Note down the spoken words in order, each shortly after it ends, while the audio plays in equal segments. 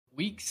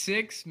Week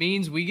 6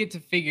 means we get to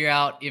figure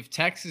out if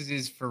Texas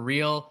is for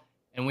real,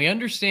 and we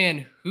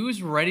understand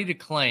who's ready to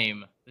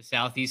claim the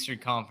Southeastern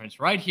Conference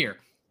right here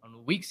on the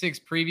Week 6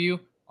 preview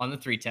on the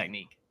 3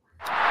 Technique.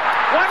 One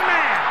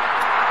man.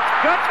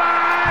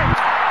 Goodbye.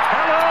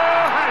 Hello,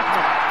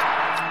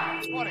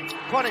 Heisman. 20,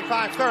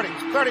 25, 30,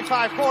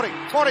 35, 40,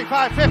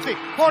 45, 50,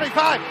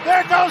 45.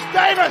 There goes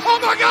Davis. Oh,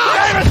 my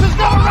God. Davis is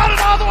going to run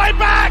it all the way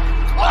back.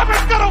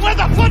 Auburn's going to win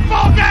the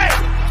football game.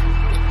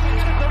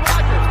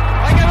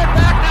 They give it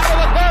back now to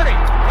the 30.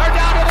 They're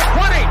down to the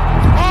 20.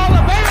 All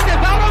the Baines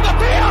is out on the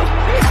field.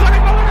 He's going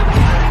to go into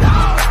the end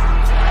zone.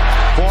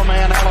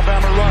 4-man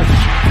Alabama rush.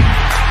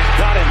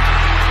 Got him.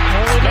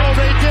 No,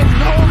 they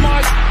didn't. Oh, my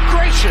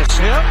gracious.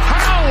 Yep.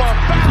 How about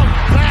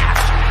that?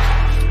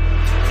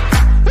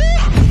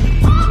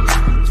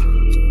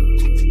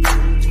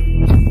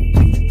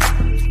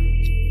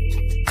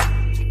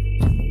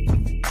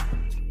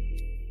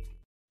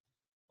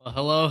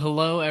 Well,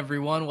 hello,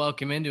 everyone.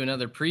 Welcome into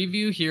another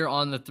preview here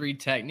on the 3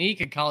 Technique,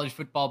 a college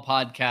football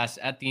podcast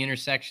at the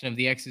intersection of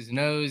the X's and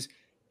O's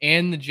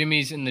and the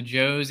Jimmies and the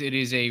Joes. It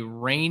is a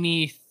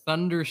rainy,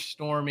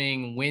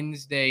 thunderstorming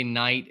Wednesday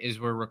night as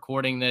we're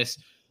recording this.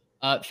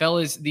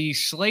 Fellas, the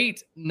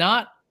slate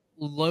not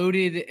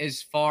loaded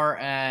as far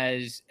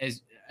as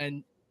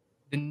the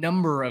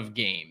number of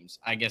games,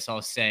 I guess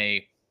I'll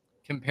say,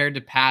 compared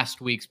to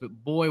past weeks.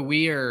 But boy,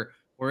 we're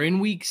in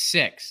week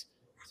 6.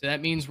 So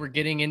that means we're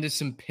getting into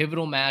some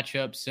pivotal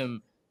matchups,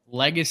 some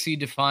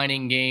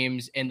legacy-defining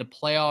games, and the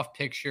playoff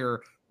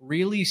picture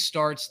really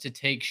starts to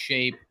take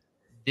shape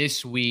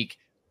this week.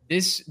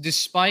 This,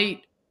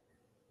 despite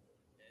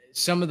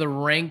some of the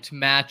ranked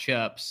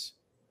matchups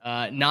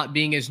not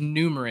being as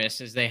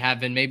numerous as they have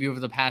been maybe over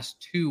the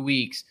past 2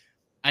 weeks,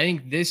 I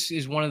think this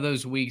is one of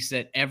those weeks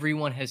that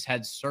everyone has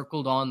had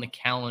circled on the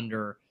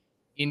calendar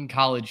in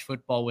college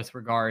football with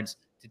regards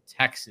to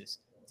Texas,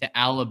 to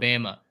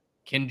Alabama.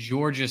 Can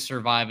Georgia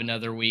survive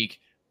another week?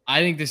 I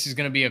think this is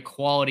going to be a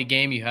quality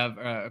game. You have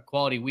a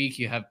quality week.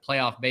 You have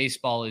playoff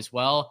baseball as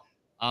well.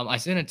 I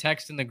sent a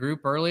text in the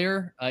group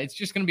earlier. It's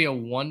just going to be a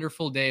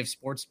wonderful day of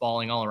sports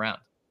balling all around.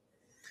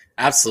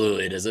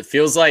 Absolutely it is. It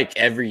feels like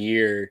every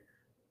year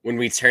when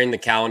we turn the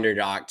calendar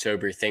to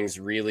October, things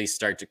really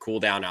start to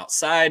cool down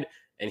outside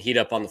and heat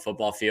up on the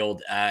football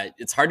field.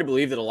 It's hard to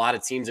believe that a lot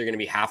of teams are going to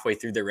be halfway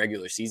through their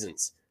regular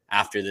seasons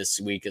after this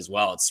week as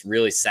well. It's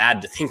really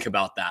sad to think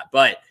about that,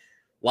 but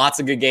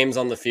lots of good games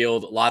on the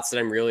field, lots that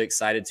I'm really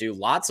excited to,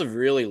 lots of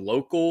really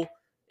local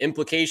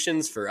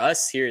implications for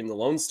us here in the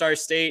Lone Star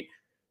State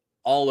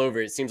all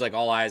over. It seems like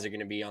all eyes are going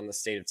to be on the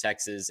state of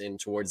Texas and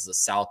towards the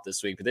South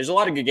this week, but there's a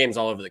lot of good games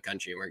all over the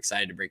country, and we're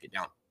excited to break it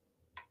down.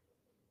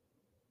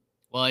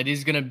 Well, it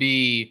is going to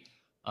be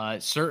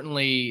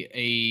certainly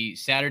a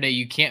Saturday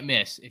you can't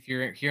miss if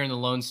you're here in the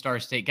Lone Star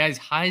State. Guys,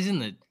 highs in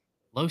the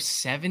low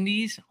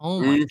 70s. Oh,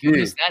 my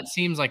goodness. That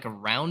seems like a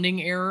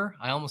rounding error.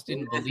 I almost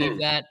didn't believe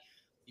that.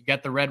 You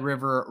got the Red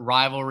River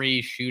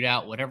rivalry,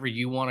 shootout, whatever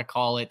you want to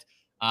call it,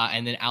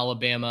 and then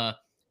Alabama,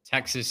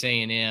 Texas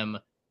A&M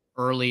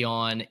early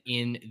on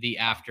in the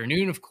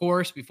afternoon. Of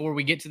course, before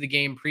we get to the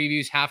game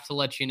previews, have to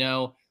let you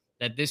know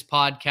that this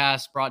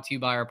podcast brought to you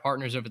by our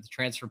partners over at the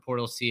Transfer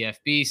Portal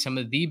CFB, some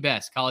of the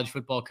best college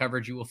football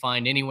coverage you will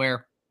find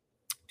anywhere,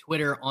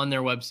 Twitter, on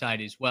their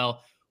website as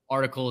well,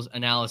 articles,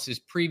 analysis,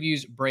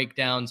 previews,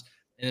 breakdowns,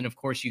 and then, of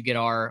course, you get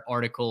our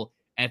article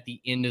at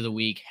the end of the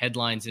week,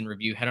 headlines and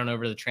review. Head on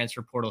over to the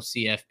Transfer Portal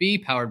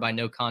CFB, powered by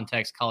No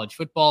Context College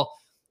Football.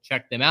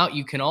 Check them out.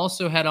 You can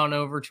also head on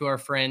over to our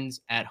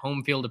friends at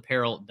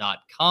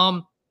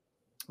homefieldapparel.com.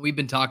 We've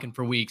been talking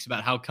for weeks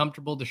about how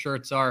comfortable the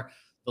shirts are.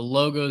 The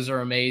logos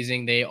are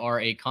amazing. They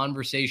are a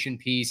conversation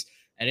piece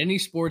at any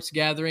sports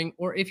gathering,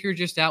 or if you're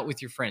just out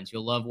with your friends,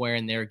 you'll love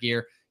wearing their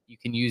gear. You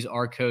can use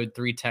our code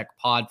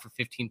 3TechPod for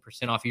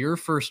 15% off your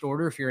first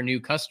order if you're a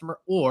new customer,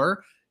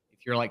 or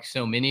if you're like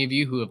so many of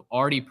you who have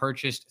already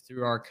purchased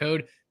through our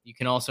code, you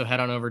can also head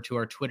on over to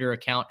our Twitter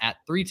account at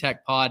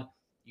 3TechPod.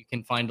 You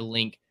can find a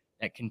link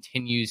that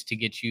continues to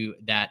get you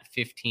that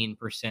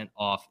 15%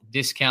 off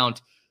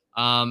discount.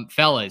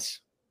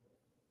 Fellas,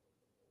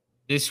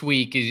 this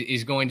week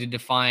is going to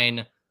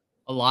define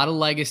a lot of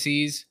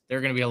legacies. There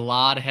are going to be a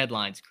lot of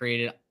headlines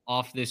created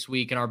off this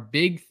week. And our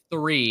big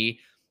 3,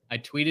 I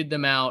tweeted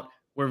them out,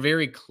 we're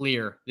very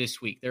clear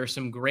this week. There are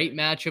some great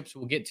matchups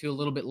we'll get to a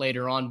little bit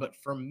later on. But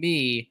for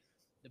me,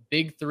 the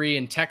big 3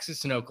 in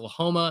Texas and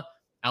Oklahoma,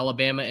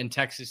 Alabama and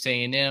Texas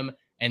A&M,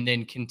 and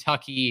then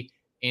Kentucky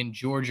and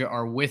Georgia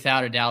are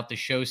without a doubt the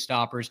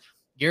showstoppers.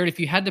 Garrett, if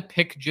you had to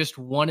pick just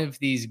one of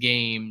these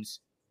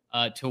games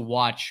to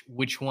watch,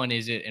 which one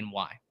is it and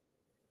why?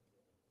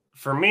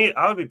 For me,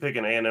 I would be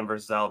picking A&M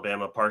versus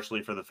Alabama,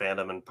 partially for the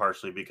fandom and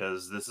partially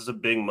because this is a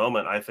big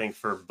moment, I think,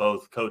 for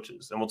both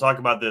coaches. And we'll talk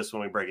about this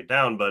when we break it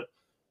down, but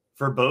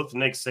for both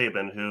Nick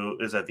Saban, who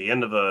is at the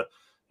end of a,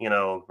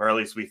 or at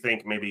least we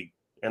think maybe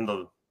in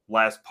the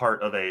last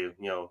part of a,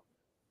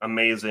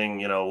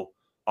 amazing,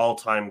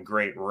 all-time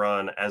great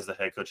run as the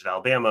head coach at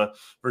Alabama,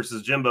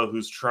 versus Jimbo,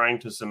 who's trying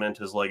to cement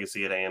his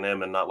legacy at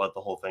A&M and not let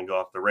the whole thing go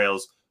off the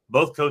rails.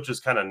 both coaches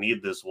kind of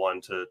need this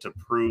one to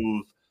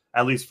prove,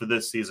 at least for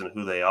this season,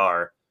 who they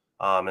are.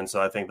 And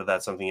so I think that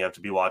that's something you have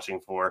to be watching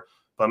for.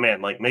 But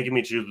man, like making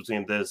me choose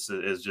between this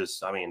is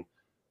just, I mean,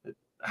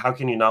 how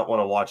can you not want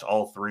to watch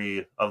all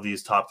three of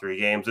these top three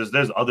games?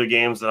 There's other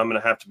games that I'm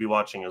going to have to be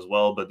watching as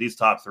well, but these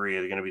top three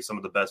are going to be some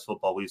of the best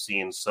football we've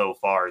seen so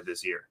far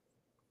this year.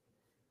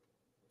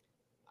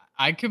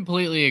 I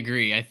completely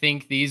agree. I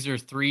think these are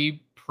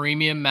three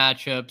premium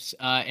matchups,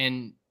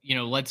 and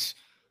let's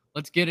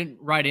get it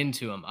right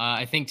into them.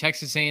 I think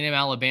Texas A&M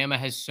Alabama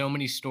has so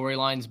many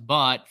storylines,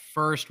 but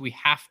first we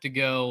have to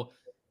go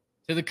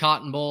to the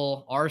Cotton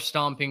Bowl, our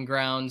stomping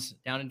grounds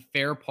down in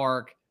Fair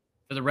Park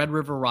for the Red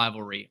River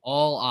rivalry.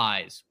 All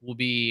eyes will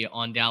be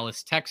on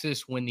Dallas,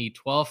 Texas, when the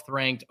 12th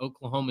ranked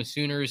Oklahoma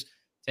Sooners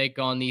take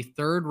on the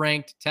 3rd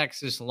ranked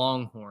Texas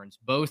Longhorns.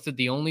 Both of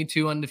the only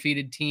 2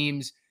 undefeated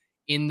teams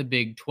in the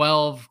Big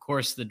 12. Of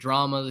course, the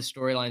drama, the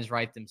storylines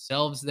write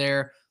themselves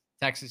there.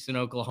 Texas and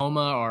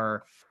Oklahoma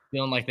are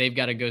feeling like they've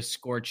got to go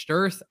scorched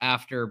earth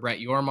after Brett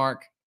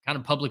Yormark kind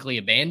of publicly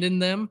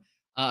abandoned them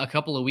a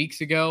couple of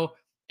weeks ago.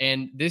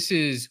 And this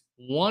is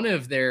one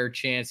of their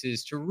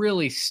chances to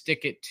really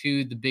stick it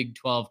to the Big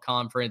 12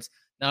 conference,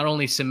 not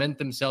only cement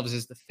themselves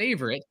as the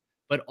favorite,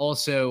 but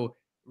also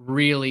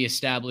really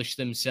establish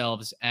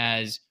themselves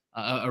as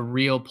a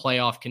real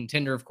playoff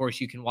contender. Of course,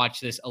 you can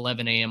watch this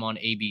 11 a.m. on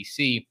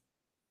ABC.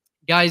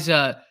 Guys,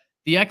 the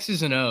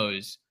X's and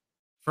O's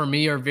for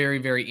me are very,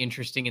 very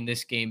interesting in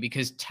this game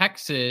because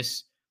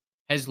Texas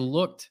has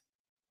looked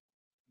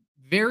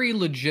very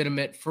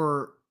legitimate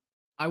for,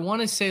 I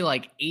want to say,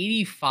 like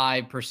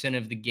 85%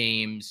 of the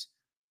games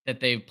that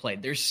they've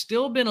played. There's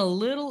still been a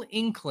little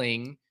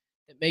inkling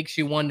that makes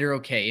you wonder,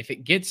 okay, if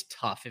it gets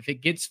tough, if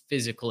it gets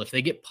physical, if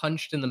they get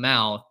punched in the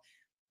mouth,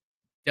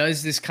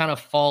 does this kind of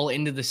fall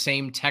into the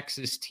same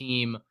Texas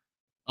team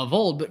of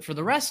old? But for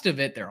the rest of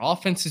it, their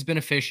offense has been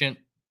efficient.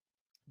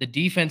 The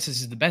defense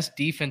is the best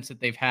defense that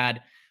they've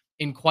had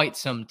in quite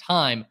some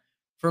time.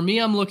 For me,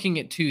 I'm looking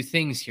at 2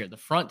 things here. The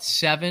front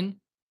 7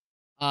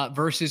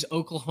 versus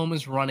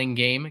Oklahoma's running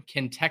game.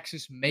 Can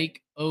Texas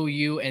make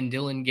OU and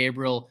Dillon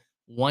Gabriel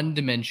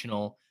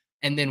one-dimensional?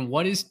 And then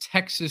what does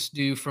Texas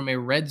do from a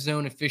red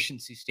zone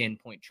efficiency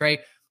standpoint? Trey,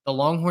 the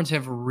Longhorns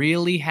have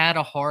really had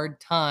a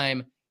hard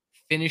time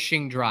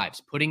finishing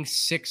drives, putting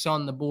 6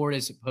 on the board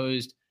as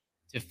opposed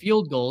to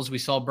field goals. We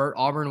saw Burt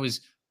Auburn was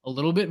a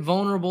little bit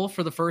vulnerable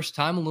for the first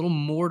time, a little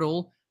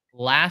mortal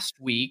last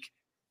week.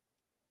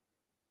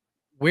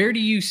 Where do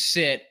you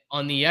sit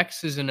on the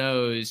X's and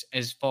O's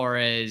as far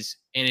as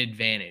an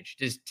advantage?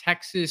 Does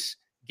Texas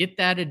get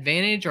that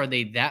advantage? Are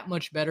they that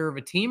much better of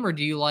a team, or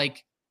do you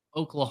like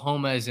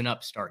Oklahoma as an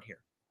upstart here?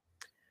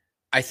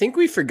 I think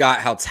we forgot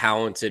how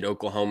talented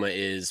Oklahoma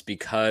is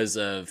because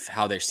of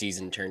how their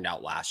season turned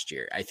out last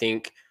year. I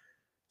think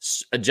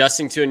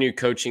adjusting to a new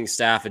coaching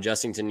staff,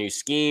 adjusting to new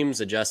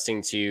schemes,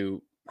 adjusting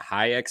to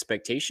high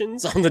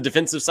expectations on the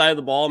defensive side of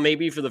the ball,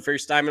 maybe for the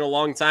first time in a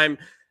long time.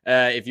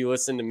 If you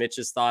listen to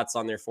Mitch's thoughts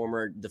on their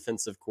former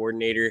defensive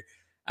coordinator,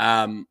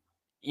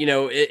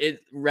 it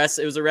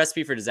was a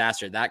recipe for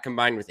disaster. That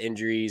combined with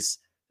injuries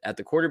at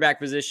the quarterback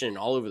position and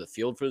all over the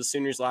field for the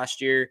Sooners last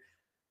year,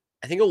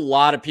 I think a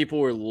lot of people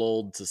were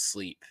lulled to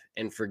sleep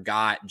and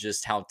forgot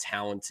just how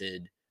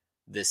talented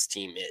this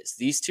team is.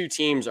 These 2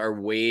 teams are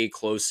way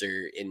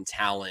closer in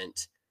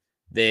talent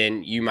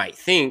than you might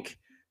think,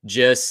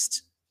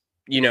 just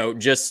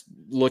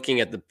looking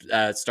at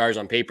the stars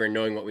on paper and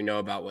knowing what we know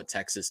about what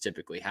Texas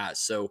typically has.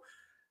 So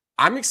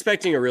I'm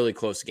expecting a really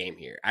close game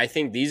here. I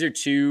think these are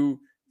 2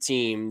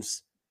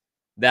 teams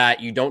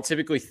that you don't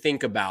typically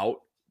think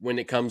about when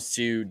it comes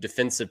to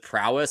defensive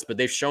prowess, but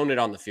they've shown it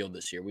on the field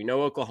this year. We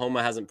know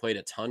Oklahoma hasn't played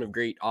a ton of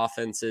great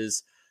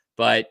offenses,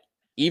 but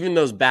even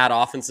those bad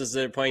offenses that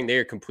they're playing, they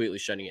are completely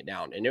shutting it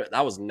down. And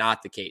that was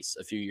not the case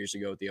a few years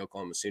ago with the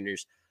Oklahoma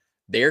Sooners.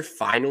 They're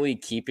finally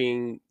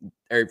getting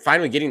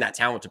that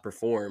talent to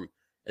perform,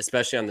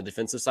 especially on the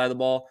defensive side of the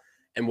ball.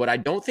 And what I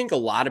don't think a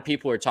lot of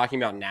people are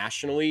talking about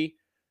nationally,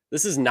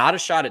 this is not a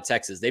shot at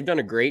Texas. They've done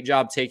a great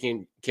job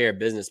taking care of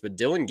business, but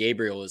Dillon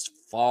Gabriel is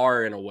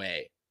far and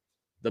away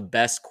the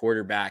best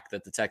quarterback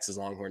that the Texas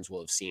Longhorns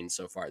will have seen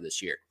so far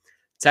this year.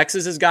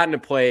 Texas has gotten to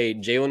play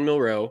Jalen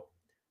Milroe.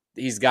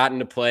 He's gotten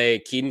to play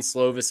Keaton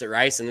Slovis at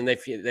Rice, and then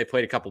they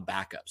played a couple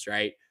backups,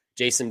 right?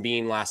 Jason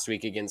Bean last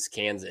week against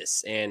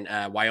Kansas, and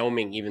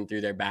Wyoming even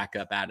threw their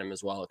backup at him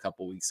as well a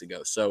couple weeks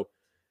ago. So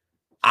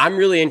I'm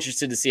really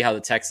interested to see how the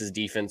Texas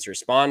defense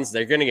responds.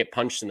 They're going to get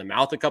punched in the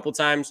mouth a couple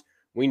times.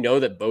 We know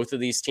that both of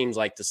these teams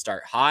like to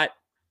start hot.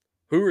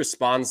 Who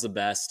responds the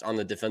best on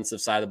the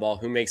defensive side of the ball,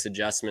 who makes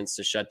adjustments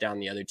to shut down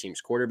the other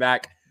team's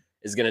quarterback,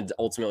 is going to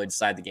ultimately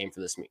decide the game for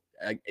this.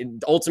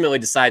 Ultimately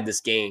decide this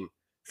game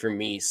for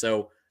me.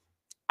 So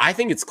I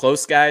think it's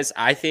close, guys.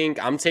 I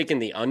think I'm taking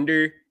the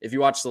under. If you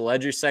watch the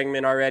Ledger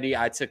segment already,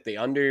 I took the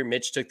under.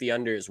 Mitch took the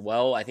under as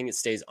well. I think it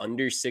stays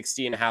under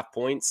 60.5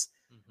 points.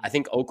 I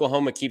think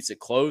Oklahoma keeps it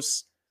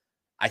close.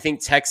 I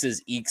think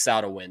Texas ekes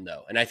out a win,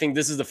 though. And I think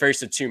this is the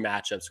first of 2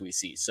 matchups we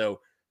see. So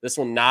This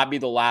will not be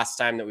the last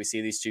time that we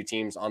see these two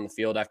teams on the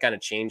field. I've kind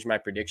of changed my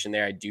prediction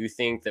there. I do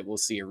think that we'll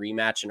see a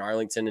rematch in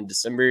Arlington in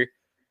December.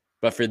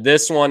 But for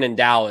this one in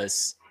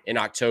Dallas in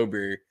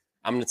October,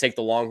 I'm going to take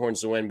the Longhorns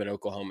to win, but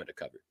Oklahoma to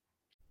cover.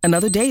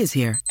 Another day is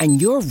here,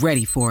 and you're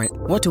ready for it.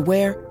 What to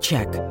wear?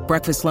 Check.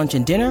 Breakfast, lunch,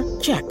 and dinner?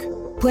 Check.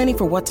 Planning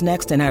for what's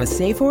next and how to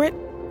save for it?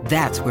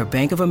 That's where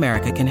Bank of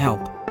America can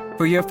help.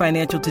 For your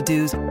financial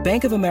to-dos,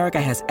 Bank of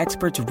America has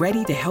experts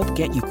ready to help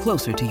get you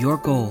closer to your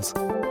goals.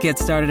 Get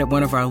started at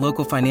one of our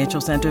local financial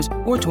centers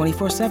or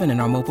 24/7 in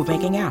our mobile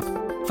banking app.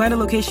 Find a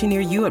location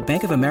near you at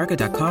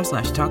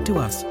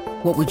bankofamerica.com/talktous.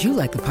 What would you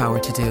like the power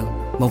to do?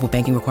 Mobile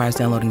banking requires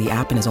downloading the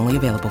app and is only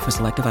available for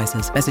select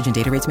devices. Message and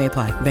data rates may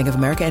apply. Bank of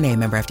America N.A.,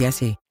 member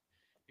FDIC.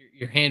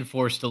 Your hand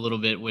forced a little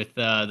bit with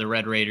the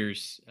Red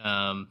Raiders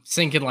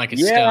sinking like a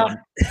stone.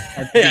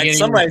 Yeah,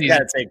 somebody's got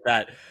to take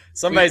that.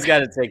 Somebody's got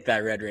to take that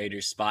Red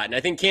Raiders spot. And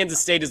I think Kansas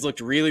State has looked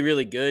really,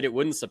 really good. It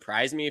wouldn't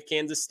surprise me if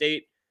Kansas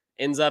State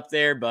ends up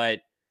there, but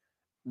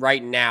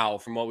right now,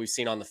 from what we've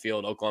seen on the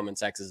field, Oklahoma and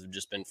Texas have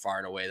just been far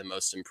and away the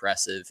most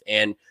impressive.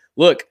 And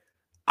look,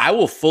 I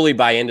will fully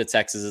buy into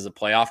Texas as a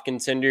playoff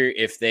contender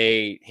if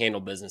they handle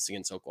business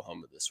against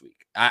Oklahoma this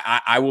week.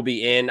 I will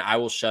be in. I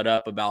will shut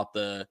up about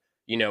the,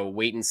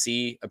 wait and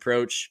see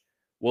approach.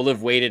 We'll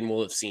have waited and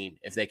we'll have seen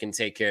if they can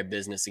take care of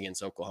business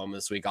against Oklahoma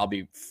this week. I'll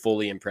be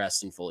fully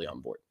impressed and fully on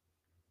board.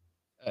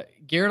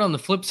 Garrett, on the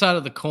flip side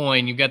of the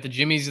coin, you've got the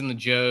Jimmies and the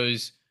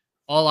Joes.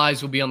 All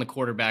eyes will be on the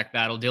quarterback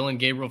battle. Dillon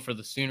Gabriel for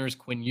the Sooners,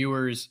 Quinn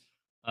Ewers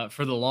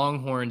for the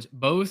Longhorns.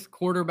 Both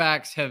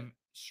quarterbacks have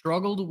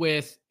struggled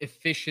with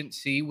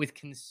efficiency, with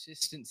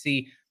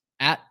consistency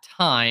at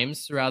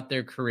times throughout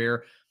their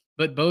career,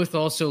 but both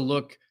also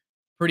look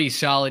pretty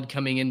solid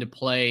coming into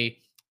play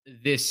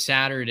this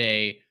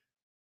Saturday.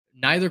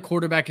 Neither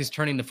quarterback is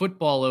turning the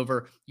football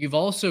over. You've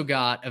also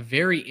got a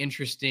very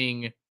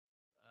interesting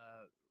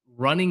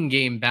running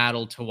game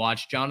battle to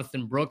watch.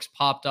 Jonathan Brooks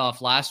popped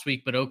off last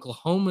week, but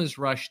Oklahoma's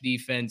rush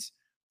defense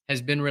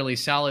has been really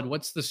solid.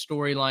 What's the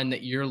storyline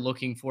that you're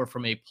looking for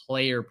from a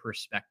player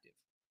perspective?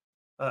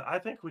 I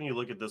think when you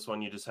look at this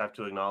one, you just have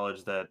to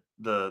acknowledge that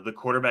the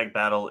quarterback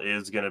battle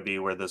is going to be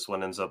where this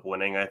one ends up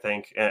winning, I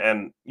think.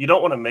 And you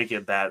don't want to make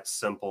it that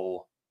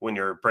simple when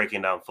you're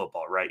breaking down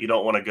football, right? You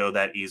don't want to go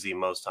that easy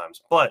most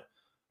times. But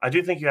I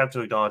do think you have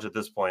to acknowledge at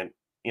this point,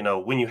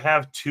 when you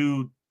have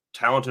two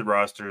talented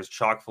rosters,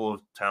 chock full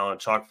of talent,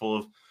 chock full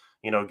of,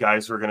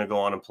 guys who are going to go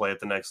on and play at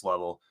the next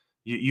level,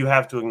 you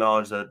have to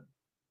acknowledge that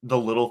the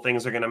little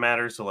things are going to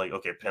matter. So like,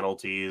 okay,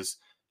 penalties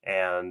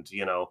and,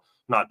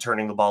 not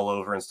turning the ball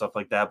over and stuff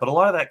like that. But a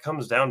lot of that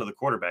comes down to the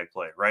quarterback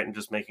play, right? And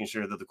just making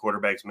sure that the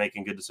quarterback's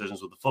making good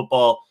decisions with the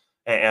football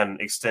and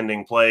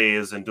extending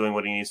plays and doing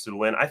what he needs to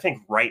win. I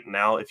think right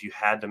now, if you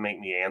had to make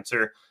me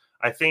answer,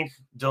 I think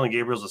Dillon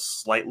Gabriel's a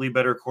slightly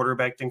better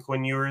quarterback than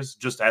Quinn Ewers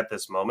just at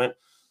this moment.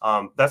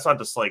 That's not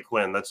to slight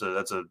Quinn. That's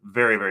a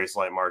very, very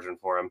slight margin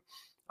for him.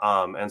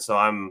 And so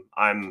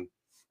I'm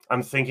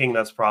thinking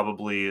that's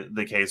probably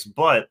the case.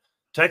 But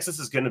Texas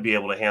is going to be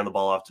able to hand the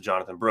ball off to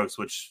Jonathan Brooks,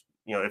 which,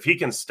 if he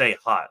can stay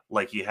hot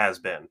like he has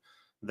been,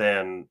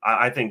 then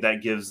I think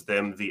that gives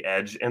them the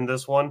edge in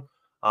this one.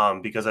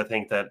 Because I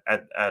think that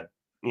at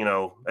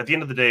the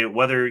end of the day,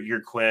 whether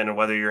you're Quinn or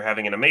whether you're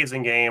having an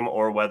amazing game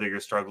or whether you're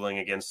struggling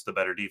against the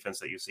better defense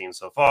that you've seen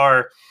so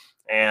far,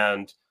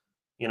 and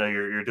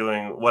you're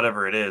doing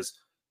whatever it is,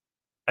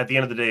 at the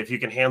end of the day, if you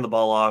can hand the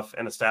ball off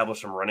and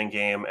establish some running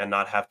game and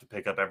not have to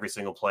pick up every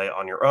single play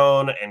on your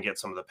own and get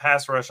some of the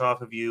pass rush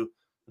off of you,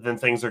 then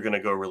things are going to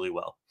go really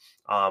well.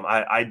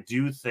 I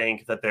do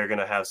think that they're going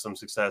to have some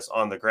success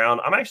on the ground.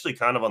 I'm actually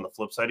kind of on the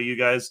flip side of you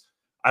guys.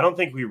 I don't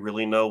think we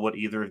really know what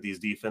either of these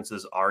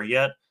defenses are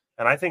yet.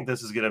 And I think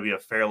this is going to be a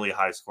fairly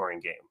high scoring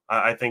game.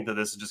 I think that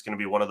this is just going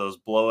to be one of those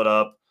blow it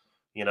up,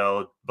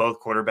 both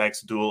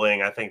quarterbacks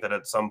dueling. I think that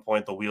at some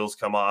point the wheels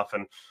come off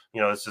and,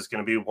 it's just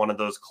going to be one of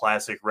those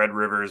classic Red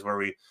Rivers where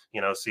we,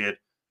 see it,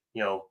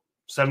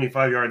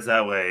 75 yards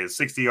that way,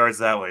 60 yards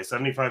that way,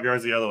 75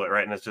 yards the other way,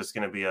 right? And it's just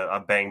going to be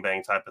a bang,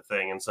 bang type of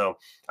thing. And so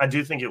I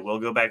do think it will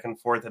go back and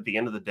forth. At the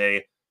end of the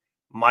day,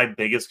 my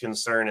biggest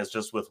concern is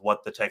just with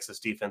what the Texas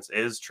defense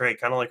is, Trey,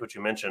 kind of like what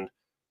you mentioned.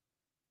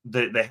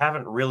 They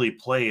haven't really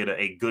played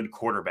a good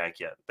quarterback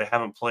yet. They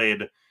haven't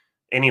played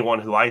anyone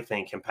who I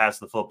think can pass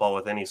the football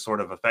with any sort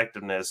of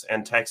effectiveness,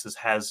 and Texas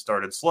has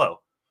started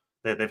slow.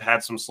 They've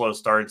had some slow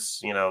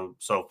starts,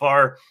 so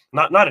far.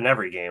 Not in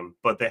every game,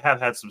 but they have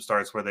had some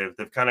starts where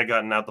they've kind of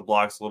gotten out the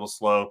blocks a little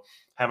slow,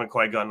 haven't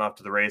quite gotten off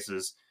to the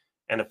races.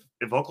 And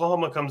if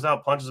Oklahoma comes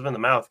out, punches them in the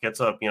mouth,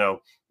 gets up,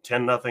 10-0,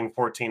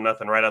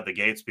 14-0 right out the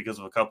gates because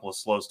of a couple of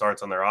slow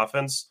starts on their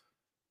offense,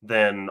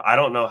 then I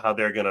don't know how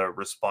they're going to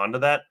respond to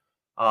that.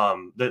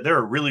 They're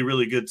a really,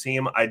 really good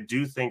team. I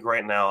do think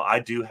right now I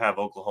do have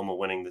Oklahoma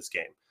winning this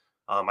game.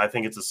 I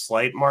think it's a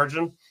slight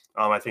margin.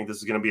 I think this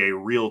is going to be a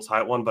real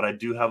tight one, but I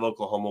do have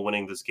Oklahoma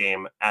winning this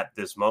game at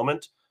this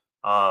moment.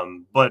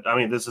 But I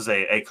mean, this is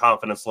a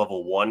confidence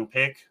level 1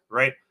 pick,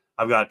 right?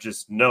 I've got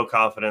just no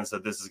confidence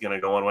that this is going to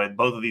go one way.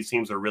 Both of these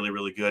teams are really,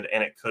 really good,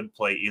 and it could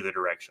play either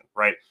direction,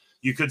 right?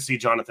 You could see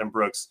Jonathan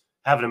Brooks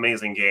have an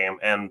amazing game,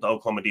 and the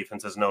Oklahoma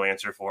defense has no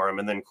answer for him.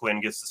 And then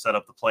Quinn gets to set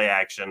up the play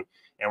action,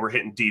 and we're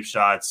hitting deep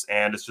shots,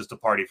 and it's just a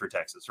party for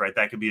Texas, right?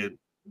 That could be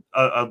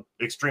a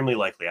extremely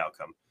likely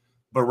outcome.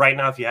 But right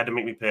now, if you had to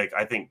make me pick,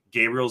 I think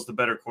Gabriel's the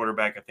better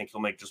quarterback. I think he'll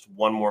make just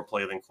one more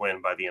play than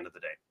Quinn by the end of the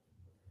day.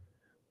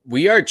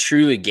 We are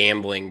truly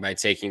gambling by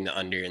taking the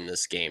under in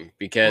this game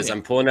because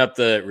I'm pulling up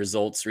the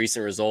results,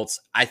 recent results.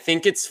 I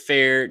think it's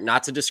fair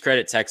not to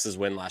discredit Texas'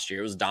 win last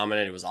year. It was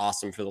dominant. It was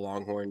awesome for the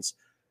Longhorns.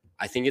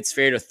 I think it's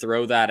fair to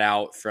throw that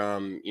out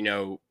from,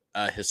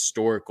 a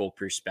historical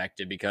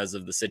perspective because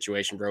of the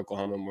situation for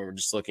Oklahoma when we're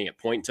just looking at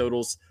point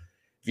totals.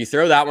 If you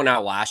throw that one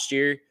out last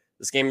year,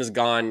 this game would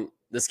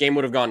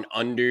have gone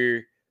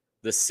under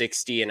the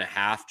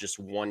 60.5 just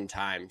one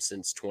time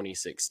since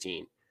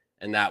 2016.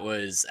 And that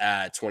was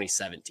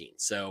 2017.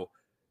 So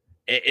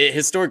it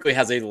historically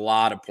has a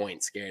lot of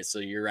points, Garrett. So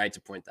you're right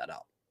to point that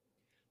out.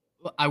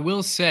 Well, I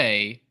will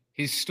say,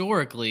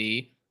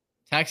 historically,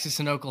 Texas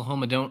and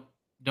Oklahoma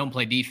don't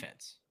play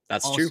defense.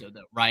 That's also, true,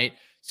 though, right?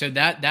 So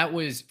that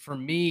was, for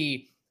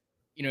me,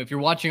 if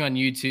you're watching on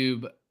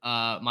YouTube,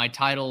 my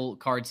title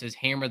card says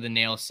 "Hammer the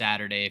Nail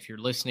Saturday." If you're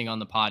listening on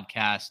the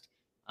podcast,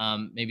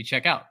 maybe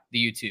check out the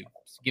YouTube.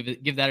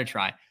 Give that a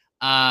try.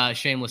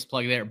 Shameless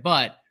plug there,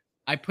 but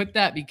I put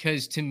that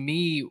because, to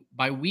me,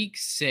 by week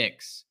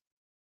 6,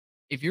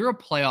 if you're a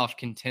playoff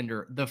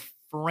contender, the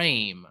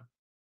frame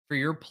for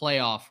your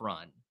playoff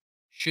run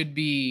should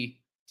be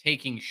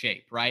taking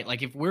shape, right?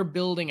 Like, if we're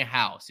building a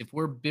house, if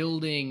we're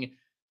building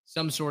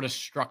some sort of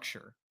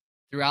structure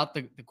throughout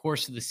the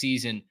course of the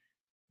season,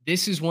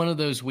 this is one of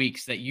those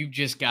weeks that you've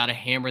just got to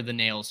hammer the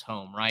nails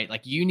home, right?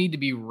 Like, you need to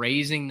be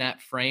raising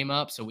that frame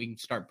up so we can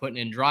start putting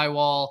in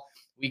drywall.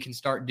 We can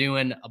start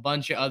doing a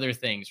bunch of other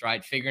things,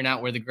 right? Figuring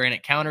out where the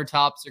granite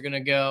countertops are going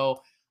to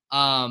go.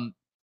 And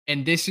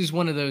this is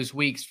one of those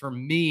weeks for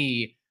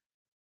me.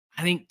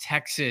 I think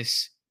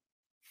Texas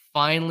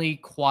finally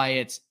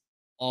quiets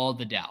all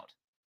the doubt,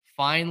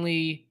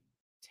 finally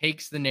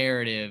takes the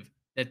narrative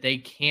that they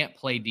can't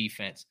play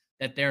defense,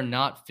 that they're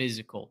not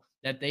physical,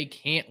 that they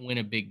can't win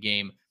a big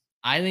game.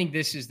 I think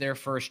this is their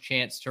first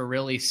chance to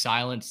really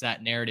silence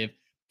that narrative.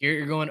 Garrett,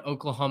 you're going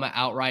Oklahoma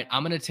outright.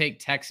 I'm going to take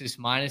Texas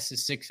minus the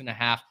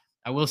 6.5.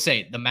 I will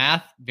say the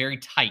math, very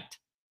tight,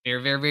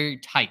 very, very, very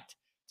tight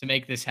to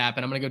make this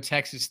happen. I'm going to go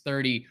Texas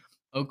 30,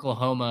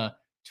 Oklahoma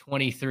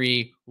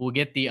 23. We'll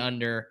get the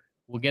under.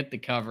 We'll get the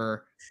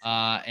cover.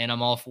 And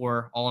I'm all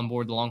on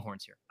board the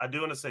Longhorns here. I do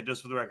want to say,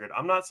 just for the record,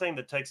 I'm not saying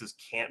that Texas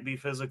can't be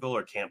physical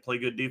or can't play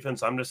good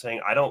defense. I'm just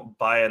saying I don't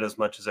buy it as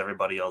much as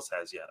everybody else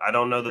has yet. I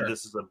don't know that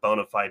this is a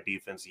bona fide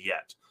defense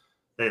yet.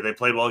 They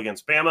played well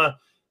against Bama.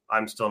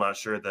 I'm still not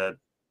sure that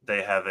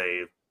they have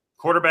a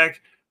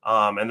quarterback.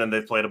 And then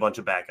they've played a bunch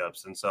of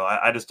backups. And so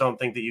I just don't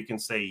think that you can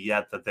say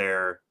yet that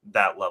they're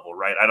that level,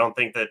 right? I don't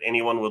think that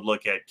anyone would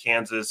look at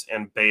Kansas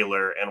and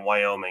Baylor and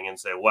Wyoming and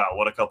say, wow,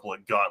 what a couple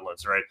of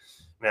gauntlets, right?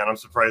 Man, I'm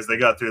surprised they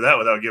got through that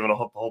without giving a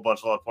whole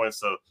bunch of points.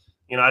 So,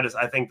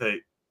 I think that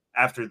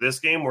after this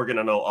game, we're going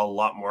to know a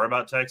lot more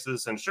about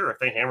Texas. And sure, if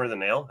they hammer the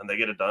nail and they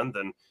get it done,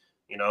 then,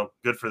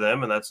 good for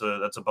them. And that's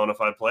a bona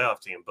fide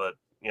playoff team. But,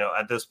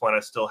 at this point, I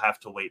still have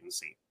to wait and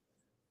see.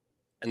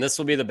 And this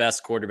will be the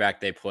best quarterback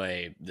they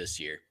play this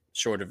year,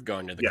 short of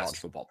going to the college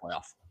football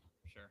playoff.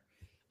 Sure.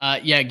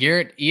 Yeah,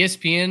 Garrett,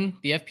 ESPN,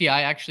 the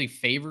FPI actually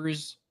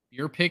favors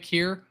your pick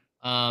here.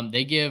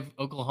 They give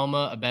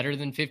Oklahoma a better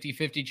than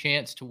 50-50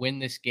 chance to win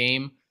this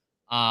game.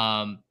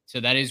 So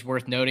that is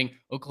worth noting.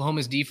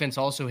 Oklahoma's defense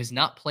also has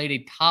not played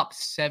a top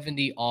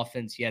 70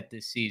 offense yet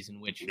this season,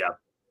 which,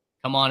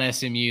 come on,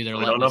 SMU. They're letting us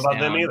down. I don't know about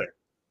them either.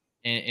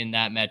 In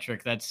that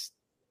metric. That's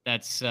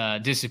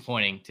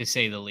disappointing, to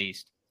say the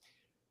least.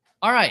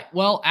 All right.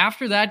 Well,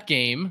 after that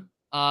game,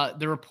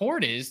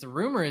 the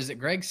rumor is that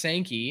Greg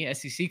Sankey,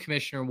 SEC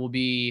commissioner, will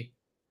be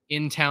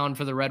in town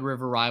for the Red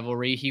River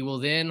rivalry. He will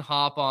then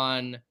hop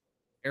on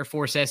Air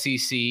Force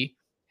SEC,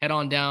 head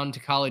on down to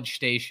College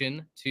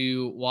Station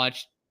to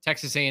watch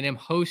Texas A&M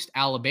host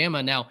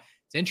Alabama. Now,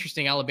 it's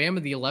interesting. Alabama,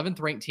 the 11th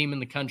ranked team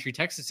in the country.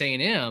 Texas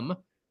A&M,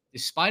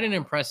 despite an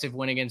impressive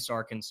win against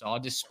Arkansas,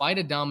 despite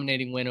a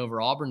dominating win over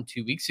Auburn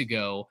 2 weeks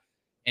ago,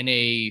 and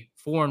a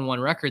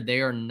 4-1 record, they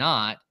are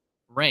not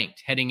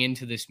ranked heading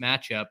into this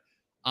matchup.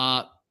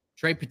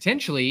 Trey,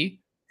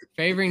 potentially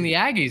favoring the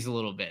Aggies a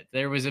little bit.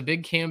 There was a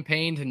big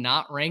campaign to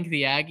not rank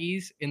the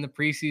Aggies in the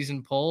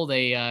preseason poll.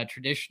 They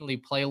traditionally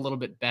play a little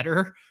bit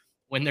better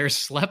when they're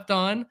slept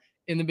on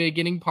in the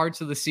beginning parts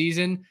of the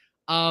season.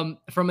 From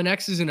an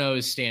X's and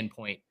O's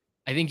standpoint,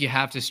 I think you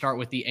have to start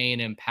with the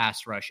A&M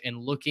pass rush and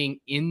looking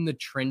in the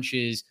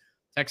trenches.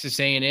 Texas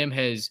A&M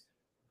has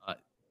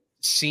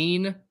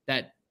seen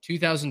that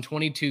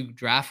 2022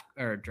 draft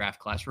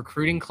class,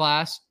 recruiting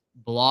class,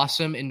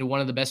 blossom into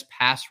one of the best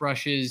pass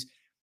rushes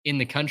in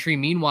the country.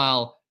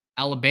 Meanwhile,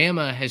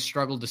 Alabama has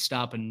struggled to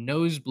stop a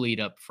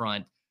nosebleed up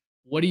front.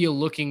 What are you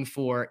looking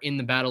for in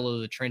the battle of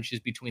the trenches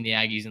between the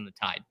Aggies and the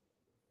Tide?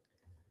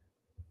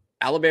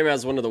 Alabama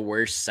has one of the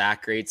worst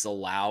sack rates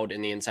allowed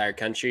in the entire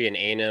country, and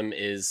A&M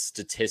is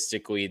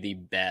statistically the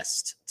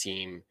best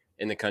team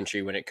in the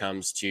country when it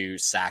comes to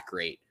sack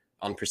rate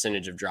on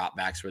percentage of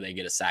dropbacks where they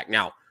get a sack.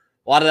 Now,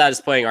 a lot of that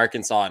is playing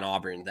Arkansas and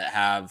Auburn that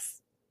have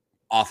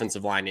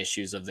offensive line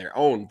issues of their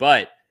own.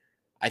 But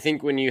I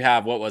think when you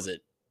have,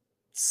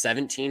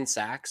 17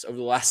 sacks over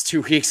the last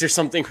 2 weeks or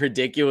something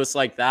ridiculous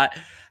like that,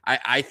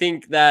 I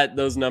think that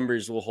those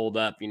numbers will hold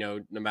up,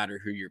 no matter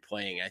who you're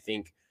playing. I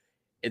think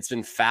it's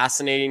been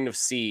fascinating to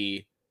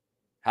see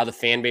how the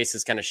fan base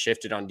has kind of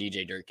shifted on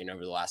DJ Durkin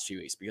over the last few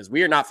weeks, because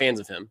we are not fans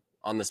of him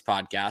on this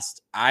podcast.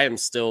 I am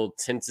still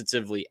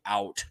tentatively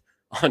out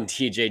on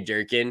DJ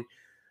Durkin,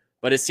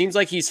 but it seems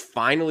like he's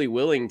finally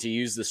willing to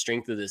use the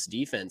strength of this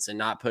defense and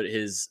not put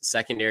his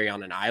secondary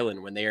on an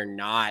island when they are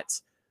not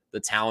the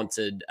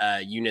talented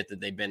unit that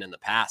they've been in the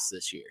past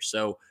this year.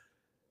 So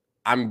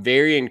I'm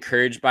very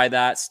encouraged by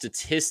that.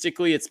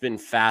 Statistically, it's been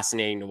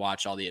fascinating to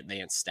watch all the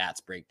advanced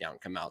stats breakdown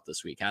come out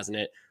this week, hasn't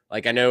it?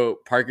 Like, I know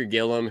Parker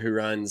Gillum, who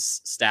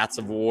runs Stats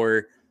of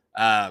War,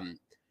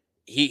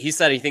 he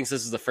said he thinks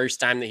this is the first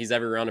time that he's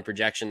ever run a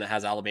projection that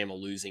has Alabama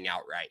losing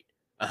outright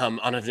on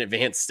an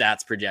advanced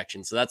stats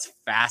projection. So that's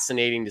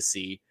fascinating to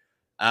see.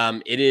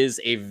 It is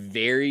a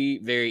very,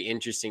 very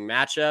interesting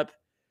matchup.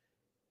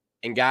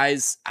 And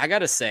guys, I got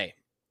to say,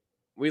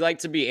 we like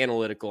to be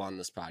analytical on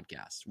this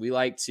podcast. We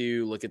like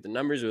to look at the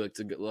numbers. We like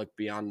to look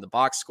beyond the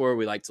box score.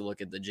 We like to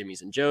look at the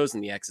Jimmies and Joes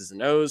and the X's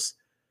and O's.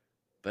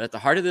 But at the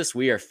heart of this,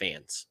 we are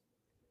fans.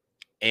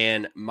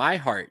 And my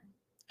heart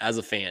as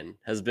a fan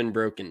has been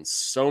broken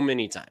so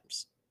many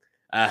times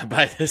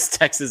by this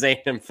Texas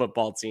A&M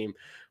football team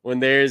when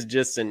there's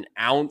just an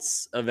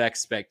ounce of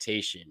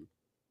expectation.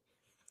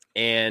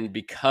 And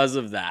because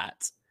of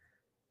that,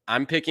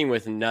 I'm picking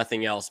with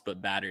nothing else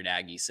but battered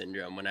Aggie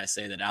syndrome when I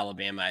say that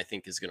Alabama, I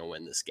think, is going to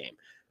win this game.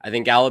 I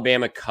think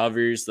Alabama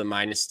covers the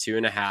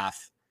 -2.5,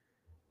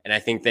 and I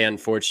think they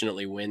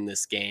unfortunately win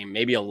this game.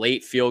 Maybe a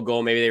late field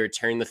goal. Maybe they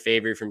return the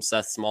favor from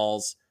Seth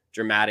Small's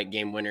dramatic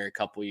game winner a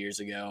couple years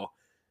ago.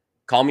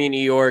 Call me an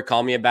Eeyore,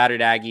 call me a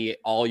battered Aggie,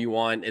 all you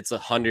want. It's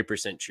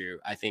 100% true.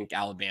 I think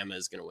Alabama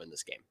is going to win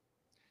this game.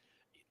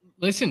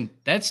 Listen,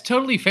 that's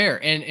totally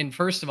fair. And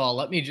first of all,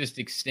 let me just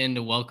extend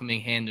a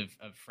welcoming hand of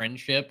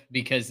friendship,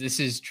 because this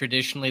is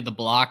traditionally the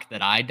block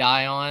that I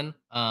die on.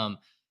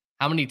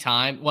 How many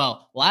times?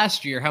 Well,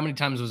 last year, how many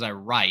times was I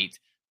right?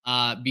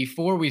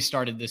 Before we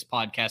started this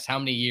podcast, how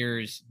many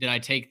years did I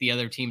take the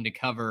other team to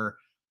cover?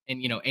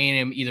 And,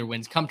 A&M either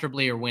wins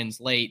comfortably or wins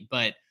late.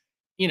 But,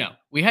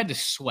 we had to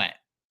sweat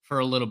for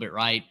a little bit,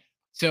 right?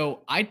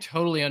 So I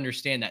totally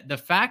understand that. The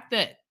fact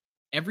that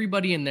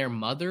everybody and their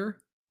mother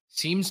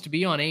seems to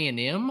be on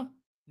A&M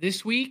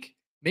this week,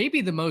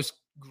 maybe the most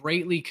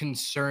greatly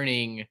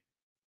concerning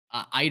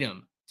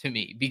item to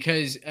me,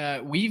 because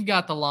we've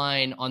got the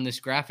line on this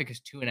graphic as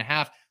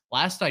 2.5.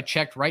 Last I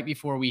checked, right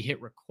before we hit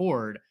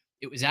record,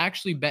 it was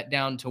actually bet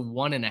down to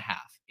 1.5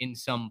 in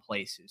some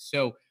places.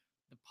 So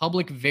the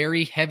public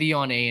very heavy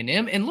on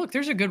A&M. And look,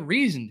 there's a good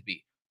reason to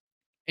be.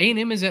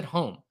 A&M is at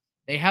home.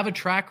 They have a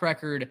track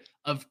record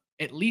of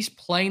at least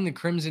playing the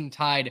Crimson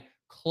Tide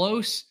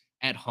close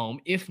at home,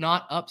 if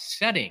not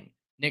upsetting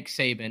Nick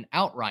Saban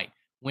outright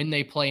when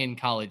they play in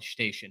College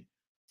Station.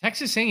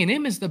 Texas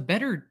A&M is the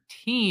better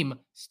team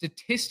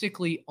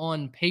statistically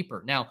on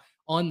paper. Now,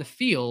 on the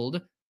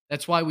field,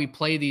 that's why we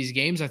play these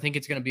games. I think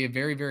it's going to be a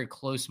very, very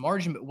close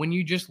margin. But when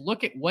you just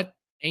look at what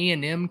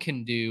A&M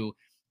can do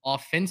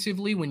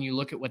offensively, when you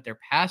look at what their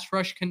pass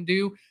rush can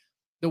do,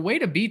 the way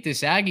to beat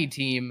this Aggie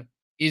team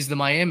is the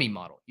Miami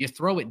model. You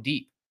throw it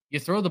deep. You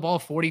throw the ball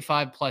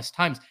 45 plus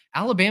times.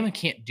 Alabama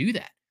can't do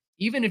that.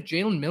 Even if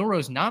Jalen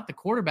Milroe's not the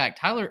quarterback,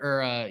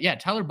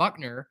 Tyler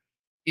Buckner,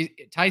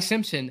 Ty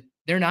Simpson,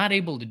 they're not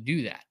able to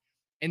do that.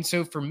 And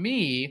so for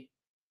me,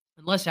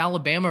 unless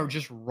Alabama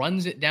just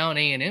runs it down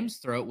A&M's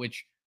throat,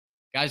 which,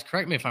 guys,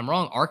 correct me if I'm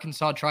wrong,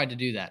 Arkansas tried to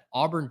do that.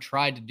 Auburn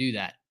tried to do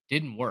that.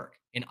 Didn't work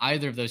in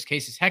either of those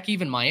cases. Heck,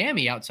 even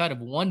Miami, outside of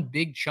one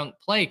big chunk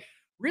play,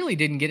 really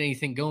didn't get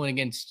anything going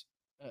against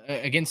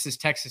this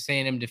Texas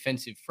A&M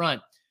defensive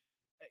front.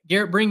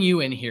 Garrett, bring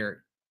you in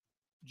here.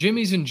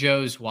 Jimmy's and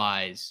Joe's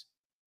wise,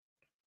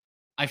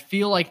 I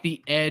feel like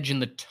the edge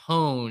and the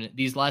tone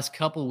these last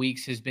couple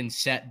weeks has been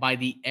set by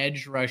the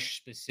edge rush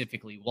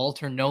specifically.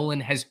 Walter Nolan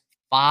has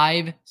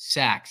 5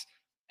 sacks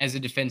as a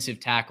defensive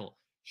tackle.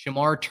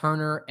 Shamar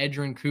Turner,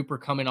 Edrin Cooper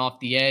coming off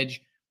the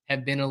edge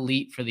have been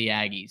elite for the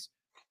Aggies.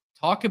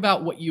 Talk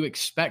about what you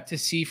expect to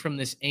see from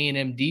this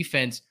A&M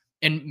defense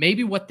and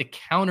maybe what the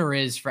counter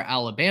is for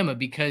Alabama,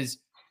 because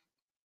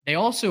they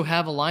also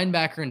have a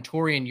linebacker in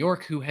Torian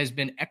York who has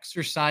been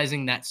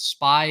exercising that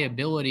spy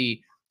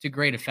ability to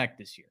great effect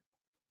this year.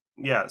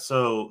 Yeah,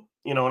 so,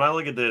 when I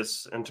look at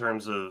this in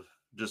terms of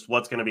just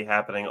what's going to be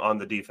happening on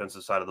the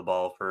defensive side of the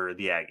ball for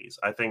the Aggies,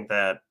 I think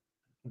that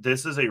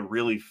this is a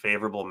really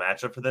favorable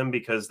matchup for them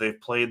because they've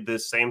played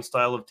this same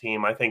style of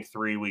team, I think,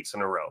 3 weeks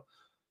in a row.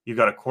 You've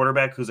got a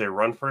quarterback who's a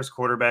run-first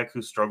quarterback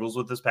who struggles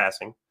with his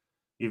passing.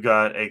 You've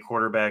got a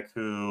quarterback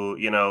who,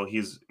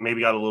 he's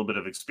maybe got a little bit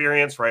of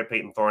experience, right?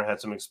 Peyton Thorne had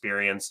some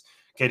experience.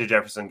 KJ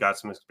Jefferson got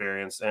some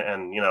experience.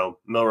 And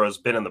Milroe's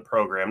been in the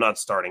program, not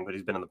starting, but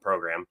he's been in the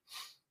program.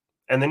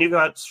 And then you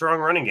got strong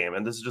running game,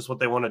 and this is just what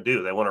they want to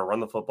do. They want to run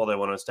the football. They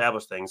want to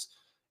establish things,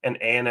 and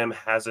A&M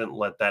hasn't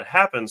let that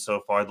happen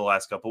so far the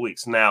last couple of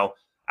weeks. Now,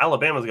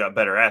 Alabama's got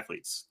better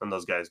athletes than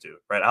those guys do,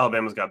 right?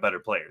 Alabama's got better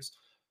players.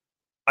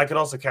 I can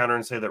also counter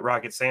and say that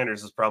Rocket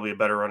Sanders is probably a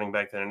better running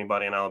back than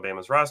anybody in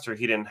Alabama's roster.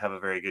 He didn't have a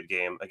very good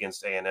game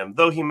against A&M,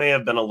 though he may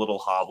have been a little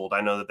hobbled.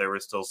 I know that there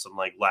were still some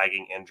like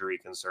lagging injury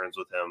concerns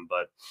with him,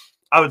 but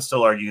I would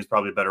still argue he's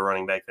probably a better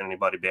running back than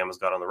anybody Bama's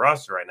got on the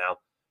roster right now.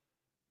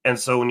 And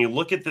so when you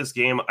look at this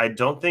game, I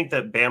don't think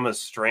that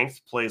Bama's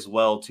strength plays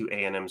well to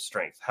A&M's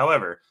strength.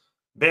 However,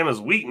 Bama's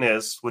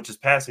weakness, which is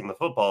passing the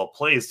football,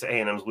 plays to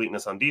A&M's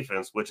weakness on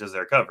defense, which is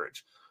their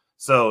coverage.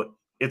 So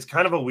it's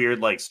kind of a weird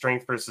like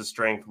strength versus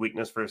strength,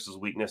 weakness versus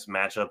weakness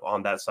matchup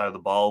on that side of the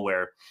ball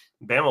where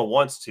Bama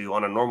wants to,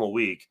 on a normal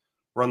week,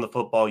 run the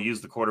football,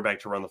 use the quarterback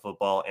to run the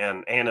football,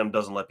 and A&M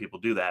doesn't let people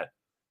do that.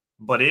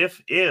 But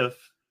if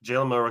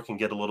Jalen Milroe can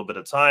get a little bit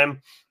of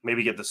time,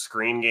 maybe get the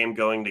screen game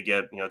going to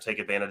get, take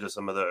advantage of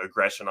some of the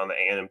aggression on the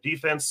A&M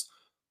defense,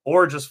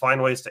 or just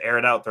find ways to air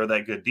it out, throw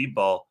that good deep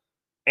ball,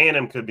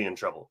 A&M could be in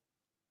trouble.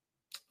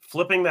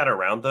 Flipping that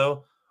around,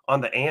 though, on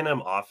the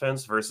A&M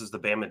offense versus the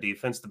Bama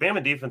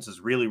defense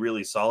is really,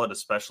 really solid,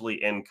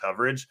 especially in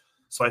coverage.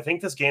 So I think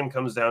this game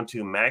comes down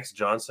to Max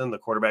Johnson, the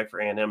quarterback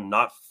for A&M,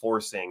 not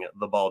forcing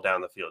the ball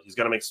down the field. He's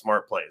got to make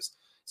smart plays.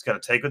 He's got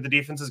to take what the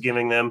defense is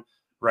giving them,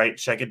 right?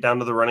 Check it down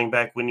to the running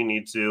back when you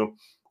need to,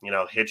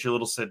 hit your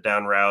little sit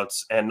down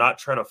routes and not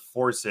try to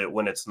force it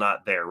when it's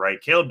not there,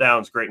 right? Caleb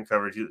Downs, great in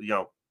coverage,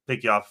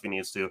 pick you off if he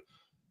needs to.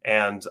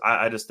 And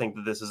I just think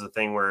that this is a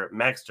thing where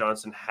Max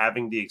Johnson,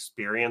 having the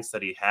experience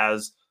that he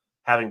has,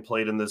 having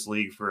played in this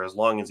league for as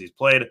long as he's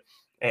played,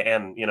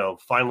 and,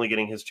 finally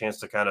getting his chance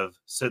to kind of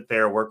sit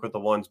there, work with the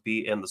ones,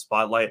 be in the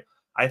spotlight.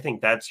 I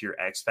think that's your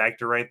X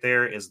factor right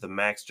there, is the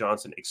Max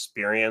Johnson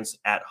experience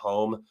at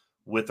home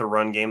with a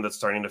run game that's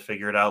starting to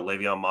figure it out.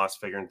 Le'Veon Moss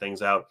figuring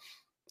things out.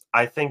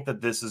 I think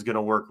that this is going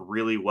to work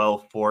really well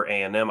for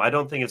A&M. I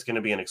don't think it's going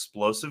to be an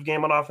explosive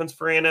game on offense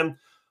for A&M,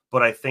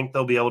 but I think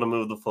they'll be able to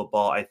move the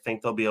football. I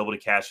think they'll be able to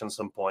cash in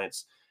some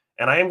points.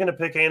 And I am going to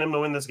pick A&M to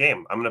win this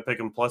game. I'm going to pick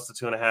them plus the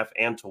 2.5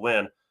 and to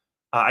win.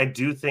 I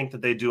do think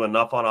that they do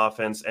enough on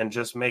offense and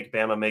just make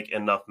Bama make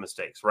enough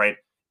mistakes, right?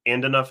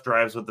 End enough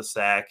drives with the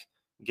sack,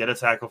 get a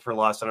tackle for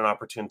loss at an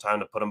opportune time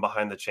to put them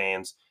behind the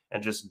chains,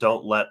 and just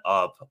don't let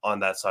up on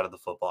that side of the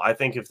football. I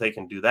think if they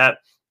can do that,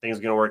 things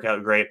are going to work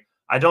out great.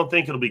 I don't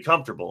think it'll be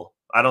comfortable.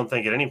 I don't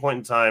think at any point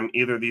in time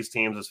either of these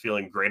teams is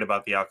feeling great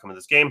about the outcome of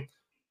this game.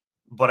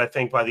 But I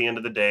think by the end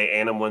of the day,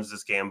 A&M wins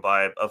this game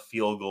by a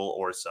field goal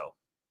or so.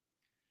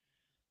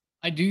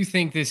 I do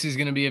think this is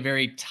going to be a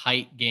very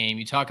tight game.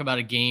 You talk about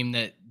a game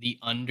that the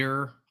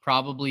under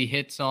probably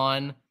hits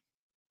on.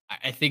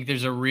 I think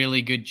there's a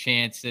really good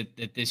chance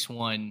that this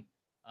one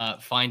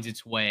finds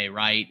its way,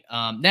 right?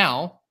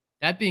 Now,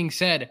 that being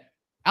said,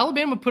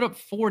 Alabama put up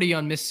 40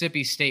 on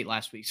Mississippi State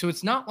last week. So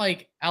it's not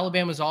like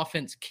Alabama's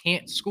offense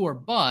can't score,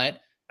 but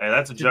hey,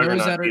 that's a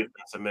juggernaut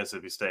defense at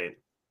Mississippi State.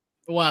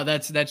 Wow,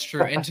 that's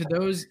true. And to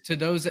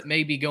those that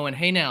may be going,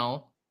 hey,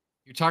 now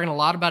you're talking a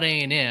lot about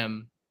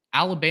A&M.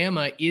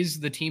 Alabama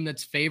is the team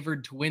that's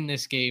favored to win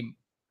this game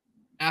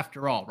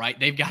after all, right?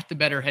 They've got the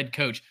better head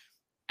coach.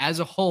 As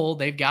a whole,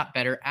 they've got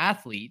better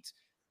athletes.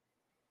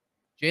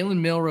 Jalen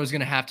Milroe is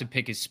going to have to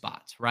pick his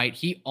spots, right?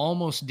 He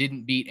almost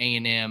didn't beat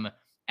A&M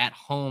at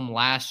home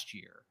last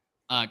year.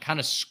 Kind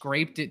of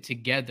scraped it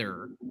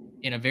together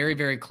in a very,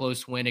 very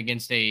close win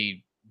against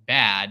a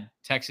bad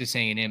Texas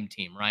A&M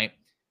team, right?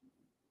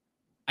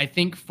 I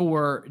think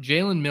for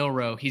Jalen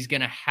Milroe, he's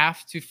going to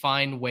have to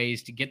find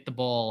ways to get the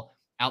ball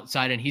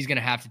outside, and he's going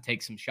to have to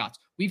take some shots.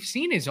 We've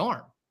seen his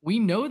arm. We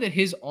know that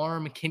his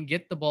arm can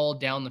get the ball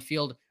down the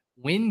field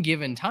when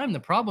given time. The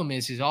problem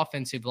is his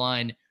offensive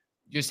line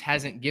just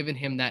hasn't given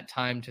him that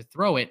time to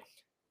throw it.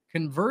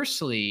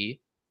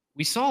 Conversely,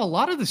 we saw a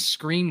lot of the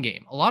screen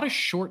game, a lot of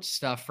short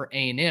stuff for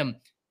A&M.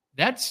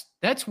 That's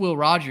Will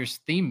Rogers'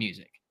 theme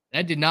music.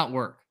 That did not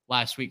work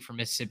last week for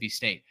Mississippi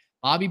State.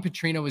 Bobby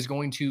Petrino is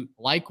going to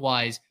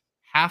likewise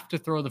have to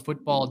throw the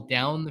football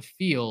down the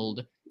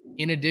field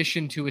in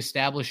addition to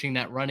establishing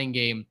that running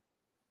game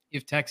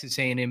if Texas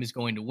A&M is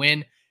going to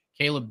win.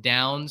 Caleb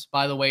Downs,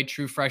 by the way,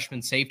 true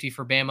freshman safety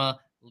for Bama,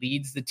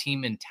 leads the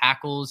team in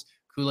tackles.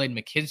 Kool-Aid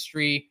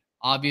McKinstry,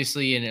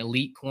 obviously an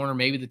elite corner,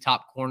 maybe the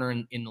top corner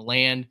in the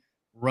land.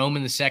 Rome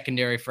in the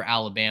secondary for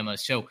Alabama.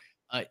 So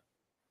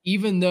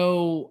even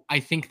though I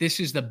think this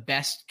is the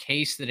best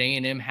case that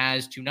A&M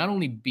has to not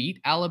only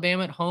beat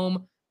Alabama at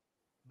home,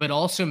 but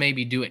also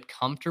maybe do it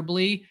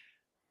comfortably,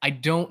 I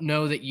don't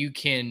know that you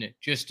can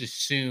just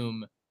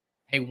assume,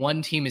 hey,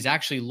 one team has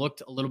actually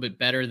looked a little bit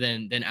better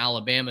than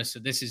Alabama, so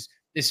this is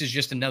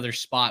just another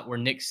spot where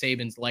Nick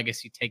Saban's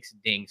legacy takes a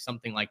ding,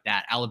 something like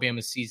that.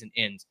 Alabama's season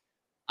ends.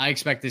 I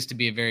expect this to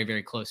be a very,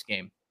 very close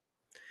game.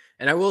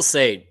 And I will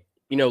say,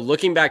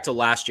 looking back to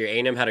last year,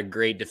 A&M had a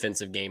great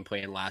defensive game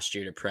plan last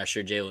year to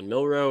pressure Jalen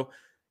Milroe,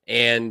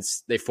 and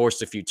they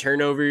forced a few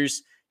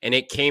turnovers, and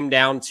it came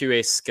down to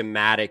a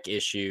schematic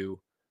issue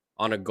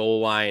on a goal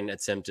line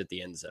attempt at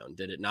the end zone,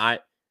 did it not?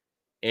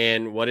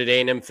 And what did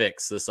A&M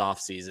fix this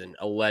offseason?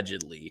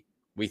 Allegedly,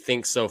 we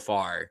think so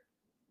far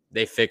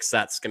they fixed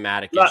that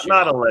schematic issue.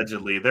 Not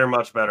allegedly. They're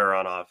much better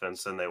on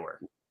offense than they were.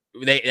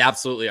 They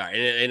absolutely are.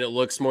 And it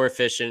looks more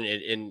efficient.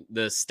 And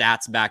the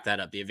stats back that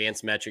up. The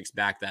advanced metrics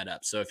back that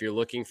up. So if you're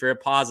looking for a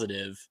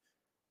positive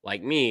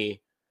like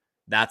me,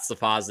 that's the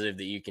positive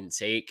that you can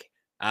take.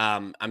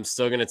 I'm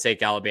still going to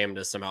take Alabama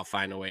to somehow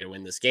find a way to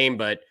win this game,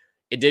 but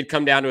it did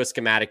come down to a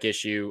schematic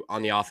issue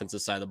on the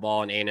offensive side of the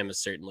ball, and A&M has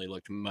certainly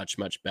looked much,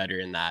 much better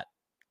in that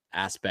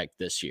aspect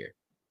this year.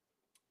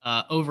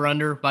 Over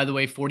under, by the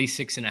way,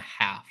 46.5.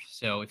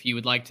 So if you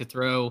would like to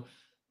throw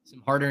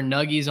some harder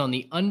nuggies on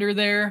the under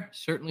there,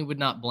 certainly would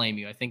not blame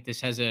you. I think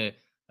this has a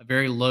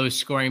very low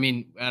score. I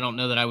mean, I don't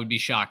know that I would be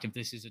shocked if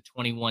this is a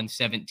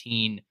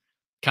 21-17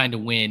 kind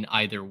of win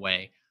either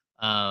way.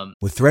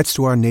 With threats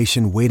to our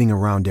nation waiting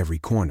around every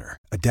corner,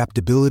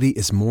 adaptability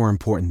is more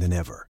important than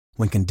ever.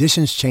 When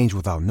conditions change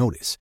without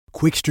notice,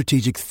 quick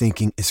strategic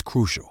thinking is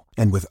crucial.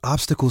 And with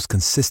obstacles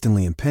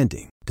consistently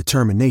impending,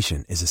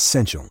 determination is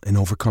essential in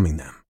overcoming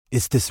them.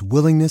 It's this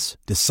willingness,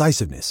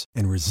 decisiveness,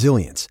 and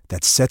resilience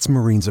that sets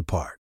Marines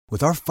apart.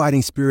 With our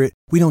fighting spirit,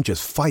 we don't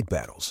just fight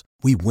battles,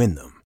 we win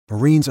them.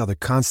 Marines are the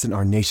constant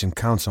our nation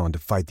counts on to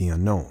fight the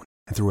unknown.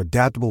 And through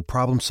adaptable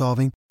problem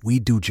solving, we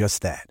do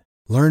just that.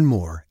 Learn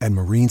more at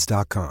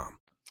marines.com.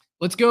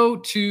 Let's go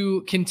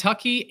to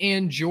Kentucky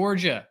and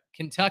Georgia.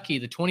 Kentucky,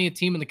 the 20th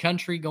team in the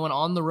country, going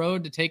on the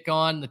road to take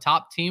on the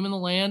top team in the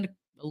land,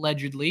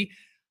 allegedly.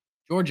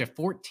 Georgia,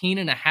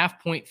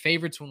 14.5-point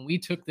favorites when we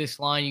took this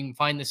line. You can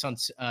find this on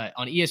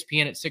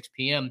ESPN at 6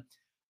 p.m.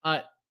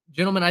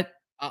 Gentlemen,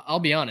 I'll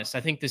be honest.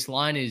 I think this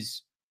line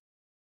is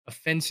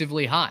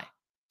offensively high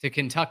to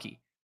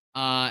Kentucky.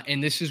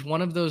 And this is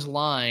one of those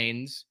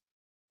lines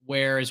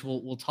where, as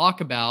we'll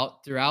talk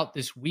about throughout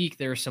this week,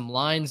 there are some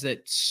lines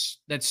that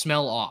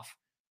smell off,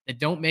 that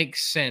don't make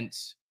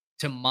sense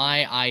to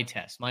my eye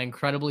test, my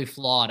incredibly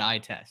flawed eye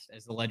test,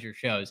 as the ledger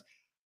shows.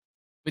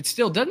 But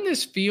still, doesn't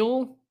this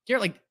feel,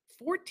 Garrett, like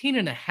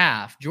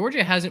 14.5?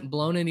 Georgia hasn't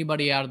blown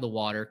anybody out of the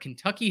water.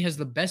 Kentucky has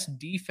the best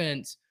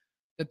defense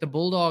that the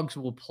Bulldogs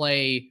will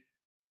play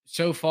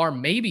so far,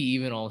 maybe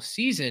even all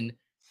season.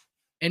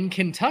 And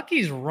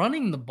Kentucky's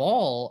running the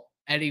ball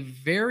at a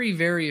very,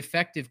 very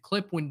effective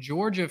clip when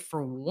Georgia,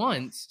 for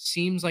once,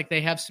 seems like they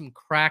have some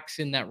cracks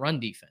in that run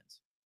defense.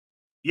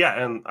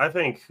 Yeah, and I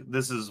think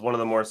this is one of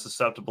the more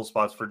susceptible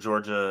spots for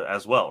Georgia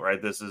as well,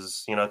 right? This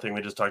is, I think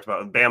we just talked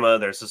about with Bama.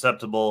 They're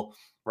susceptible,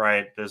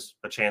 right? There's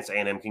a chance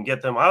A&M can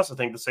get them. I also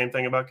think the same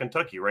thing about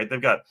Kentucky, right?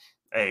 They've got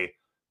a,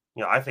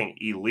 I think,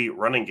 elite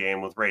running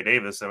game with Ray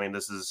Davis. I mean,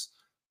 this is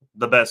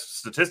the best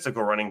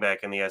statistical running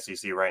back in the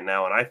SEC right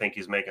now, and I think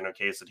he's making a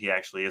case that he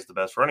actually is the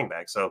best running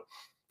back. So,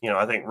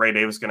 I think Ray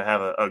Davis is going to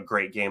have a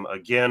great game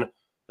again.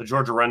 The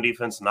Georgia run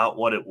defense, not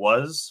what it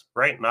was,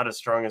 right? Not as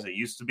strong as it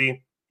used to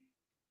be.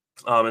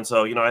 And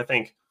so, I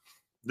think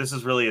this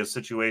is really a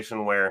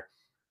situation where,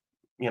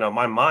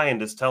 my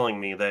mind is telling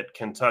me that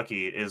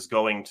Kentucky is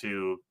going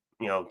to,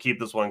 keep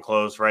this one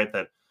close, right?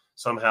 That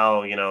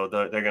somehow,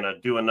 they're going to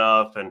do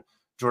enough, and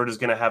Georgia's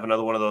going to have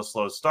another one of those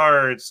slow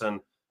starts,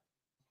 and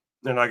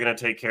they're not going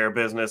to take care of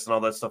business and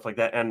all that stuff like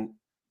that. And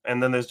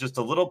then there's just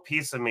a little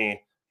piece of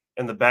me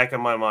in the back of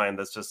my mind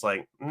that's just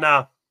like,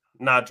 nah,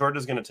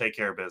 Georgia's going to take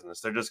care of business.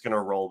 They're just going to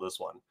roll this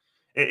one.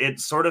 It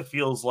sort of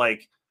feels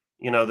like,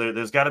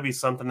 there's got to be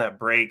something that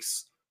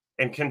breaks,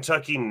 and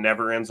Kentucky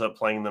never ends up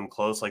playing them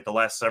close. Like the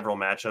last several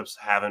matchups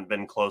haven't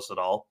been close at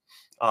all.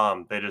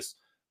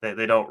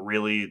 They don't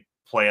really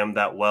play them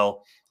that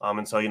well.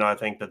 And so, I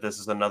think that this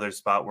is another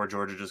spot where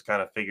Georgia just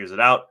kind of figures it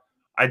out.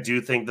 I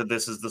do think that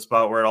this is the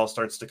spot where it all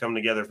starts to come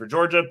together for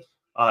Georgia.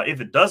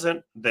 If it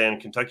doesn't, then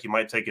Kentucky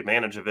might take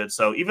advantage of it.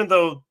 So even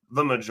though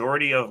the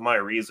majority of my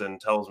reason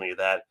tells me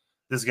that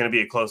this is going to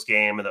be a close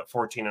game and that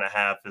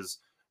 14.5 is,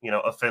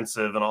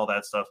 offensive and all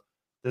that stuff,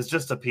 there's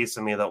just a piece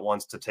of me that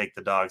wants to take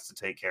the dogs to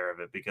take care of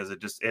it, because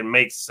it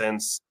makes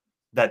sense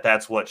that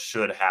that's what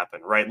should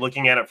happen, right?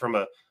 Looking at it from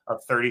a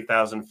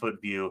 30,000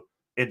 foot view,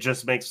 it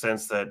just makes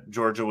sense that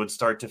Georgia would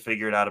start to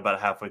figure it out about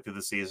halfway through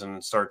the season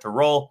and start to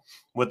roll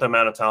with the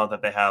amount of talent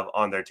that they have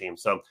on their team.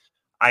 So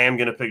I am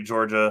going to pick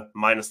Georgia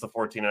minus the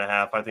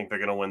 14.5. I think they're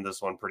going to win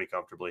this one pretty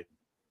comfortably.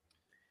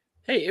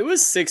 Hey, it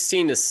was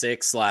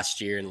 16-6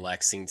 last year in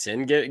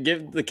Lexington.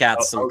 Give the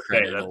Cats some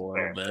credit a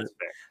little bit.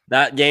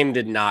 That game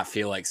did not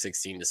feel like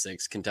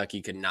 16-6.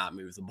 Kentucky could not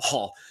move the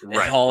ball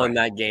at all in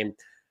that game.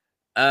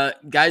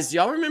 Guys, do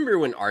y'all remember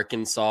when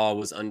Arkansas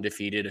was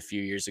undefeated a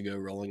few years ago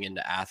rolling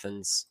into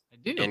Athens? I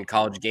do. And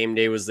College Game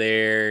Day was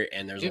there,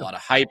 and there's a lot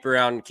of hype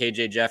around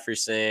KJ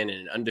Jefferson and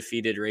an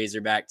undefeated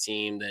Razorback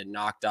team that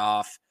knocked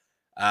off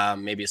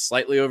maybe a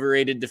slightly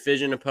overrated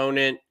division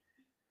opponent.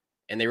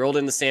 And they rolled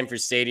into Sanford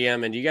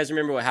Stadium. And do you guys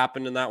remember what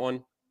happened in that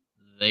one?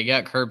 They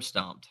got curb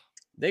stomped.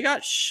 They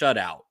got shut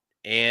out.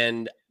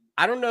 And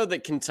I don't know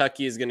that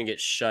Kentucky is going to get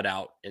shut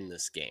out in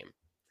this game.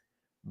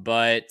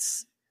 But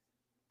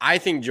I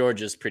think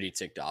Georgia's pretty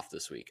ticked off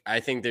this week. I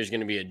think there's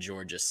going to be a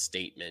Georgia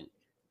statement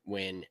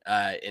win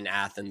in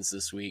Athens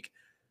this week.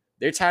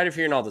 they're tired of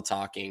hearing all the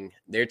talking.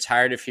 They're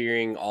tired of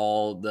hearing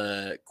all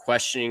the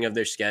questioning of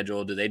their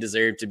schedule. Do they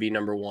deserve to be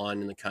number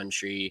one in the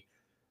country?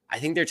 I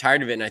think they're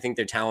tired of it, and I think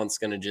their talent's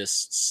going to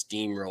just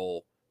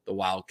steamroll the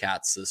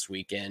Wildcats this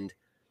weekend.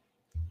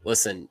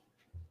 Listen,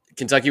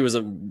 Kentucky was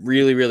a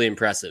really, really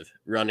impressive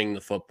running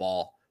the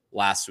football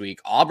last week.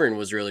 Auburn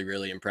was really,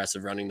 really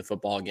impressive running the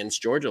football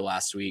against Georgia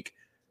last week.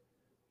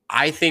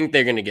 I think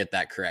they're going to get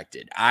that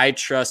corrected. I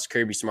trust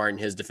Kirby Smart and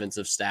his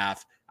defensive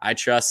staff. I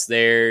trust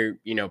their,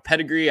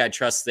 pedigree. I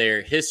trust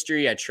their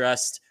history. I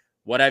trust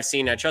what I've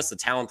seen. I trust the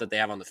talent that they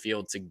have on the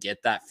field to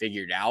get that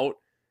figured out.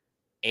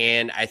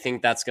 And I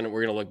think we're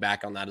going to look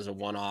back on that as a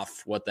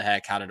one-off. What the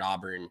heck? How did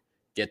Auburn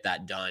get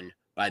that done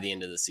by the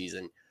end of the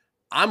season?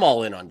 I'm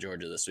all in on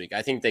Georgia this week.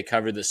 I think they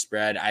cover the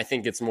spread. I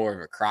think it's more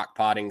of a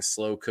crock-potting,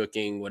 slow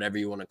cooking, whatever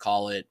you want to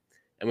call it.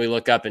 And we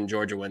look up and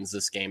Georgia wins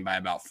this game by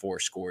about 4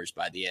 scores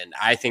by the end.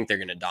 I think they're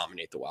going to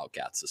dominate the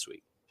Wildcats this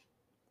week.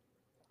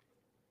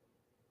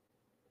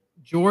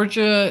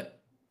 Georgia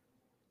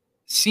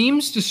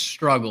seems to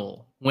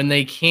struggle when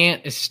they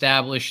can't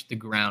establish the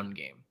ground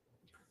game.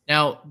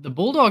 Now, the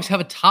Bulldogs have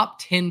a top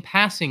 10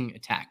 passing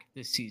attack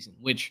this season,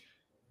 which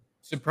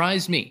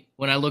surprised me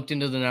when I looked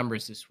into the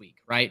numbers this week,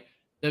 right?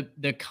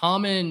 The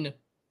common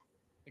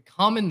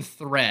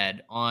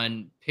thread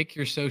on pick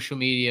your social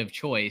media of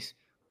choice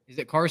is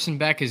that Carson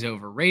Beck is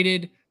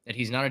overrated, that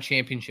he's not a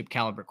championship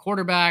caliber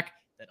quarterback,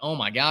 that, oh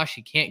my gosh,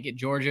 he can't get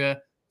Georgia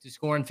to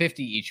scoring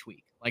 50 each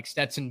week, like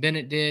Stetson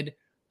Bennett did,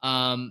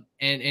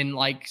 and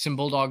like some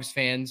Bulldogs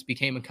fans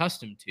became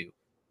accustomed to.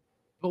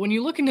 But when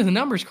you look into the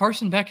numbers,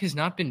 Carson Beck has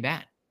not been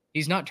bad.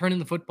 He's not turning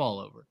the football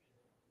over.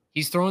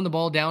 He's throwing the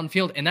ball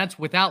downfield, and that's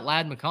without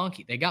Ladd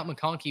McConkey. They got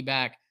McConkey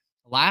back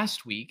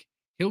last week.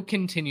 He'll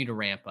continue to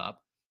ramp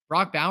up.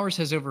 Brock Bowers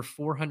has over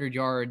 400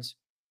 yards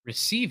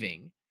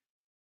receiving.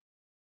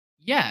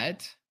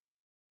 Yet,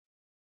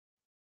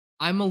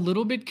 I'm a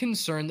little bit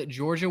concerned that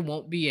Georgia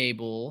won't be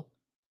able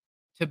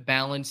to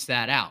balance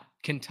that out.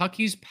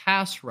 Kentucky's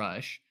pass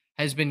rush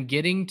has been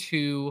getting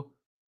to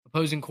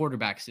opposing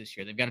quarterbacks this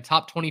year. They've got a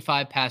top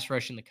 25 pass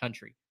rush in the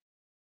country.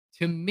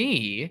 To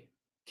me,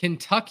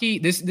 Kentucky,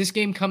 this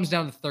game comes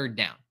down to third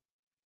down.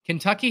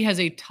 Kentucky has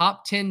a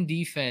top 10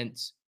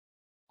 defense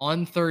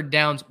on third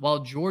downs, while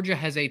Georgia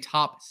has a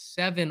top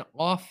 7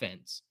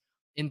 offense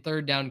in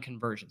third down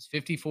conversions.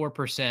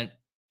 54%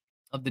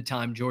 of the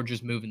time,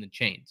 Georgia's moving the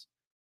chains.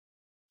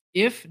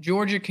 If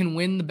Georgia can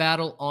win the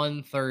battle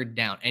on third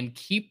down and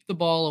keep the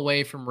ball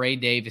away from Ray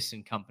Davis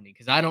and company,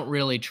 because I don't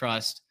really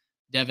trust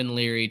Devin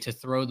Leary to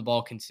throw the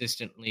ball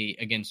consistently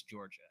against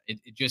Georgia.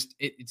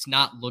 It's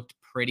not looked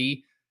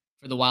pretty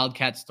for the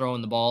Wildcats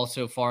throwing the ball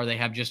so far. They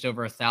have just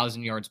over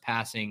 1,000 yards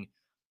passing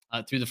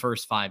through the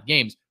first 5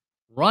 games.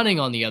 Running,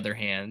 on the other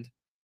hand,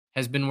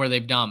 has been where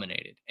they've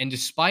dominated. And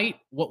despite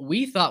what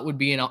we thought would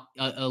be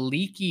a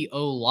leaky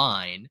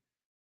O-line,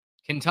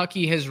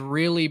 Kentucky has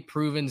really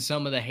proven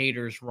some of the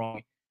haters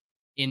wrong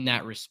in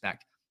that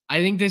respect. I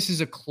think this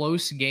is a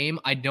close game.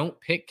 I don't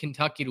pick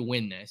Kentucky to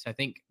win this. I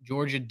think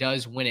Georgia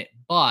does win it,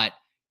 but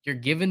you're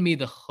giving me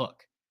the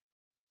hook.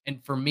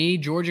 And for me,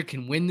 Georgia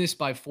can win this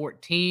by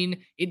 14.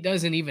 It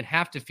doesn't even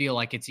have to feel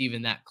like it's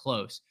even that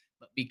close.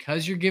 But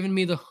because you're giving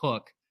me the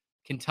hook,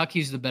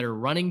 Kentucky's the better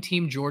running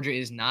team. Georgia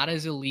is not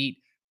as elite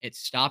at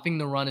stopping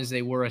the run as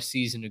they were a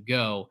season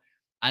ago.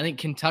 I think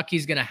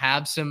Kentucky's going to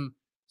have some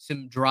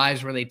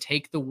drives where they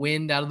take the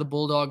wind out of the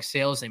Bulldog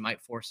sails. They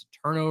might force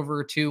a turnover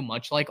or two,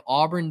 much like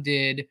Auburn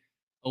did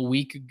a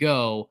week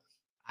ago.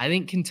 I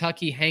think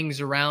Kentucky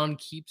hangs around,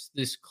 keeps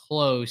this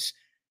close,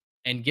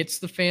 and gets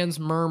the fans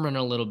murmuring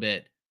a little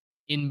bit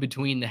in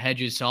between the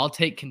hedges. So I'll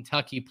take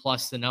Kentucky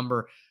plus the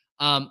number.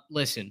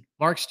 Listen,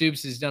 Mark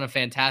Stoops has done a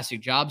fantastic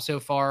job so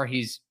far.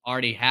 He's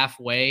already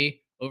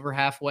over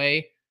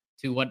halfway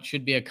to what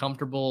should be a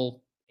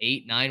comfortable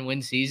 8-9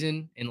 win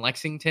season in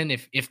Lexington.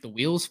 If the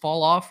wheels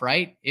fall off,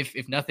 right?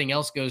 If nothing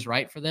else goes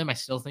right for them, I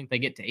still think they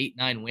get to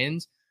 8-9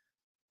 wins.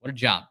 What a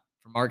job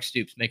for Mark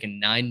Stoops,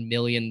 making $9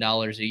 million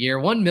a year,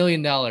 $1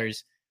 million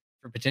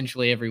for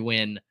potentially every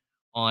win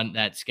on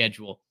that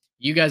schedule.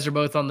 You guys are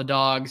both on the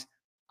Dogs.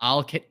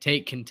 I'll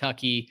take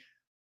Kentucky.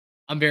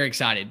 I'm very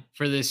excited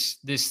for this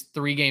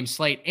 3-game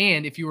slate.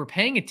 And if you were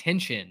paying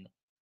attention,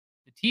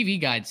 the TV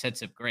guide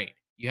sets up great.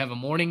 You have a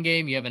morning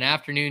game, you have an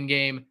afternoon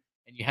game,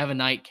 and you have a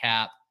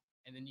nightcap,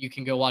 and then you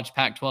can go watch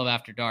Pac-12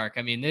 after dark.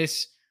 I mean,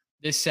 this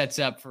sets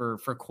up for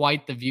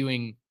quite the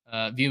viewing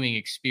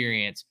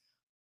experience.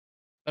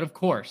 But of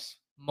course,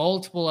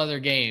 multiple other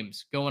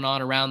games going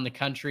on around the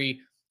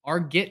country. Our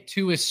get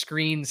to a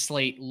screen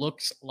slate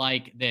looks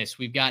like this.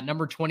 We've got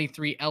number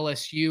 23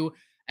 LSU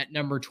at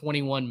number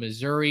 21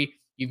 Missouri.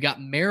 You've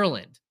got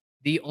Maryland,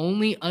 the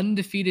only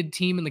undefeated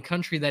team in the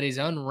country that is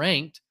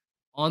unranked,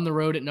 on the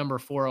road at number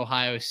 4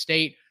 Ohio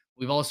State.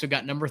 We've also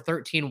got number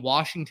 13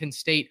 Washington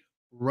State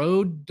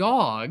road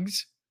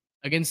dogs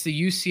against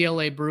the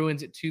UCLA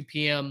Bruins at 2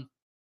 p.m.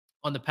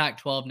 on the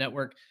Pac-12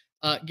 network.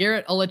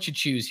 Garrett, I'll let you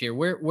choose here.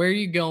 Where are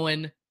you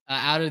going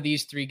out of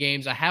these 3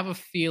 games? I have a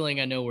feeling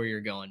I know where you're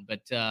going,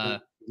 but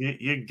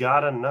you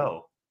gotta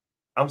know.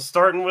 I'm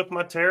starting with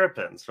my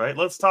Terrapins, right?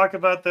 Let's talk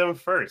about them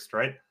first,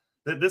 right?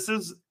 This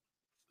is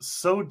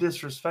so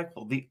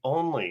disrespectful. The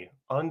only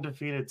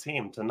undefeated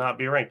team to not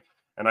be ranked.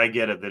 And I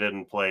get it. They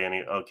didn't play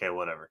any. Okay,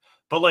 whatever.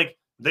 But like,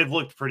 they've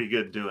looked pretty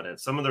good doing it.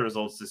 Some of the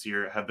results this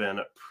year have been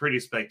pretty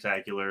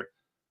spectacular.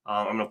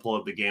 I'm going to pull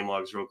up the game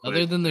logs real quick.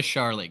 Other than the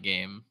Charlotte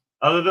game.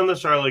 Other than the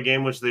Charlotte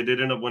game, which they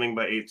did end up winning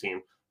by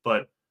 18.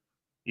 But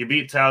you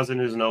beat Towson,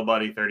 who's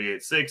nobody,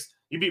 38-6.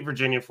 You beat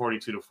Virginia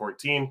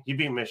 42-14. You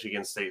beat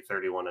Michigan State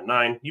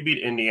 31-9. You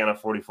beat Indiana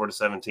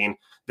 44-17.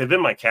 They've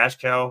been my cash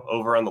cow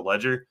over on the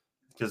ledger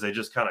because they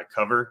just kind of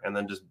cover and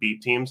then just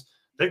beat teams.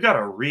 They've got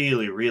a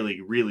really,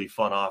 really, really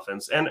fun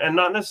offense and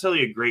not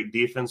necessarily a great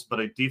defense, but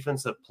a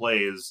defense that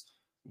plays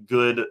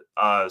good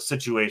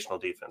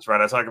situational defense,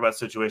 right? I talk about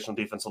situational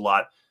defense a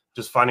lot,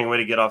 just finding a way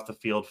to get off the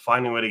field,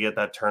 finding a way to get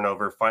that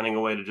turnover, finding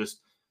a way to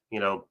just,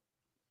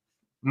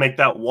 make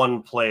that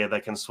one play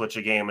that can switch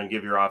a game and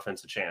give your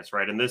offense a chance,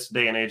 right? In this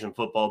day and age in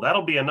football,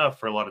 that'll be enough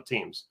for a lot of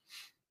teams.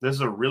 This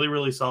is a really,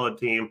 really solid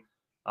team,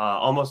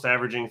 almost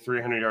averaging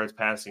 300 yards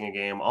passing a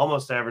game,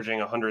 almost averaging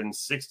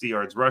 160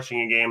 yards rushing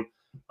a game.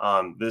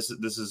 This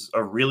is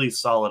a really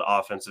solid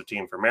offensive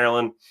team for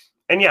Maryland.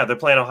 And yeah, they're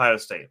playing Ohio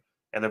State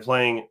and they're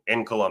playing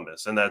in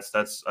Columbus. And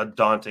that's a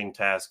daunting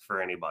task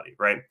for anybody,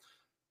 right?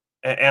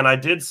 And I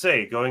did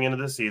say going into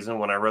the season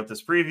when I wrote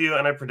this preview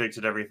and I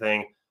predicted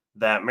everything,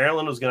 that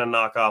Maryland was going to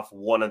knock off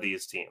one of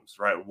these teams,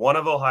 right? One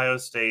of Ohio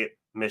State,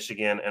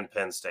 Michigan, and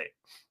Penn State.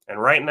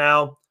 And right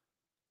now,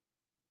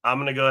 I'm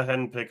going to go ahead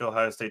and pick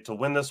Ohio State to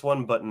win this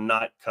one, but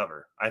not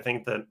cover. I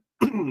think that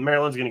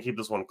Maryland's going to keep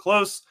this one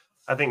close.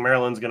 I think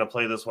Maryland's going to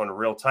play this one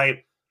real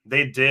tight.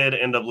 They did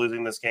end up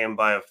losing this game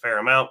by a fair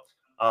amount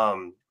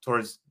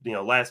towards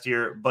last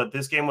year, but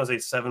this game was a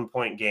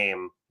 7-point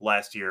game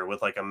last year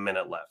with like a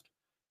minute left.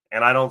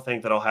 And I don't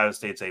think that Ohio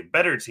State's a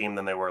better team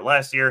than they were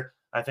last year.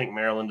 I think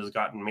Maryland has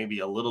gotten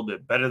maybe a little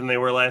bit better than they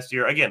were last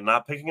year. Again,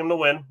 not picking them to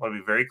win. I want to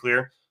be very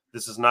clear.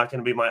 This is not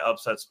going to be my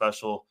upset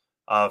special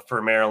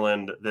for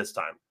Maryland this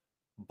time.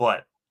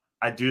 But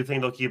I do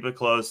think they'll keep it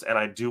close, and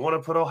I do want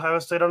to put Ohio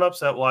State on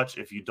upset watch.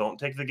 If you don't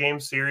take the game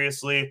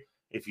seriously,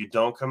 if you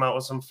don't come out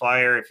with some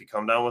fire, if you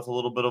come down with a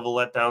little bit of a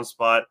letdown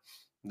spot,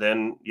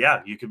 then,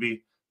 yeah, you could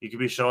be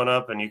showing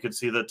up, and you could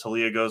see that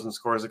Talia goes and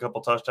scores a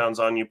couple touchdowns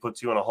on you,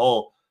 puts you in a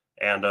hole,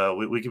 and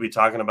we could be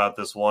talking about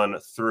this one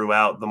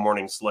throughout the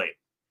morning slate.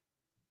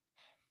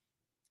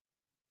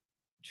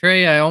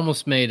 Trey, I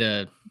almost made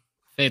a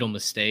fatal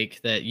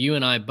mistake that you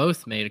and I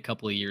both made a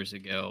couple of years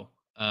ago.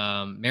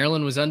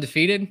 Maryland was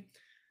undefeated.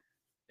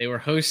 They were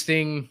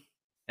hosting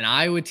an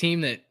Iowa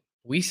team that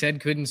we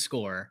said couldn't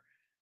score.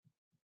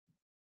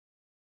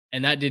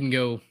 And that didn't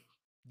go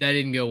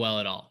well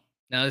at all.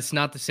 Now, it's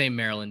not the same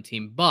Maryland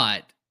team,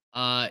 but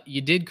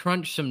you did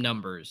crunch some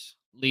numbers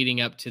leading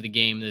up to the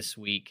game this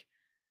week.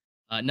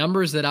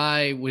 Numbers that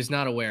I was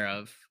not aware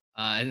of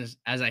as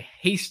I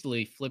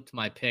hastily flipped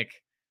my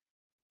pick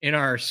in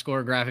our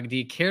score graphic. Do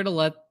you care to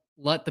let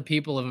the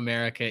people of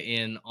America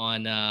in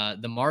on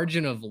the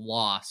margin of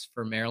loss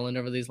for Maryland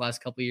over these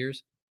last couple of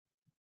years?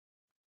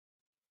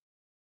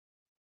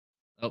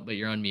 Oh, but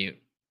you're on mute.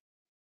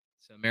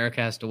 So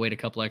America has to wait a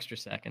couple extra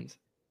seconds.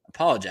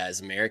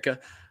 Apologize, America.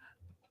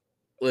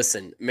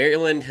 Listen,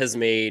 Maryland has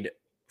made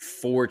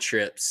 4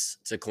 trips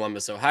to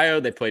Columbus, Ohio.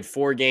 They played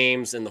 4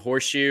 games in the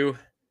Horseshoe.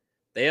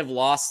 They have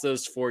lost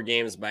those 4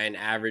 games by an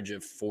average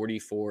of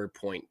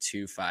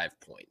 44.25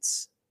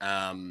 points.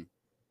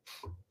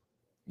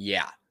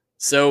 Yeah.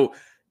 So,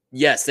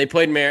 yes, they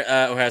played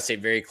Ohio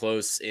State very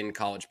close in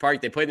College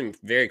Park. They played them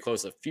very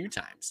close a few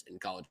times in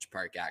College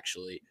Park,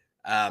 actually.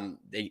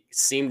 They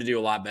seem to do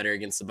a lot better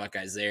against the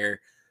Buckeyes there.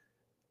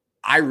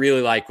 I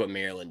really like what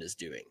Maryland is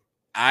doing.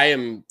 I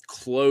am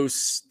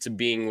close to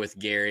being with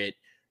Garrett.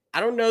 I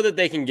don't know that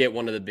they can get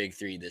one of the big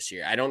 3 this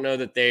year. I don't know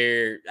that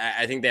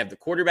I think they have the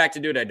quarterback to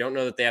do it. I don't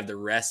know that they have the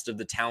rest of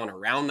the talent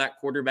around that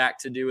quarterback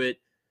to do it.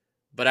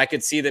 But I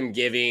could see them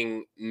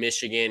giving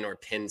Michigan or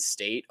Penn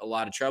State a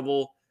lot of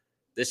trouble.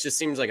 This just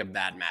seems like a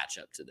bad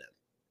matchup to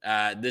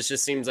them. This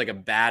just seems like a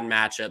bad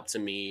matchup to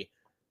me.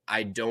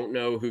 I don't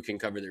know who can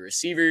cover the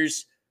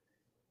receivers.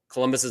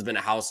 Columbus has been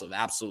a house of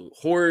absolute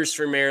horrors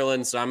for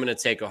Maryland, so I'm going to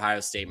take Ohio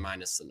State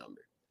minus the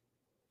number.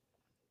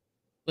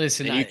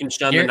 Listen, and you can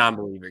shun the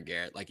non-believer,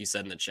 Garrett, like you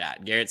said in the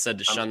chat. Garrett said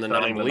to shun the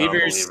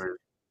non-believers.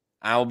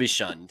 I will be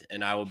shunned,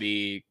 and I will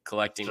be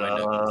collecting my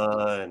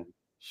nuggets.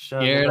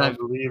 Shun the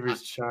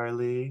non-believers,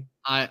 Charlie.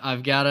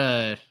 I'm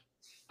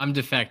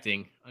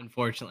defecting,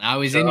 unfortunately. I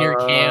was in your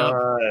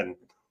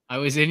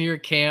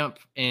camp.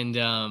 And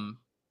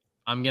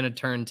I'm going to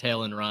turn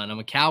tail and run. I'm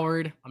a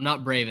coward. I'm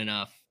not brave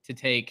enough to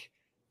take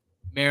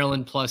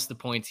Maryland plus the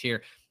points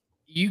here.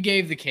 You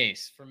gave the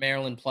case for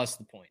Maryland plus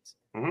the points.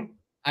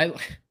 Mm-hmm.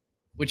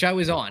 Which I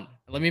was on.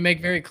 Let me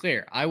make very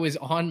clear. I was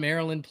on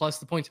Maryland plus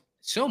the points,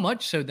 so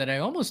much so that I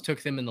almost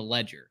took them in the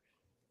ledger,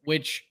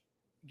 which,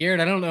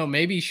 Garrett, I don't know,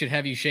 maybe should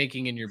have you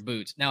shaking in your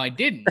boots. Now, I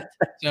didn't.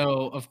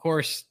 So, of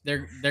course,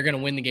 they're going to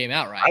win the game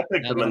outright. I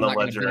picked them in the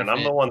ledger, and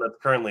I'm the one that's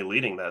currently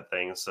leading that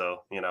thing.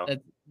 So,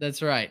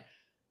 That's right.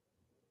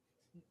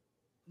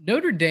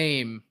 Notre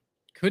Dame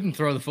couldn't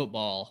throw the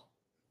football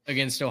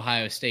against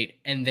Ohio State,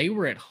 and they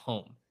were at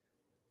home.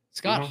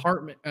 Sam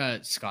Hartman.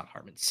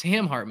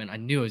 I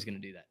knew I was going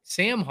to do that.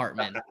 Sam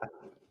Hartman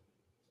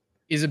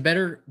is a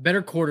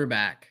better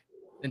quarterback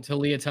than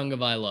Talia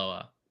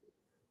Tagovailoa.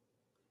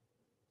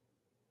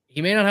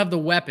 He may not have the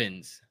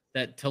weapons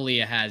that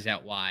Talia has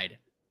out wide,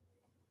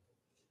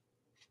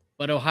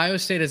 but Ohio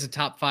State has a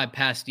top 5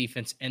 pass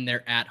defense, and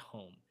they're at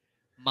home.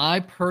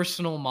 My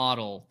personal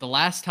model, the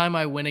last time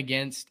I went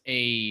against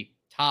I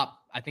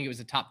think it was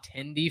a top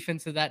 10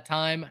 defense at that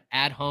time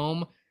at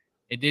home,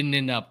 it didn't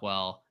end up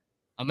well.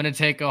 I'm going to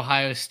take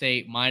Ohio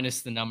State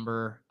minus the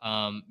number.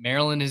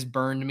 Maryland has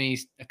burned me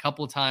a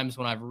couple of times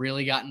when I've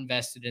really got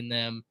invested in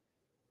them.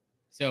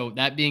 So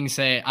that being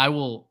said,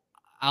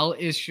 I'll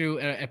issue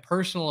a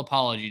personal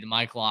apology to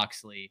Mike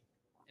Loxley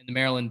and the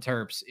Maryland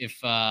Terps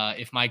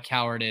if my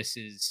cowardice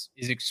is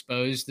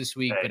exposed this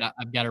week. Hey. But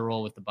I've got to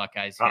roll with the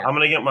Buckeyes here. I'm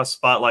going to get my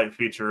spotlight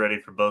feature ready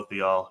for both of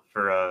y'all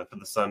for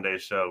the Sunday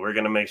show. We're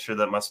going to make sure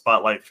that my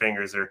spotlight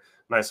fingers are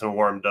nice and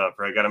warmed up.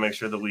 Right, got to make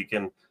sure that we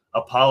can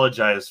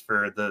apologize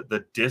for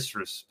the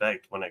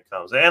disrespect when it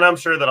comes. And I'm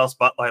sure that I'll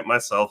spotlight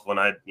myself when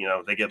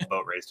they get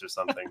boat raced or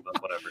something,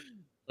 but whatever.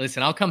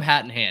 Listen, I'll come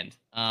hat in hand.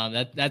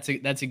 That's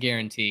a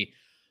guarantee.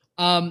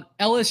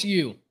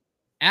 LSU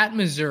at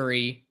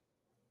Missouri,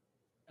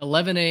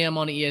 11 a.m.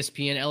 on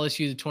ESPN.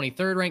 LSU, the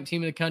 23rd ranked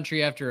team in the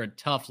country after a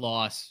tough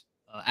loss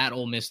at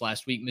Ole Miss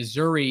last week.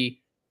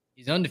 Missouri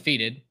is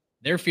undefeated.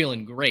 They're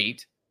feeling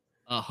great,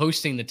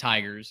 hosting the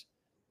Tigers,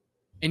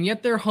 and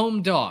yet they're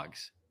home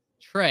dogs.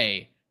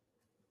 Trey,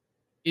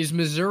 is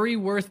Missouri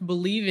worth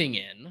believing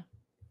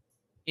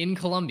in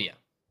Columbia?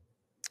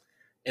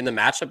 In the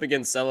matchup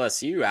against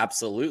LSU,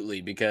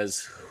 absolutely,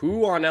 because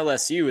who on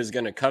LSU is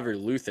going to cover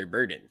Luther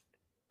Burden?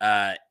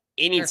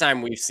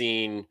 Anytime we've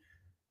seen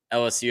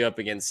LSU up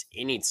against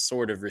any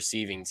sort of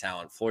receiving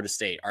talent, Florida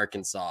State,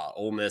 Arkansas,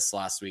 Ole Miss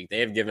last week, they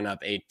have given up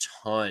a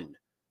ton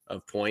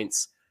of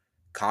points.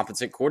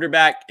 Competent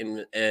quarterback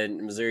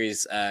in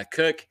Missouri's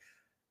Cook,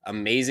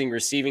 amazing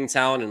receiving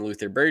talent in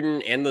Luther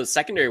Burden, and the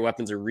secondary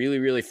weapons are really,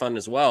 really fun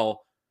as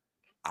well.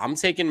 I'm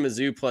taking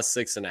Mizzou plus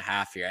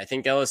 6.5 here. I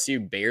think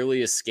LSU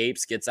barely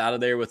escapes, gets out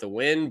of there with a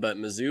win, but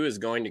Mizzou is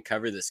going to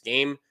cover this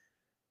game.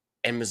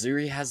 And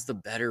Missouri has the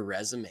better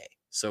resume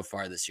so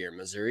far this year.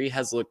 Missouri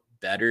has looked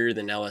better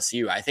than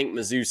LSU. I think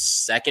Mizzou's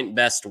second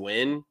best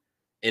win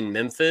in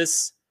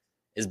Memphis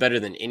is better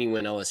than any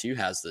win LSU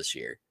has this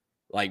year,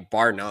 like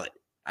bar none.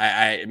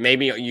 I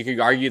maybe you could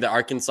argue that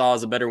Arkansas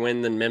is a better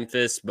win than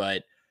Memphis,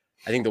 but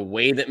I think the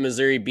way that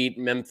Missouri beat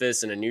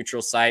Memphis in a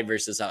neutral site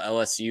versus how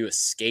LSU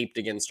escaped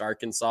against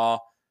Arkansas,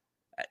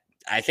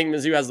 I think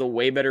Mizzou has the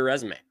way better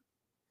resume.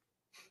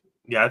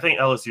 Yeah, I think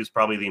LSU is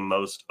probably the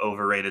most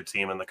overrated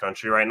team in the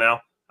country right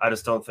now. I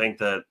just don't think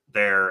that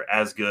they're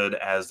as good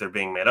as they're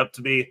being made up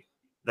to be.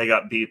 They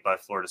got beat by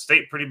Florida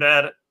State pretty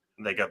bad.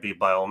 They got beat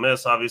by Ole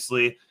Miss,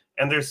 obviously.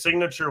 And their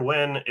signature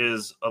win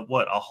is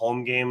a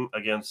home game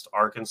against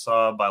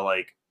Arkansas by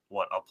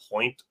a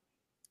point,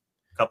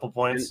 a couple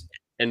points.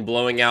 And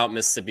blowing out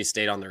Mississippi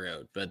State on the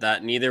road. But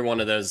that neither one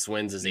of those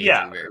wins is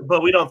aging very well.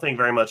 But we don't think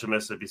very much of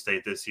Mississippi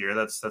State this year.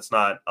 That's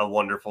not a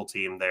wonderful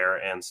team there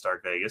in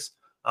Stark Vegas.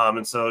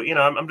 And so,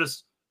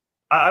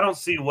 I don't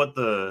see what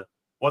the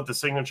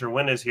signature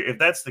win is here. If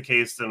that's the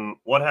case, then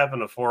what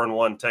happened to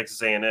 4-1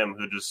 Texas A&M,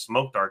 who just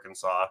smoked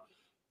Arkansas,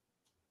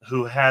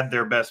 who had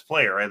their best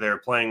player, right? They were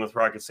playing with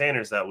Rocket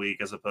Sanders that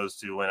week as opposed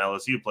to when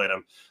LSU played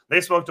them.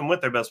 They smoked them with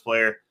their best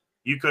player.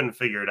 You couldn't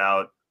figure it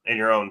out in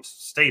your own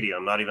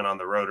stadium, not even on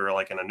the road or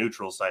like in a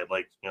neutral site,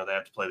 they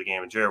have to play the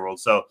game in Jerry World.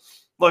 So,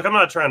 look, I'm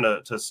not trying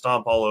to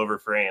stomp all over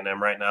for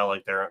A&M right now,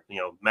 like they're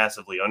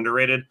massively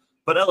underrated,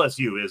 but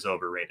LSU is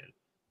overrated.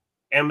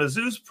 And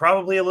Mizzou's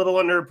probably a little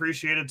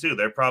underappreciated too.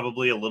 They're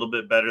probably a little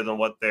bit better than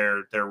what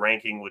their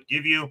ranking would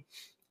give you.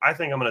 I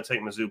think I'm going to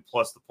take Mizzou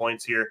plus the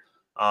points here.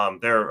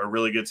 They're a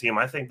really good team.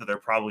 I think that they're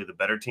probably the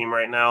better team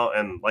right now.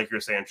 And like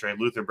you're saying, Trey,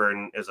 Luther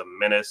Burden is a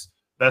menace,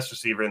 best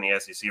receiver in the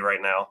SEC right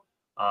now.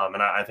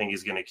 And I think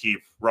he's going to keep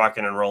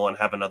rocking and rolling,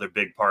 have another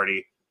big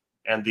party.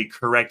 And the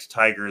correct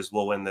Tigers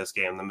will win this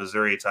game. The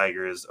Missouri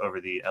Tigers over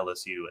the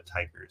LSU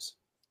Tigers.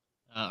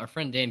 Our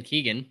friend Dan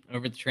Keegan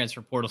over at the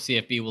Transfer Portal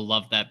CFB will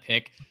love that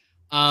pick.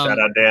 Shout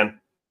out, Dan.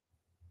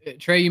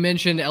 Trey, you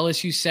mentioned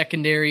LSU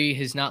secondary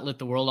has not lit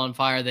the world on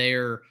fire. They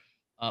are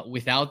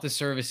without the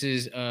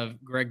services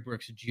of Greg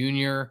Brooks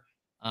Jr.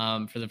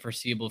 For the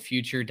foreseeable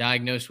future,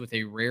 diagnosed with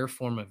a rare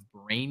form of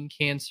brain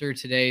cancer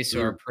today.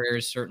 So our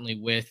prayers certainly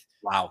with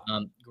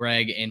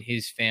Greg and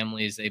his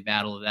family as they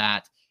battle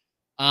that.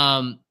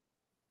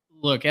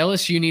 Look,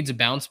 LSU needs a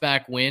bounce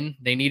back win.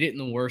 They need it in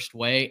the worst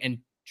way. And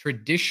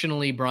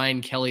traditionally,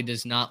 Brian Kelly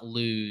does not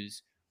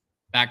lose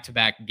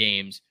back-to-back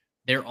games.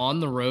 They're on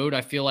the road.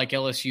 I feel like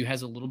LSU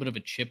has a little bit of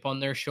a chip on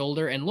their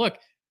shoulder. And look,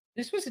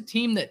 this was a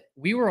team that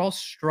we were all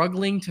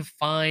struggling to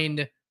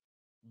find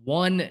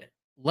one,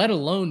 let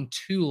alone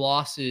two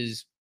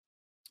losses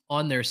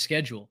on their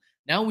schedule.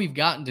 Now we've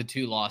gotten to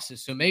two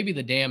losses, so maybe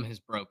the dam has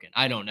broken.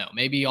 I don't know.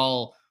 Maybe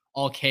all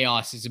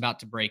chaos is about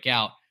to break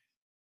out.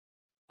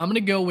 I'm going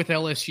to go with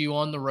LSU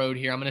on the road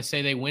here. I'm going to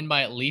say they win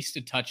by at least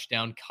a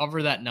touchdown,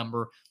 cover that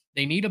number.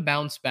 They need a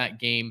bounce back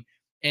game.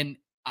 And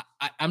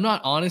I'm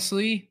not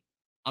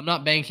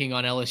banking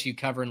on LSU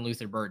covering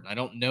Luther Burden. I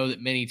don't know that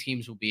many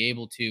teams will be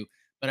able to,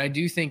 but I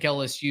do think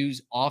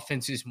LSU's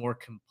offense is more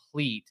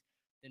complete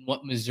than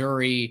what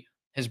Missouri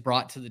has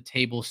brought to the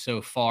table so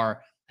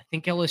far. I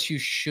think LSU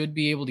should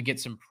be able to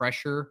get some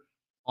pressure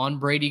on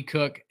Brady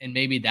Cook, and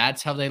maybe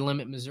that's how they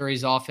limit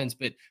Missouri's offense.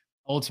 But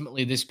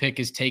ultimately, this pick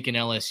has taken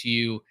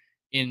LSU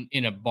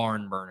in a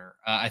barn burner.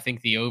 I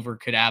think the over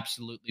could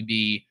absolutely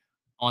be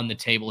on the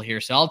table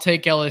here. So I'll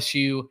take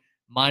LSU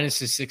minus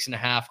the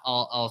 6.5.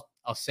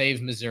 I'll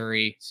save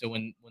Missouri. So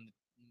when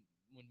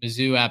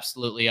Mizzou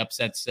absolutely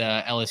upsets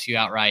LSU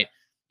outright,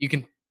 you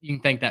can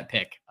thank that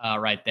pick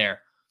right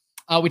there.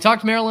 We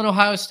talked Maryland,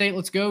 Ohio State.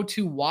 Let's go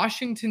to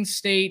Washington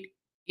State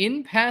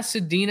in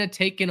Pasadena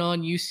taking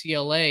on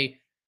UCLA.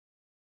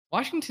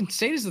 Washington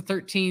State is the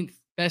 13th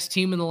best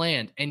team in the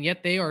land, and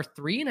yet they are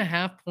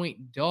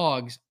 3.5-point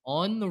dogs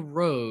on the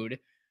road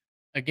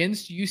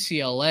against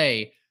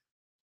UCLA.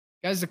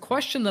 Guys, the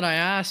question that I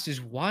asked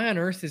is, why on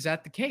earth is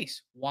that the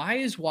case? Why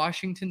is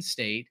Washington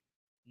State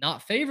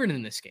not favored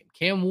in this game?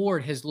 Cam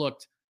Ward has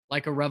looked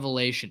like a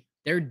revelation.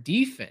 Their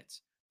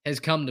defense has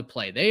come to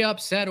play. They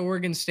upset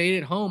Oregon State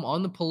at home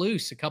on the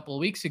Palouse a couple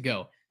of weeks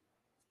ago.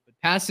 But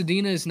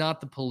Pasadena is not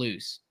the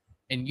Palouse.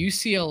 And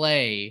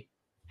UCLA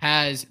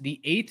has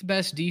the 8th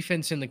best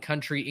defense in the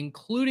country,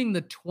 including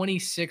the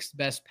 26th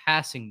best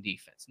passing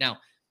defense. Now,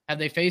 have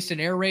they faced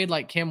an air raid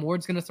like Cam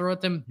Ward's going to throw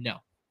at them? No,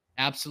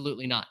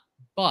 absolutely not.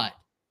 But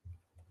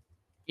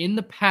in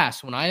the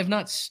past, when I have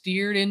not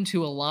steered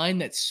into a line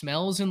that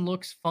smells and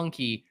looks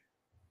funky,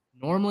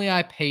 normally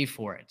I pay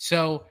for it.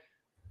 So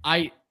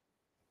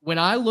when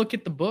I look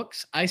at the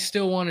books, I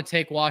still want to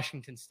take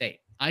Washington State.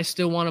 I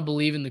still want to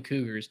believe in the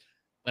Cougars,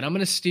 but I'm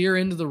going to steer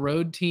into the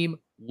road team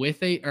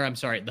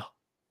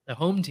the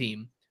home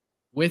team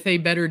with a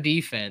better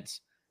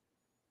defense.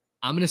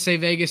 I'm going to say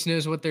Vegas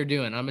knows what they're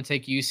doing. I'm going to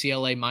take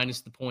UCLA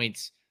minus the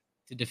points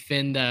to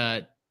defend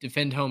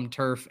home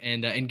turf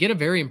and get a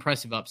very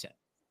impressive upset.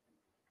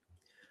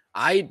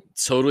 I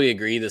totally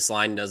agree. This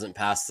line doesn't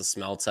pass the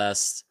smell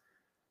test.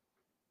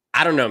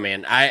 I don't know,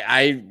 man.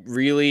 I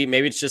really,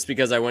 maybe it's just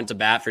because I went to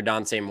bat for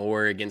Dante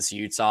Moore against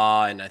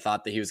Utah and I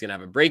thought that he was going to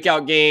have a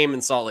breakout game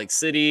in Salt Lake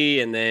City.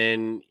 And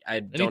then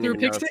he threw a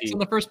pick six on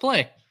the first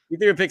play. He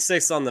threw a pick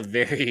six on the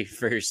very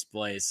first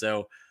play.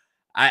 So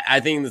I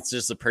think that's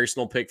just a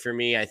personal pick for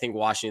me. I think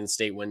Washington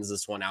State wins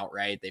this one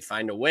outright. They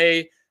find a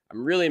way.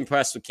 I'm really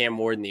impressed with Cam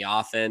Ward in the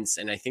offense,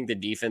 and I think the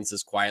defense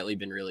has quietly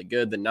been really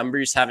good. The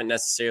numbers haven't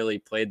necessarily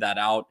played that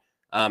out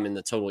in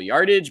the total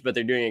yardage, but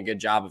they're doing a good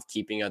job of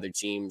keeping other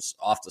teams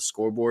off the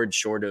scoreboard,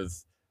 short of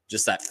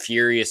just that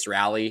furious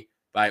rally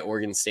by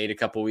Oregon State a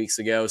couple weeks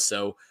ago.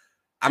 So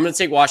I'm going to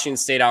take Washington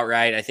State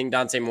outright. I think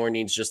Dante Moore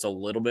needs just a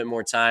little bit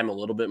more time, a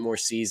little bit more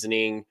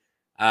seasoning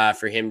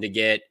for him to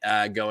get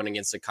going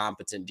against a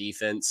competent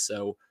defense.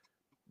 So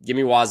give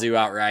me Wazoo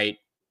outright,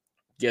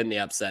 getting the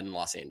upset in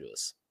Los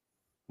Angeles.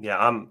 Yeah,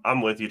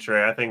 I'm with you,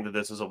 Trey. I think that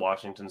this is a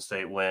Washington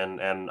State win,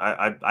 and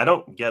I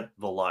don't get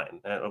the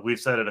line. We've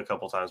said it a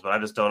couple times, but I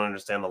just don't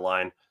understand the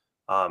line.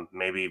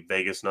 Maybe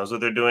Vegas knows what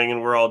they're doing,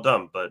 and we're all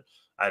dumb, but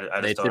I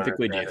just they don't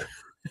typically do.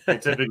 They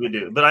typically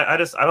do, but I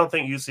don't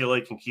think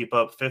UCLA can keep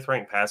up. 5th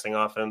ranked passing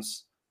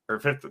offense or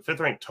fifth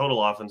ranked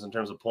total offense in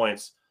terms of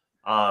points.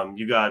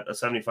 You got a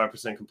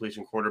 75%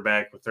 completion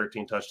quarterback with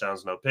 13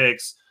 touchdowns, no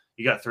picks.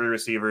 You got 3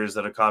 receivers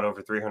that have caught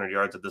over 300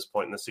 yards at this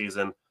point in the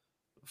season.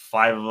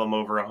 5 of them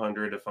over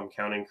 100, if I'm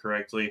counting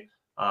correctly.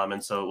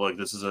 And so, look,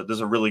 this is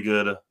a really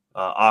good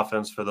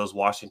offense for those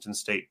Washington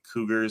State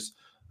Cougars,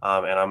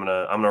 and I'm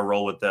gonna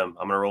roll with them.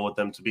 I'm gonna roll with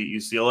them to beat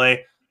UCLA.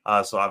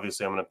 So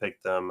obviously, I'm gonna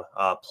pick them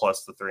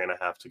plus the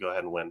 3.5 to go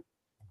ahead and win.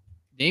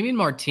 Damian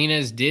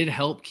Martinez did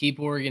help keep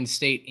Oregon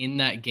State in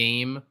that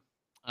game.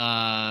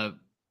 What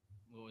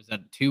was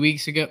that? 2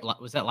 weeks ago?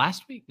 Was that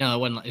last week? No, it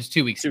wasn't. It was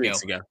 2 weeks ago. 2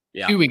 weeks ago.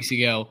 Yeah. 2 weeks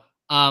ago.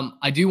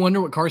 I do wonder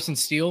what Carson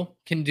Steele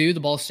can do, the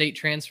Ball State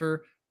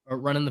transfer, or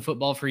running the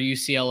football for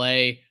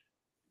UCLA.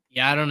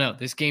 Yeah, I don't know.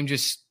 This game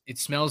it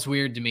smells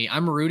weird to me.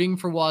 I'm rooting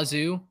for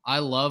Wazoo. I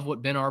love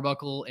what Ben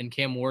Arbuckle and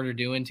Cam Ward are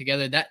doing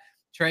together. That,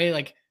 Trey,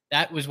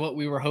 that was what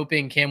we were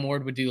hoping Cam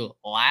Ward would do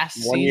last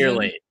season. 1 year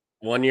late.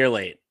 1 year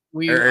late.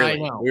 I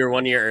know. We were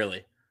 1 year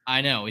early.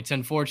 I know. It's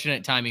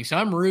unfortunate timing. So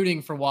I'm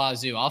rooting for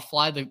Wazoo.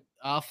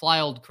 I'll fly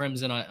Old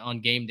Crimson on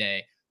game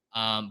day.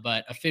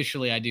 But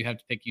officially, I do have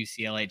to pick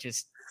UCLA.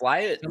 Just fly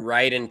it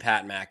right in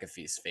Pat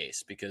McAfee's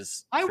face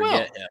because I will.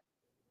 Him.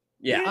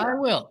 Yeah, I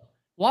will.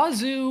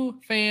 Wazoo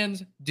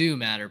fans do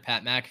matter,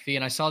 Pat McAfee.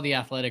 And I saw The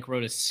Athletic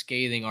wrote a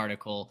scathing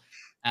article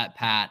at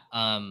Pat.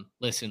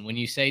 Listen, when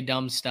you say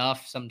dumb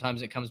stuff,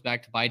 sometimes it comes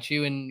back to bite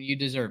you, and you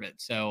deserve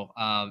it. So,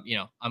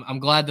 I'm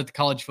glad that the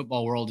college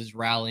football world is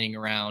rallying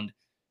around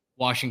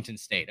Washington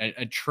State,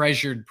 a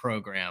treasured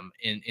program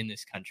in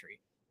this country.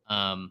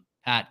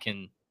 Pat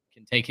can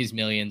take his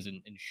millions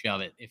and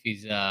shove it if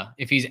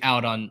he's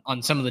out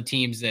on some of the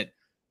teams that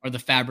are the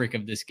fabric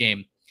of this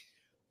game.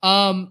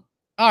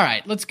 All All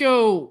right, let's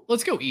go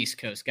East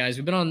Coast, guys.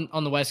 We've been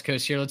on the West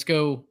Coast here.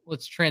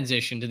 Let's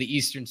transition to the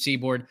Eastern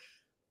Seaboard.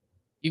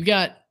 You've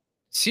got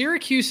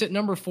Syracuse at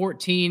number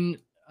 14,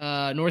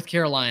 North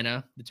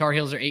Carolina. The Tar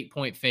Heels are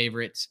 8-point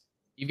favorites.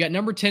 You've got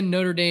number 10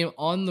 Notre Dame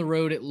on the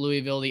road at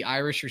Louisville. The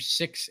Irish are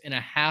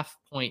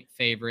 6.5-point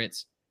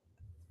favorites.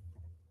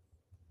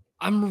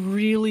 I'm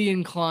really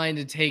inclined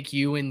to take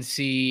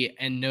UNC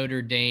and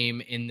Notre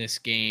Dame in this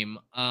game.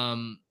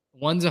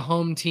 One's a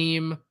home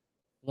team,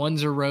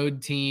 one's a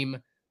road team.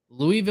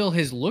 Louisville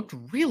has looked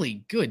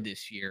really good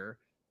this year.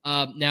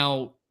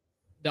 Now,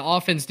 the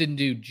offense didn't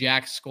do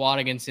jack squat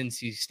against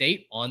NC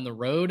State on the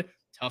road.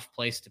 Tough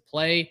place to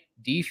play.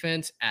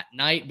 Defense at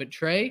night. But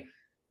Trey,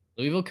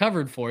 Louisville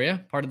covered for you.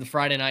 Part of the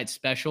Friday night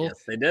special.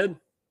 Yes, they did.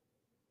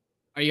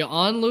 Are you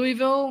on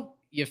Louisville?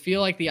 You feel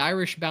like the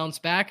Irish bounce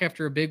back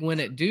after a big win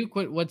at Duke?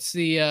 What's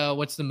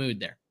the mood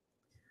there?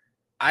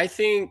 I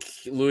think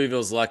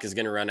Louisville's luck is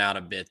going to run out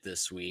a bit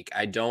this week.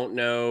 I don't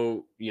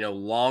know,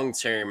 long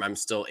term, I'm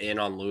still in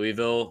on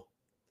Louisville.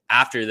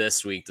 After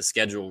this week, the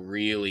schedule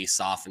really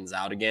softens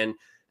out again.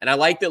 And I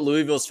like that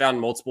Louisville's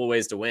found multiple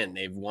ways to win.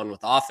 They've won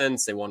with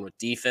offense. They won with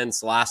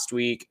defense last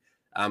week,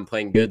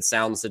 playing good,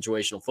 sound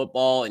situational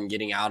football and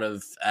getting out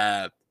of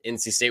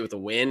NC State with a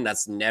win.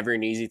 That's never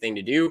an easy thing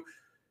to do.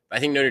 But I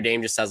think Notre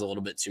Dame just has a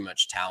little bit too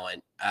much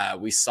talent.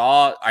 We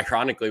saw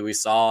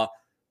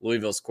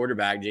Louisville's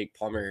quarterback, Jack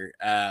Plummer,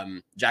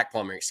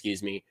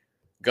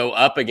 go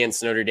up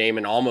against Notre Dame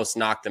and almost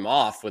knock them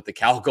off with the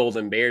Cal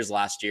Golden Bears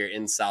last year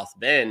in South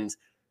Bend.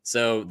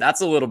 So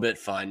that's a little bit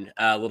fun,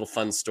 a little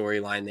fun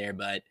storyline there.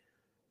 But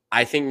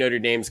I think Notre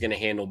Dame's going to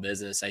handle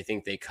business. I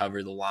think they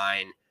cover the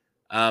line.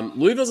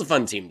 Louisville's a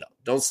fun team, though.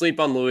 Don't sleep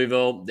on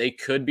Louisville. They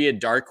could be a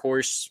dark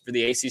horse for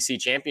the ACC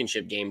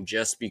championship game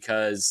just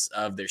because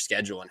of their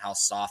schedule and how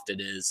soft it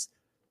is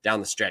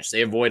down the stretch.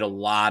 They avoid a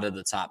lot of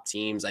the top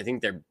teams. I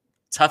think their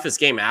toughest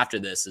game after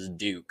this is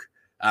Duke,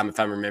 if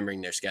I'm remembering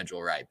their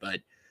schedule right.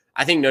 But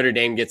I think Notre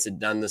Dame gets it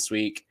done this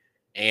week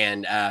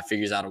and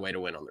figures out a way to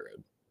win on the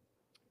road.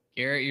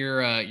 Garrett,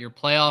 your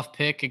playoff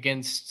pick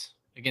against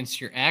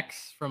your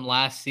ex from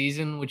last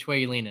season. Which way are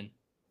you leaning?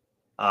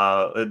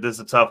 This is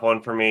a tough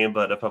one for me,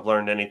 but if I've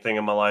learned anything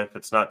in my life,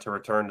 it's not to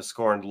return to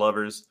scorned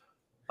lovers.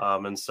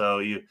 And so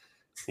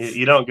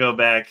you don't go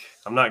back.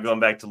 I'm not going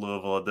back to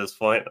Louisville at this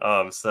point.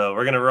 So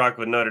we're going to rock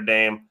with Notre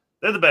Dame.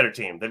 They're the better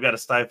team. They've got a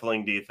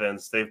stifling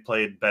defense. They've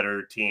played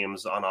better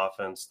teams on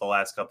offense the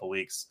last couple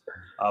weeks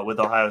with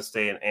Ohio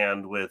State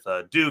and with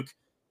Duke,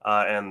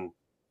 and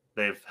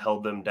they've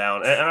held them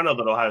down. And I know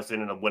that Ohio State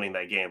ended up winning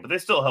that game, but they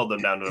still held them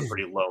down to a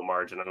pretty low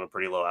margin and a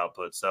pretty low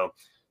output. So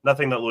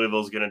nothing that Louisville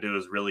is going to do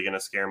is really going to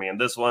scare me in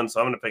this one. So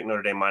I'm going to pick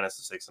Notre Dame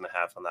minus the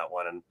 6.5 on that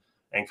one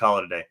and call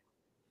it a day.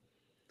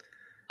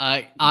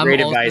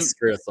 Great advice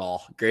for us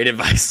all. Great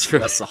advice for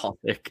us all.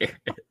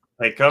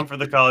 Hey, come for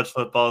the college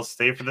football,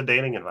 stay for the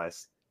dating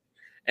advice.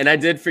 And I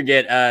did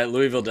forget,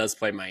 Louisville does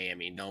play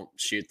Miami. Don't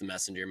shoot the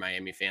messenger,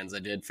 Miami fans. I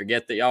did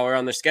forget that y'all were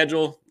on their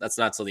schedule. That's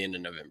not till the end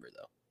of November,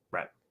 though.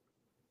 Right.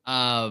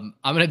 I'm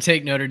going to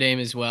take Notre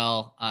Dame as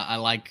well. I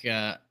like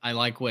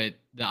what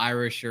the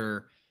Irish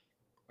are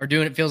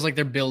doing. It feels like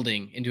they're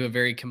building into a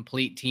very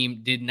complete team.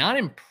 Did not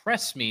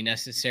impress me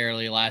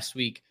necessarily last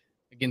week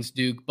against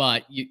Duke,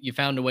 but you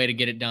found a way to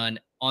get it done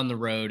on the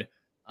road.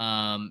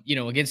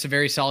 Against a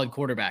very solid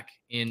quarterback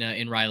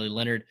in Riley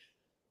Leonard.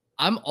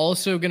 I'm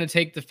also going to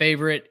take the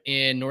favorite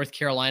in North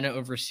Carolina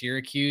over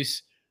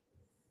Syracuse.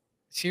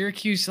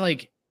 Syracuse,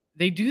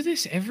 they do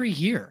this every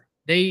year.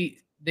 They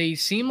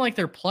seem like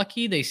they're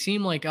plucky. They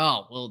seem like,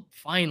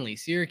 finally,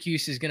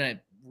 Syracuse is going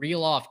to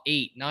reel off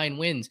 8-9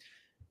 wins.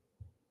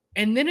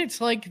 And then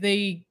it's like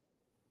they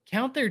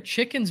count their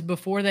chickens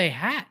before they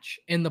hatch,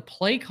 and the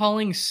play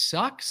calling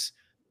sucks.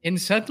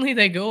 And suddenly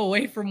they go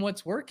away from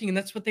what's working. And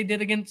that's what they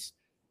did against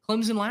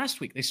Clemson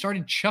last week. They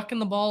started chucking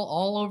the ball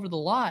all over the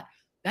lot.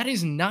 That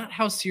is not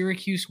how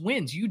Syracuse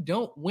wins. You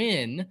don't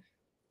win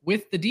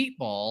with the deep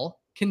ball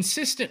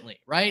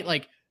consistently, right?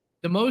 Like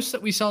the most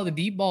that we saw the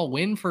deep ball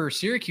win for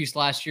Syracuse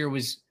last year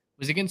was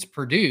against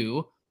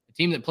Purdue, a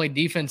team that played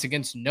defense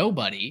against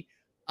nobody.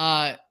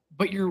 But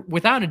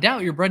without a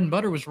doubt, your bread and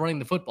butter was running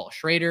the football.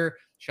 Schrader,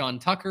 Sean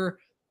Tucker,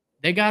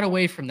 they got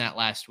away from that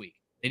last week.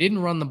 They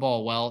didn't run the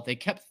ball well. They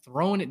kept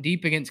throwing it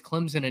deep against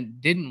Clemson and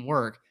it didn't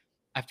work.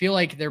 I feel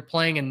like they're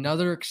playing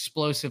another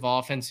explosive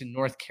offense in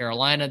North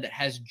Carolina that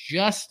has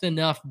just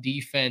enough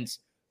defense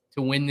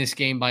to win this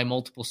game by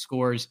multiple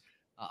scores.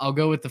 I'll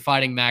go with the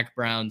Fighting Mac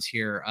Browns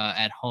here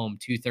at home,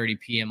 2:30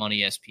 p.m. on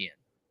ESPN.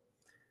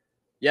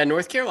 Yeah,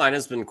 North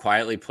Carolina's been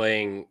quietly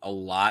playing a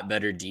lot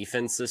better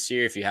defense this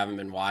year. If you haven't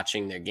been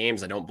watching their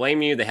games, I don't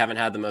blame you. They haven't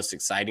had the most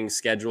exciting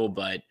schedule,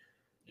 but,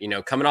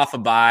 coming off a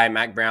bye,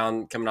 Mac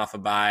Brown coming off a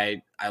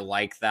bye, I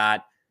like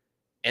that.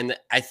 And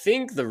I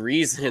think the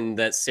reason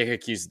that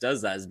Syracuse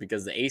does that is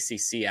because the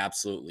ACC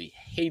absolutely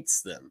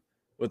hates them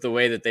with the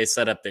way that they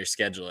set up their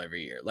schedule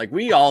every year. Like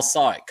we all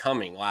saw it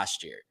coming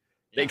last year.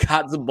 They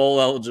got the bowl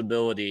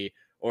eligibility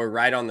or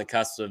right on the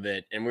cusp of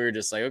it. And we were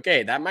just like,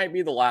 okay, that might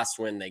be the last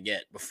win they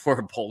get before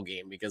a bowl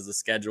game because the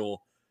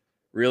schedule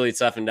really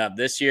toughened up.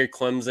 This year,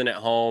 Clemson at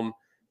home,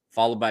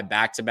 followed by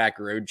back-to-back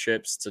road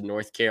trips to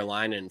North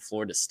Carolina and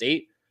Florida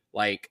State.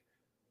 Like,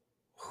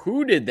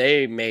 who did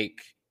they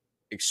make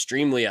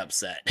extremely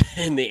upset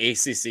in the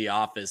ACC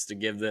office to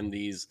give them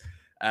these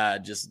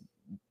just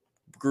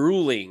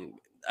grueling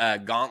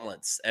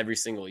gauntlets every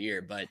single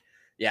year? But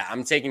yeah,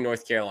 I'm taking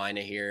North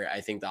Carolina here. I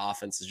think the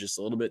offense is just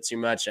a little bit too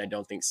much. I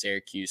don't think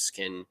Syracuse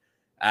can,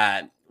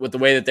 with the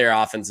way that their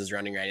offense is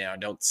running right now, I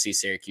don't see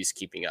Syracuse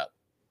keeping up.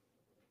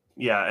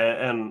 Yeah,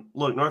 and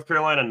look, North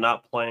Carolina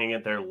not playing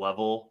at their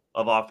level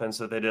of offense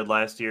that they did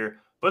last year,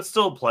 but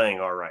still playing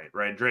all right?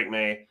 Drake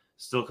May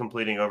still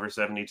completing over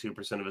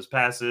 72% of his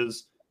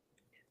passes.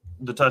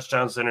 The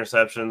touchdowns to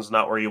interceptions,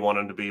 not where you want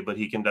him to be, but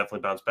he can definitely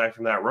bounce back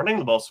from that. Running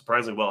the ball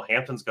surprisingly well.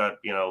 Hampton's got,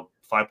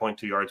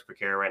 5.2 yards per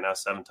carry right now,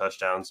 7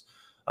 touchdowns.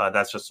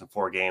 That's just in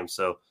 4 games.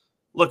 So,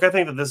 look, I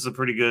think that this is a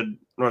pretty good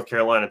North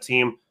Carolina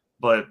team,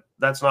 but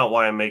that's not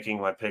why I'm making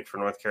my pick for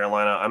North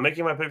Carolina. I'm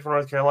making my pick for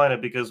North Carolina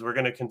because we're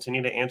going to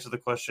continue to answer the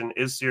question,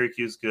 is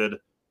Syracuse good?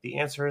 The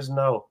answer is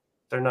no.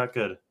 They're not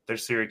good. They're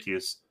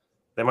Syracuse.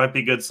 They might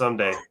be good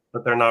someday,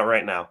 but they're not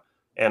right now.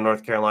 And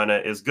North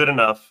Carolina is good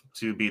enough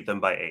to beat them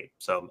by 8.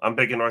 So I'm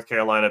picking North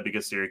Carolina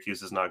because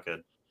Syracuse is not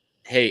good.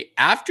 Hey,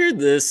 after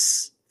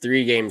this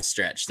 3-game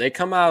stretch, they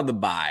come out of the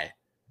bye.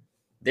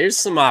 There's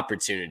some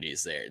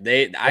opportunities there.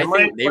 I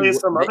might think play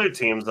some other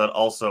teams that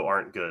also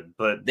aren't good,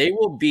 but they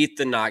will beat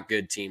the not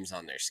good teams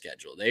on their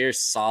schedule. They are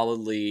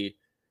solidly.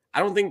 I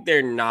don't think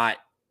they're not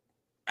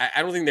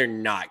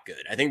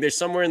good. I think they're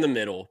somewhere in the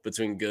middle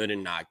between good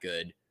and not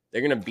good.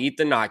 They're going to beat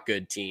the not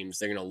good teams.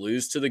 They're going to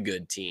lose to the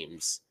good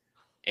teams.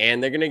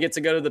 And they're going to get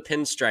to go to the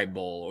Pinstripe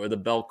Bowl or the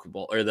Belk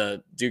Bowl or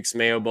the Duke's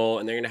Mayo Bowl,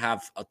 and they're going to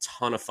have a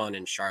ton of fun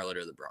in Charlotte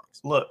or the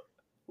Bronx.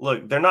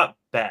 Look, they're not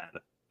bad,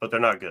 but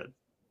they're not good.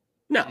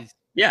 No.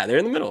 Yeah, they're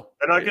in the middle.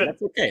 They're not good.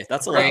 That's okay.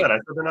 That's a lot. lot. I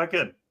said they're not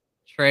good.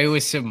 Trey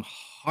with some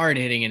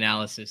hard-hitting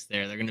analysis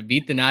there. They're going to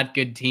beat the not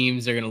good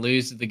teams. They're going to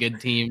lose to the good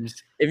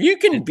teams. If you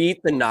can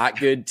beat the not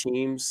good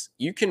teams,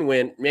 you can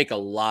make a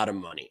lot of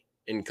money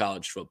in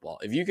college football.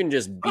 If you can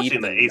just beat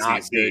the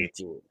not good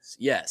teams,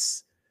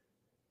 yes,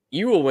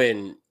 you will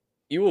win.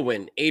 You will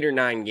win 8 or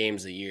 9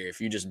 games a year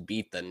if you just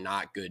beat the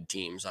not good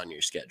teams on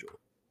your schedule.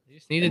 You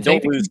just need to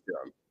don't lose to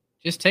them.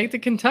 Just take the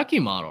Kentucky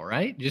model,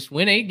 right? Just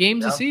win 8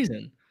 games a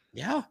season.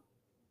 Yeah.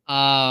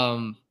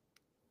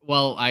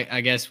 Well, I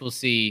guess we'll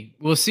see.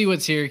 We'll see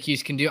what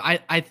Syracuse can do.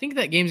 I think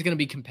that game's going to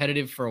be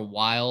competitive for a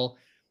while.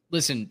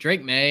 Listen,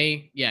 Drake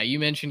May, yeah, you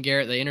mentioned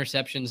Garrett, the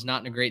interception's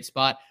not in a great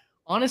spot.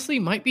 Honestly,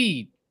 might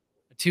be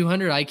a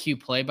 200 IQ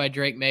play by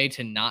Drake May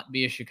to not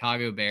be a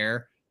Chicago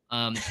Bear.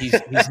 He's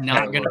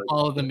not going to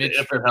follow the Mitch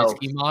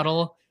Trubisky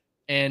model.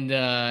 And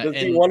does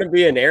he want to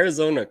be an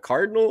Arizona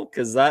Cardinal?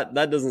 Because that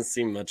doesn't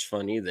seem much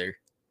fun either.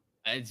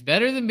 It's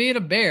better than being a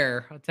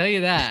Bear, I'll tell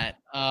you that.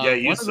 Yeah,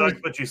 you suck,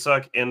 but you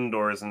suck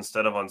indoors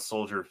instead of on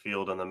Soldier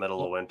Field in the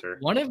middle of winter.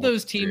 One of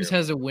those teams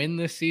has a win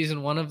this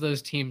season. One of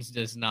those teams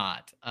does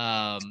not.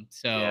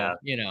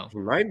 He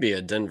might be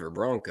a Denver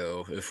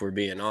Bronco if we're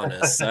being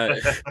honest.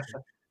 That's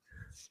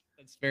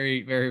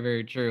very, very,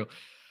 very true.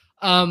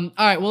 All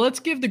right, well, let's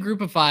give the group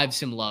of 5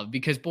 some love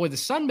because, boy, the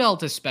Sun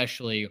Belt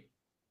especially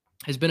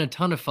has been a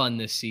ton of fun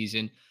this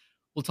season.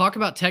 We'll talk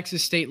about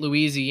Texas State,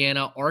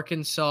 Louisiana,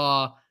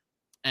 Arkansas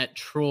at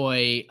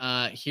Troy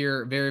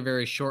here very,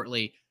 very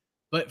shortly.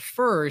 But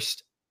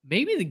first,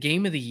 maybe the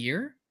game of the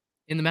year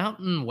in the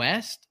Mountain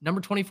West.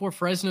 Number 24,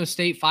 Fresno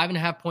State,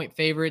 5.5-point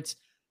favorites,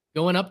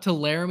 going up to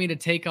Laramie to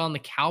take on the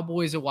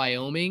Cowboys of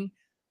Wyoming.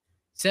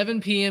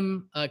 7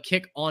 p.m.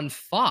 Kick on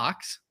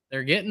Fox.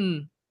 They're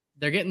getting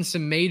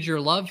some major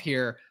love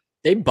here.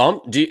 They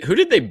bumped. Who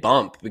did they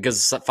bump?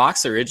 Because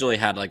Fox originally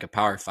had like a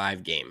Power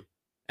 5 game.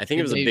 I think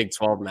it was a Big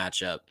 12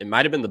 matchup. It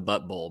might have been the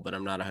Butt Bowl, but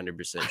I'm not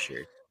 100% sure.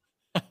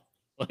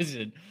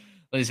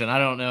 Listen, I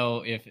don't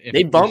know if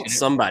they bumped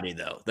somebody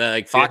though.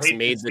 Fox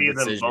made the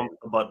decision. Bump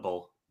the Butt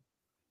Bowl.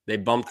 They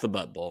bumped the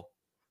Butt Bowl.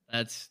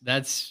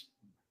 That's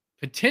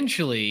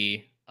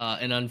potentially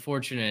an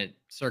unfortunate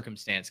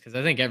circumstance because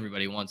I think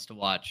everybody wants to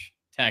watch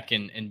Tech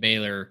and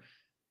Baylor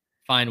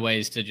find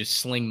ways to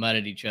just sling mud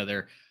at each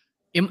other.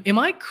 Am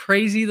I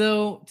crazy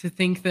though to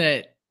think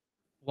that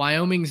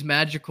Wyoming's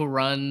magical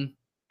run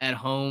at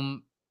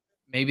home,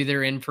 maybe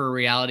they're in for a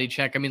reality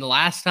check? I mean, the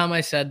last time I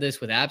said this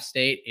with App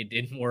State, it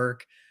didn't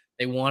work.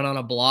 They won on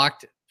a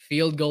blocked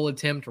field goal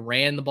attempt,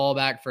 ran the ball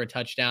back for a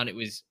touchdown. It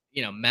was,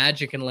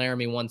 Magic and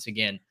Laramie once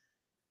again.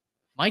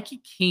 Mikey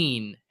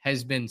Keene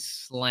has been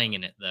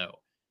slanging it though.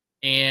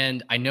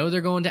 And I know they're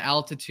going to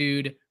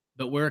altitude,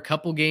 but we're a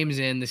couple games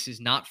in. This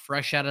is not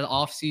fresh out of the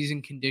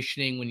offseason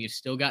conditioning when you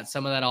still got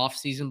some of that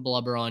offseason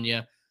blubber on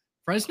you.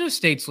 Fresno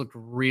State's looked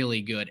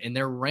really good, and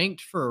they're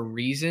ranked for a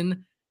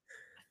reason.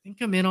 I think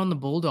I'm in on the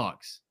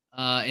Bulldogs.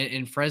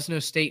 And Fresno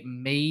State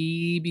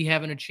may be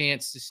having a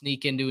chance to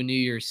sneak into a New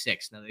Year's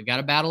Six. Now, they've got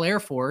to battle Air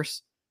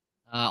Force,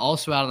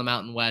 also out of the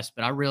Mountain West,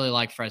 but I really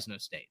like Fresno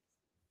State.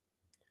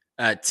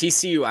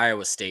 TCU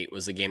Iowa State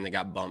was a game that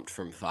got bumped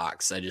from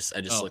Fox. I just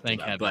looked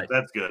it up, but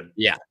that's good.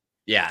 Yeah,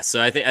 Yeah,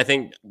 so I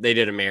think they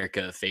did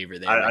America a favor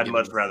there. I'd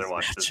much rather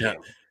watch this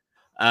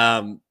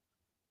game.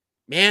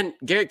 Man,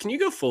 Garrett, can you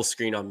go full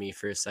screen on me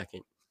for a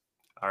second?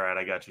 All right,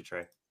 I got you,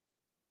 Trey.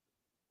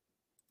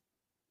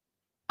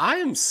 I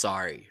am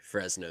sorry,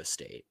 Fresno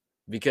State,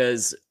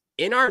 because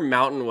in our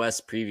Mountain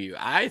West preview,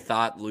 I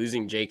thought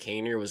losing Jake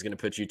Haener was going to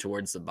put you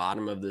towards the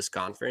bottom of this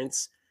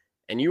conference,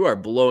 and you are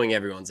blowing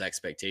everyone's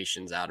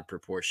expectations out of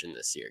proportion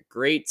this year.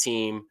 Great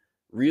team,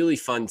 really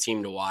fun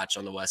team to watch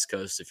on the West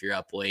Coast if you're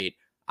up late.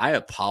 I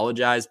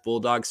apologize,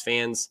 Bulldogs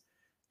fans,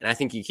 and I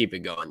think you keep it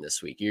going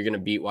this week. You're going to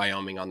beat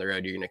Wyoming on the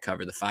road. You're going to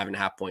cover the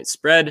 5.5-point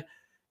spread,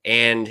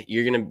 and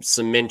you're going to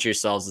cement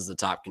yourselves as the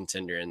top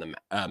contender in the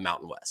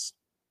Mountain West.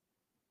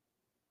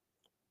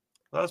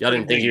 Y'all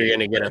didn't think you were going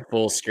to get a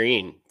full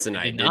screen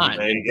tonight, did you? I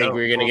didn't think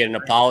we were going to get an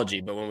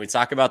apology. But when we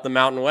talk about the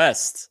Mountain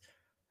West,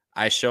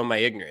 I show my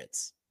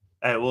ignorance.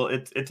 Hey, well,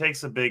 it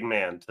takes a big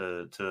man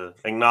to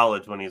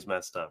acknowledge when he's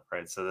messed up,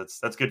 right? So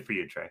that's good for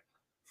you, Trey.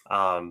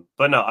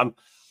 But no,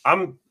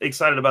 I'm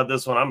excited about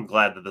this one. I'm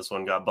glad that this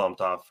one got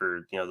bumped off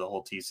for the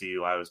whole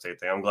TCU Iowa State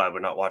thing. I'm glad we're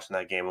not watching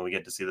that game when we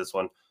get to see this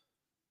one.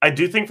 I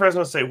do think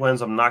Fresno State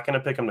wins. I'm not going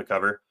to pick them to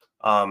cover.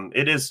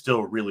 It is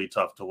still really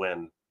tough to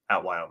win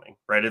at Wyoming,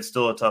 right? It's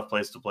still a tough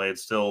place to play.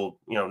 It's still,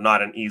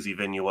 not an easy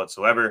venue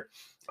whatsoever.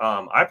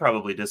 I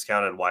probably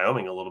discounted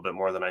Wyoming a little bit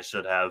more than I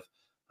should have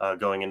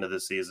going into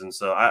this season.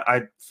 So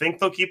I think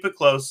they'll keep it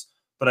close,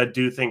 but I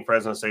do think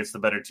Fresno State's the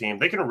better team.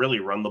 They can really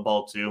run the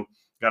ball too.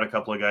 Got a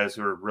couple of guys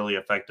who are really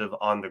effective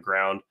on the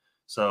ground.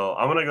 So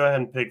I'm going to go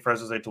ahead and pick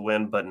Fresno State to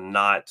win, but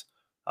not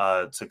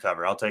to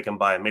cover. I'll take them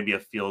by maybe a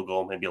field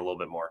goal, maybe a little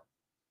bit more.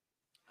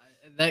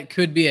 That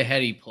could be a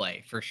heady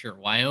play for sure.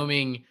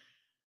 Wyoming,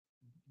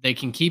 they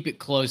can keep it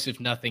close if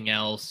nothing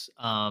else.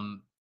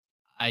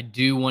 I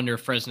do wonder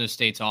if Fresno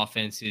State's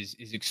offense is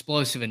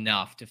explosive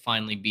enough to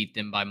finally beat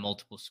them by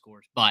multiple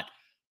scores. But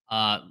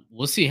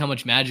we'll see how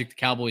much magic the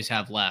Cowboys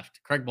have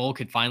left. Craig Bohl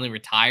could finally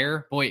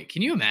retire. Boy,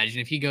 can you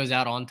imagine if he goes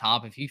out on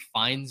top, if he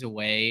finds a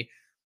way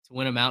to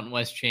win a Mountain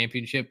West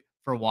championship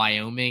for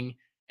Wyoming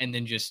and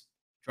then just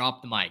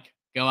drop the mic,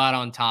 go out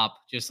on top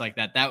just like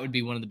that. That would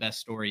be one of the best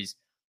stories,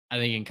 I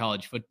think, in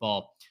college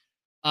football.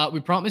 We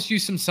promised you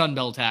some Sun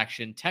Belt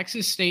action.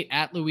 Texas State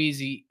at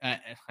Louisiana.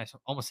 I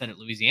almost said it,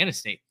 Louisiana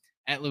State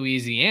at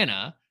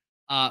Louisiana.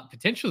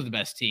 Potentially the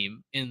best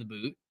team in the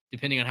boot,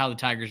 depending on how the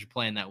Tigers are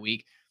playing that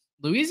week.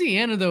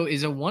 Louisiana, though,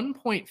 is a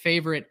 1-point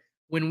favorite.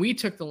 When we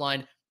took the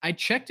line, I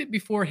checked it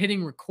before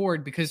hitting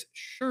record because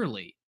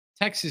surely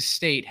Texas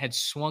State had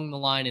swung the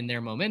line in their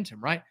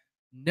momentum, right?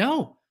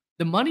 No,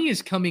 the money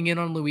is coming in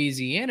on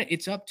Louisiana.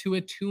 It's up to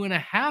a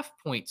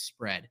 2.5-point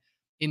spread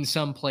in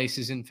some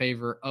places in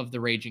favor of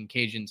the Raging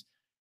Cajuns.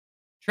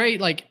 Trey,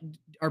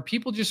 are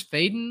people just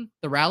fading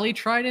the Rally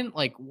Trident?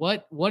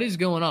 What is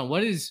going on?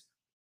 What is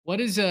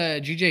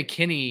GJ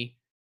Kinney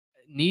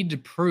need to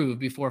prove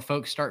before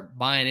folks start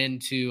buying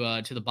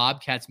into to the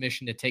Bobcats'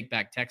 mission to take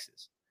back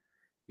Texas?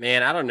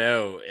 Man, I don't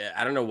know.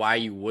 I don't know why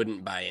you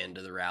wouldn't buy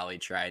into the Rally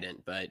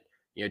Trident, but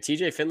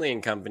TJ Finley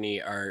and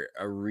company are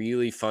a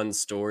really fun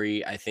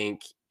story. I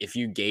think if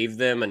you gave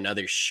them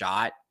another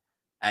shot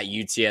at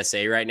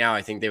UTSA right now,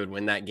 I think they would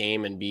win that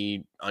game and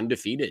be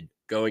undefeated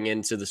going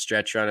into the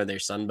stretch run of their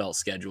Sun Belt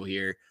schedule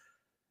here.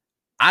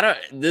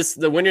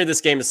 The winner of this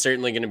game is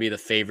certainly going to be the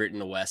favorite in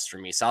the West for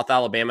me. South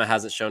Alabama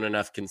hasn't shown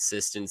enough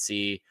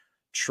consistency.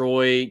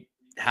 Troy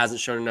hasn't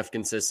shown enough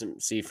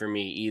consistency for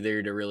me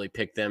either to really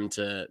pick them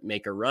to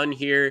make a run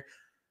here.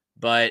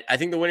 But I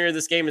think the winner of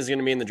this game is going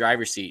to be in the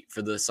driver's seat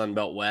for the Sun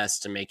Belt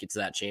West to make it to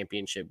that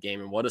championship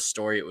game. And what a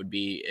story it would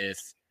be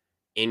if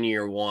in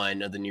year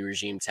one of the new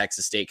regime,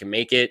 Texas State can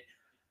make it.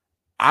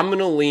 I'm going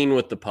to lean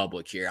with the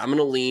public here. I'm going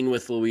to lean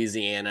with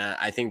Louisiana.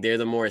 I think they're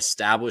the more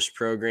established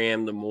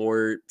program, the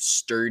more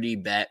sturdy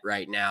bet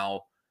right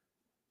now.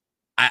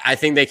 I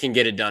think they can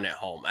get it done at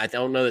home. I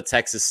don't know that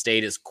Texas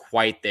State is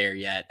quite there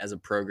yet as a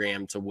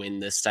program to win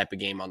this type of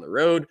game on the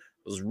road. I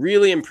was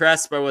really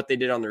impressed by what they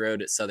did on the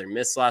road at Southern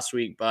Miss last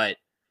week, but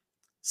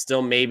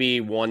still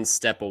maybe one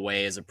step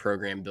away as a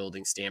program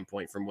building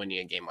standpoint from winning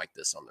a game like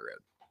this on the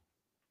road.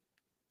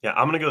 Yeah,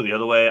 I'm going to go the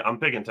other way. I'm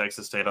picking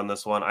Texas State on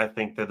this one. I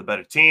think they're the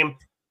better team.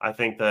 I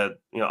think that,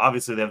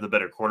 obviously they have the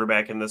better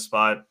quarterback in this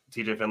spot.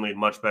 TJ Finley,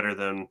 much better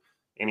than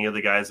any of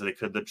the guys that they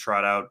could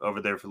trot out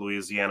over there for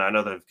Louisiana. I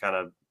know they've kind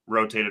of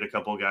rotated a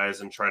couple guys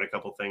and tried a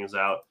couple things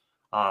out.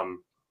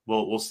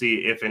 We'll see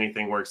if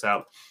anything works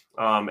out.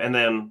 And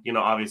then,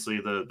 obviously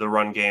the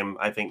run game,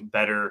 I think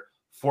better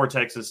for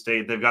Texas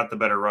State. They've got the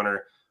better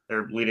runner.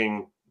 Their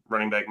leading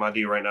running back,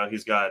 Madi, right now,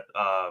 he's got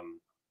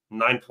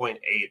 9.8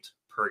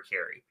 per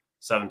carry,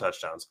 7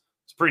 touchdowns.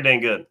 It's pretty dang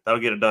good. That'll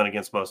get it done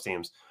against most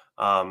teams.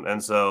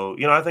 And so,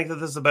 I think that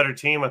this is a better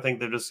team. I think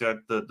they've just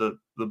got the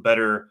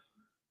better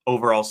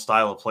overall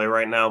style of play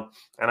right now.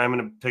 And I'm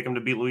going to pick them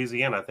to beat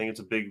Louisiana. I think it's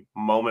a big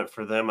moment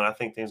for them. And I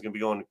think things are going to be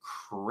going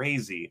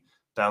crazy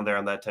down there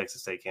on that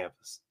Texas State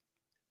campus.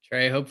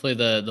 Trey, hopefully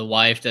the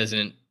wife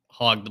doesn't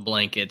hog the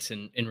blankets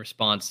in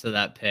response to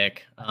that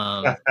pick.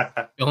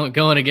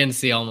 Going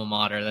against the alma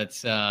mater.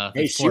 That's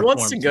Hey, she poor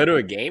wants form to to go to me.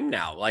 a game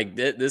now. Like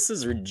this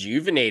has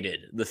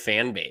rejuvenated the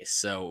fan base,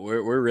 so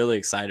we're really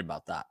excited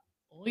about that.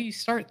 Well, you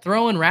start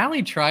throwing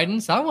rally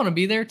tridents. I want to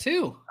be there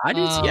too. I do.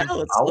 Yeah, I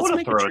let's want to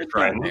make a throw a trip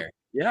down trident. there.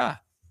 Yeah.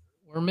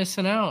 We're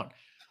missing out.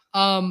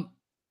 All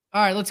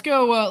right, let's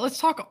go. Let's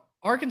talk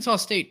Arkansas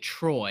State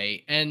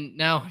Troy. And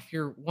now, if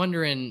you're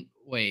wondering,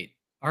 wait,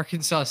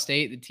 Arkansas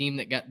State, the team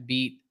that got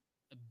beat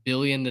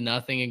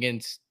 1-0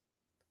 against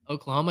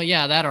Oklahoma,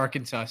 yeah, that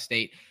Arkansas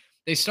State.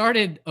 They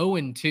started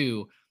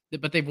 0-2,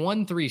 but they've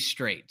won 3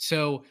 straight.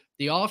 So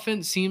the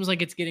offense seems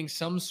like it's getting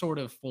some sort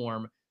of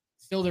form.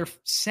 Still, they're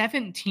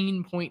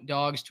 17-point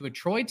dogs to a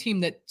Troy team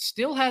that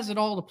still has it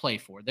all to play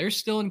for. They're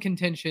still in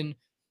contention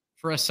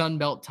for a Sun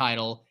Belt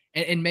title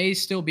and may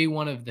still be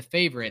one of the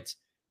favorites.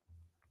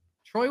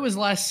 Troy was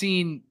last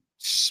seen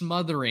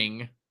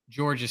smothering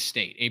Georgia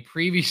State, a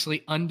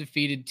previously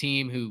undefeated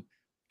team who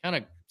kind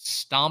of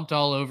stomped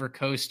all over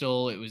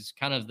Coastal. It was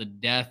kind of the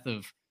death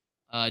of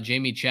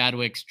Jamie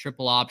Chadwick's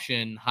triple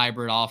option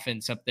hybrid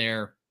offense up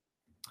there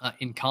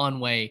in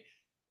Conway.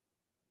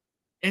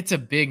 It's a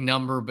big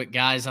number, but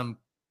guys, I'm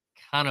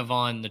kind of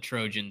on the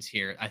Trojans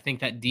here. I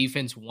think that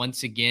defense,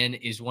 once again,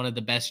 is one of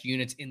the best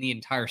units in the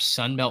entire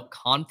Sun Belt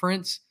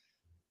Conference.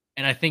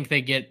 And I think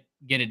they get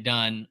it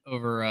done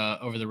over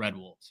the Red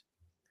Wolves.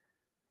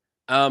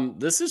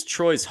 This is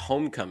Troy's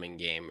homecoming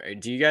game.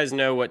 Do you guys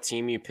know what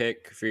team you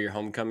pick for your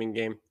homecoming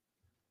game?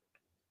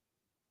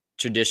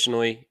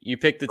 Traditionally, you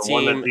pick the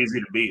team one that's easy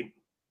to beat.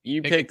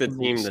 You pick the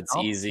team that's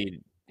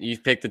easy. You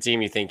pick the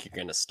team you think you're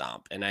going to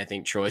stomp, and I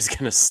think Troy's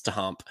going to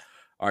stomp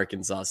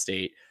Arkansas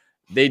State.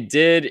 They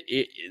did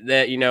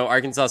that.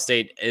 Arkansas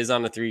State is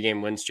on a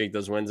 3-game win streak.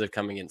 Those wins have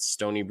come against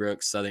Stony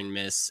Brook, Southern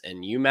Miss,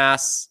 and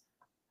UMass.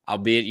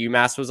 Albeit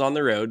UMass was on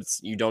the road.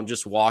 You don't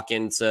just walk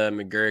into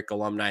McGurk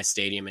Alumni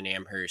Stadium in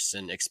Amherst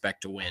and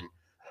expect to win.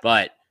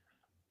 But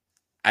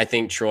I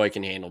think Troy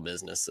can handle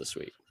business this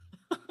week.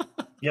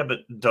 Yeah, but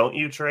don't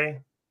you, Trey?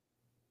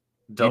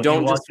 You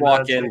don't just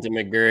walk into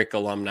McGurk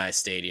Alumni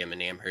Stadium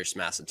in Amherst,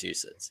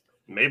 Massachusetts.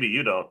 Maybe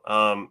you don't.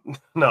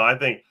 No, I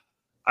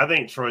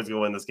think Troy's going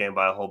to win this game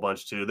by a whole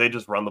bunch too. They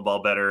just run the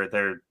ball better.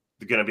 They're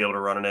going to be able to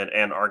run it,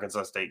 and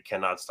Arkansas State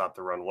cannot stop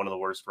the run. One of the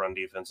worst run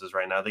defenses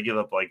right now. They give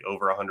up like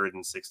over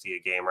 160 a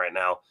game right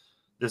now.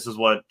 This is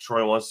what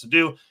Troy wants to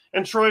do,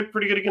 and Troy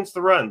pretty good against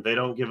the run. They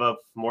don't give up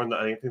more than,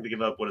 I think they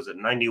give up,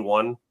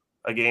 91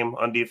 a game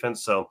on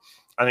defense. So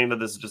I think that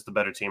this is just the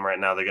better team right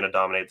now. They're going to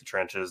dominate the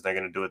trenches. They're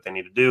going to do what they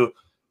need to do.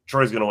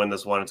 Troy's going to win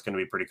this one. It's going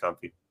to be pretty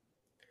comfy.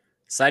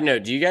 Side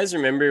note, do you guys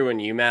remember when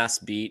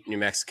UMass beat New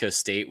Mexico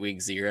State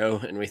week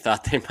 0 and we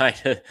thought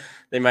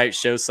they might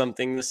show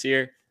something this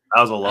year?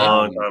 That was a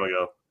long time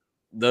ago.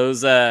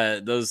 Those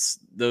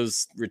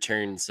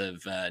returns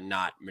have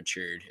not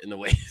matured in the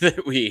way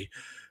that we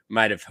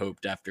might have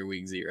hoped after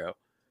week 0.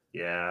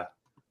 Yeah.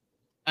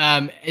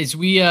 As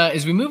we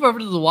move over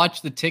to the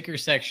watch the ticker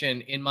section,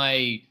 in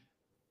my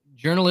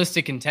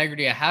journalistic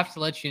integrity, I have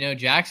to let you know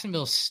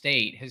Jacksonville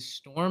State has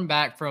stormed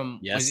back from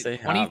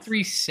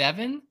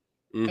 23-7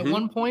 at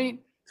one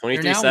point.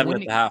 23-7 at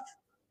the half.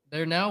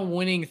 They're now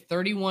winning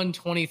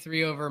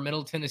 31-23 over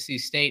Middle Tennessee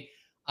State.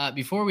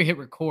 Before we hit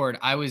record,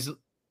 I was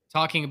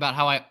talking about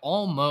how I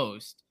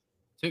almost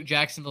took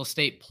Jacksonville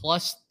State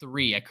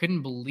 +3. I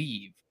couldn't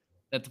believe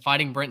that the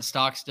Fighting Brent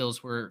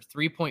Stockstills were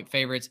 3-point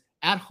favorites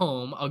at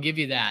home. I'll give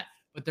you that.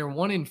 But they're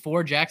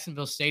 1-4.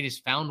 Jacksonville State has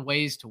found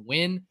ways to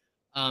win,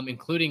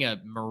 including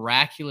a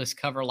miraculous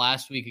cover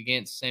last week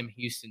against Sam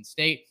Houston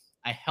State.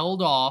 I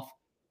held off.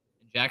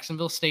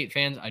 Jacksonville State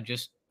fans, I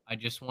just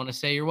want to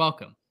say you're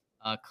welcome.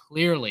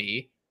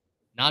 Clearly,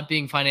 not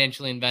being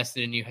financially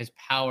invested in you has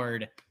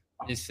powered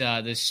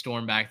this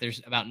storm back.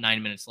 There's about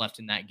 9 minutes left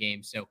in that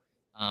game, so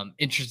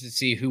interested to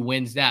see who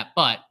wins that.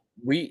 But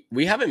we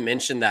haven't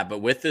mentioned that,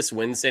 but with this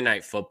Wednesday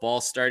night football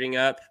starting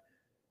up,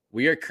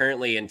 we are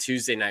currently in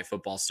Tuesday night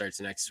football starts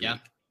next week.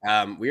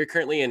 We are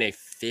currently in a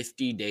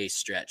 50-day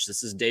stretch.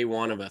 This is day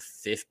 1 of a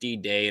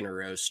 50-day in a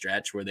row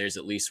stretch where there's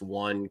at least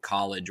one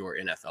college or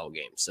NFL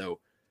game. So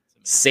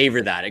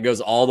savor that. It goes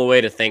all the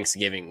way to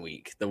Thanksgiving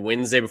week. The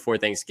Wednesday before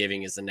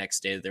Thanksgiving is the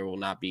next day that there will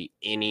not be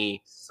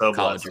any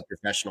college or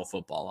professional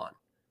football on.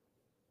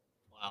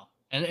 Wow.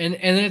 And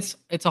it's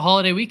a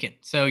holiday weekend.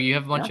 So you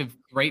have a bunch of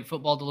great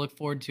football to look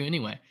forward to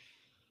anyway.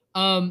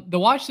 The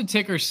Watch the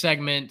Ticker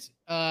segment,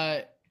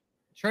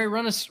 Trey,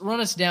 run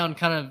us down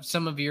kind of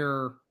some of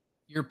your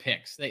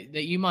picks that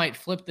you might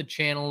flip the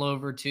channel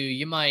over to.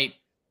 You might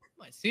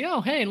see, oh,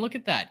 hey, look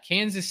at that.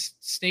 Kansas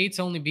State's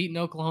only beaten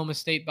Oklahoma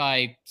State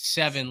by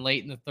 7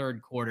 late in the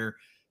third quarter.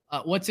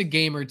 What's a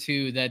game or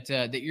two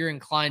that you're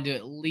inclined to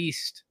at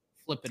least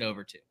flip it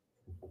over to?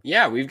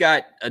 Yeah, we've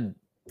got a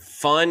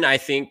fun, I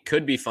think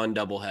could be fun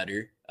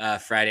doubleheader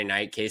Friday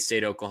night.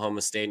 K-State,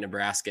 Oklahoma State,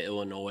 Nebraska,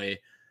 Illinois.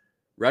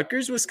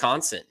 Rutgers,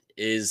 Wisconsin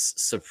is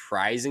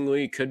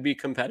surprisingly could be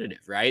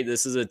competitive, right?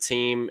 This is a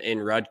team in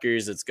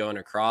Rutgers that's going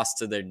across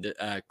to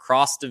their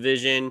cross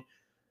division.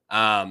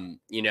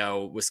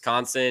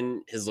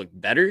 Wisconsin has looked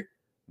better,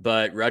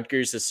 but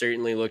Rutgers has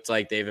certainly looked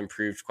like they've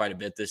improved quite a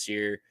bit this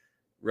year.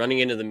 Running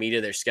into the meat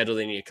of their schedule,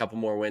 they need a couple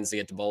more wins to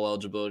get to bowl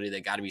eligibility.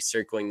 They got to be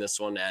circling this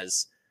one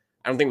as,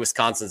 I don't think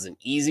Wisconsin's an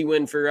easy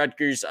win for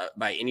Rutgers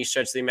by any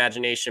stretch of the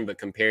imagination, but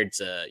compared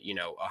to,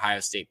 Ohio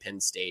State, Penn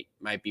State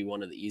might be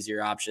one of the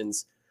easier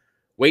options.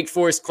 Wake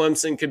Forest,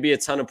 Clemson could be a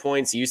ton of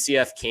points.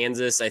 UCF,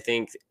 Kansas, I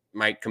think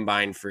might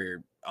combine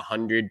for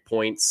 100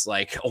 points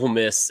like Ole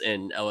Miss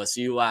and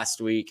LSU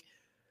last week.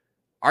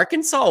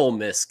 Arkansas, Ole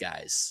Miss,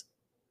 guys.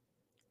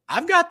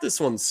 I've got this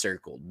one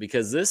circled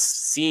because this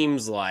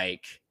seems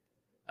like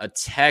a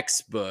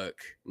textbook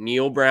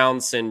Neil Brown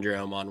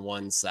syndrome on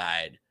one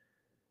side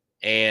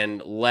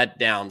and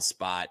letdown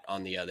spot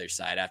on the other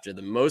side after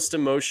the most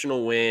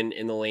emotional win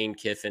in the Lane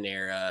Kiffin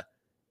era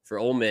for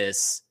Ole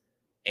Miss,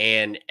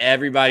 and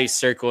everybody's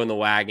circling the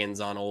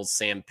wagons on old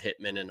Sam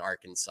Pittman in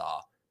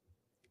Arkansas.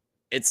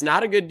 It's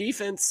not a good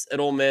defense at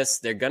Ole Miss.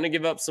 They're going to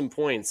give up some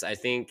points. I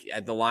think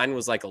the line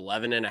was like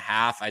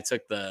 11.5. I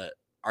took the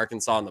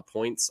Arkansas on the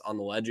points on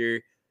the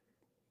ledger.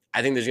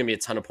 I think there's going to be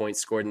a ton of points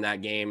scored in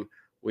that game.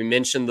 We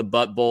mentioned the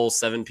Butt Bowl,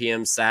 7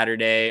 p.m.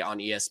 Saturday on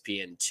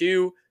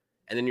ESPN2.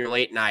 And then your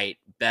late night,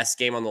 best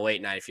game on the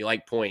late night, if you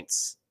like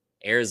points,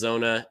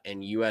 Arizona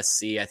and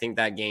USC. I think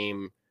that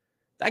game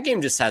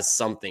just has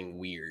something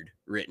weird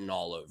written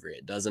all over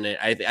it, doesn't it?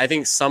 I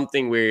think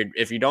something weird.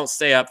 If you don't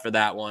stay up for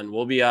that one,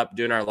 we'll be up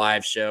doing our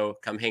live show.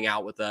 Come hang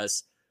out with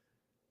us.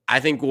 I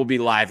think we'll be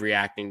live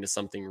reacting to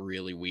something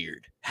really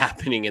weird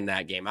happening in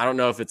that game. I don't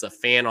know if it's a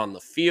fan on the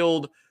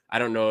field. I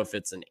don't know if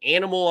it's an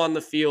animal on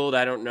the field.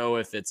 I don't know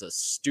if it's a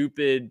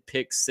stupid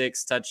pick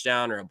six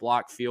touchdown or a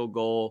blocked field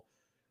goal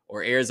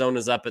or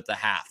Arizona's up at the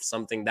half,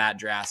 something that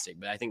drastic.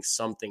 But I think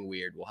something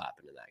weird will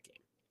happen in that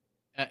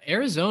game.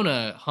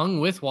 Arizona hung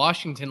with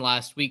Washington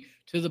last week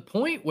to the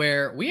point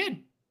where we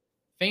had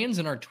fans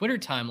in our Twitter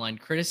timeline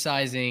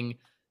criticizing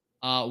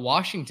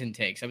Washington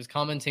takes. I was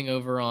commenting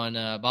over on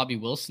Bobby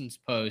Wilson's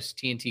post,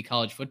 TNT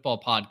College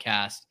Football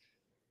Podcast,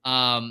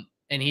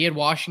 and he had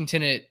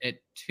Washington at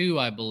 2,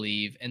 I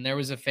believe. And there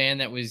was a fan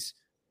that was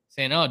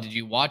saying, "Oh, did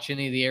you watch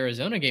any of the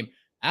Arizona game?"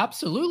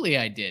 Absolutely,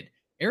 I did.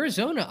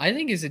 Arizona, I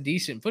think, is a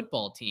decent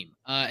football team,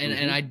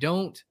 and I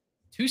don't.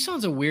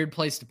 Tucson's a weird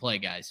place to play,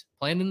 guys.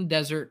 Playing in the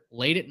desert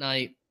late at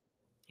night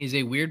is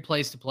a weird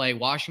place to play.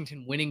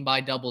 Washington winning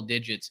by double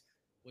digits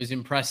was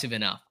impressive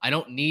enough. I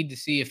don't need to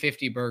see a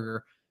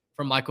 50-burger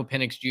from Michael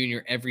Penix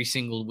Jr. every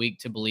single week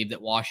to believe that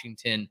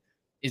Washington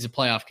is a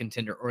playoff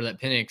contender or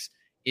that Penix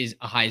is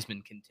a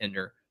Heisman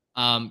contender.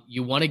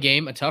 You won a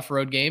game, a tough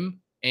road game,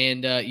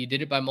 and you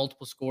did it by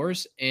multiple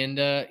scores, and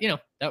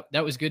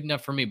that was good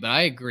enough for me. But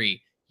I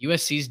agree,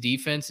 USC's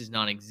defense is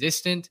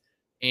non-existent.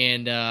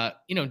 And,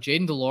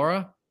 Jaden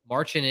DeLaura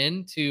marching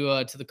in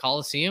to the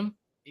Coliseum,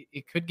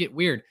 it could get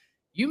weird.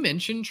 You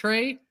mentioned,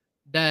 Trey,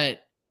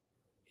 that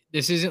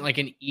this isn't like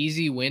an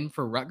easy win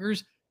for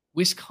Rutgers.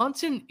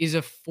 Wisconsin is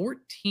a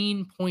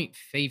 14-point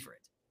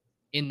favorite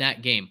in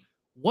that game.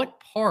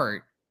 What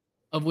part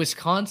of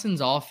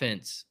Wisconsin's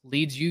offense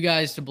leads you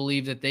guys to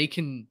believe that they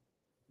can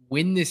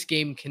win this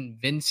game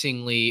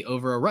convincingly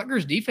over a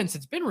Rutgers defense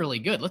that's been really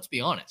good? Let's be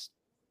honest.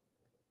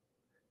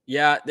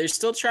 Yeah, they're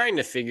still trying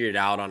to figure it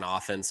out on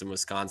offense in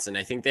Wisconsin.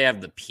 I think they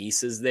have the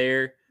pieces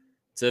there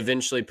to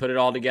eventually put it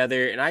all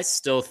together. And I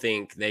still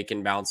think they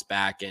can bounce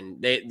back.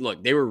 And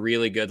they were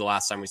really good the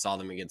last time we saw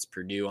them against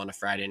Purdue on a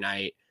Friday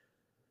night.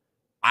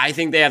 I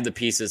think they have the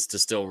pieces to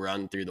still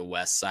run through the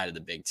west side of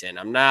the Big Ten.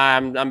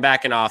 I'm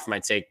backing off my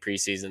take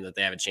preseason that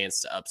they have a chance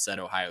to upset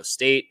Ohio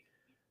State.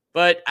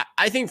 But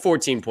I think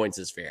 14 points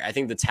is fair. I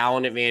think the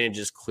talent advantage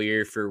is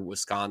clear for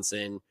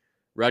Wisconsin.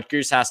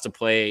 Rutgers has to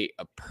play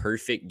a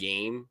perfect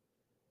game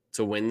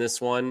to win this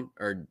one,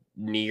 or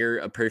near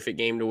a perfect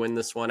game to win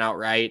this one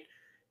outright.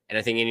 And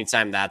I think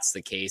anytime that's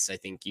the case, I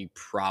think you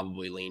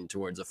probably lean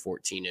towards a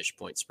 14-ish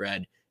point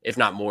spread, if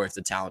not more, if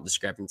the talent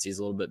discrepancy is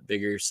a little bit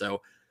bigger.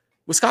 So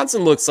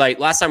Wisconsin looks like,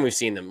 last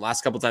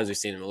couple times we've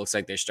seen them, it looks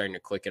like they're starting to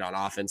click it on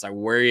offense. I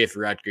worry if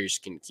Rutgers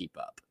can keep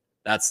up.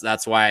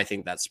 That's why I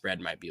think that spread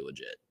might be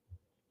legit.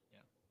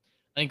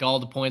 I think all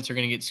the points are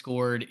going to get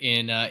scored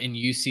in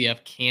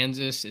UCF,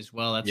 Kansas as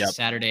well. That's a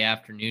Saturday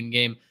afternoon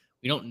game.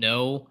 We don't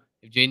know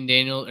if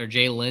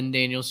Jalen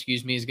Daniels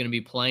is going to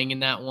be playing in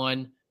that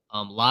one.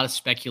 A lot of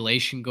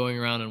speculation going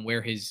around on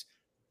where his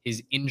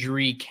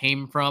injury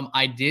came from.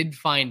 I did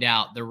find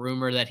out the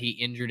rumor that he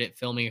injured it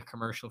filming a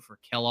commercial for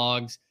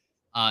Kellogg's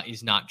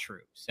is not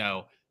true.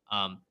 So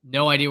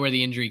no idea where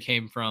the injury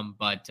came from.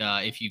 But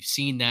if you've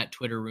seen that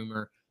Twitter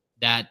rumor,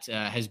 that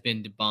has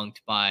been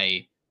debunked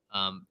by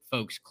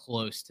folks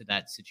close to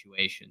that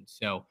situation.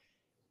 So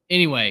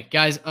anyway,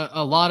 guys,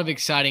 a lot of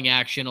exciting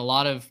action, a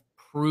lot of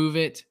prove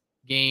it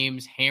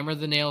games, hammer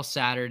the nail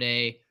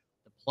Saturday.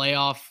 The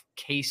playoff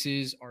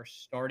cases are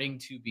starting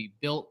to be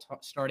built,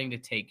 starting to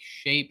take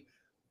shape.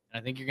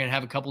 And I think you're going to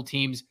have a couple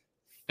teams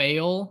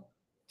fail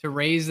to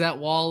raise that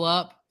wall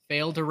up,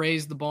 fail to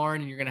raise the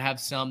barn, and you're going to have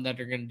some that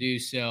are going to do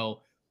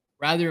so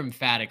rather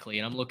emphatically.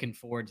 And I'm looking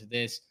forward to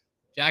this.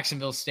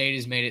 Jacksonville State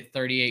has made it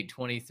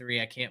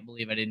 38-23. I can't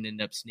believe I didn't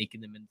end up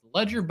sneaking them into the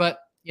ledger, but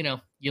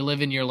you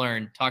live and you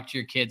learn. Talk to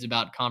your kids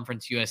about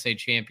Conference USA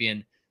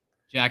champion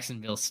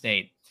Jacksonville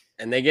State.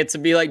 And they get to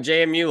be like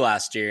JMU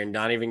last year and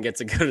not even get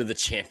to go to the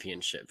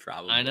championship,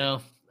 probably. I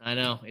know.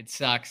 It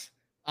sucks.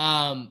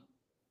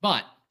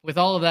 But with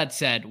all of that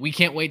said, we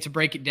can't wait to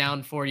break it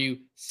down for you.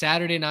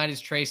 Saturday night,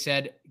 as Trey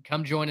said,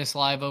 come join us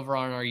live over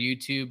on our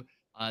YouTube.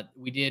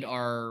 We did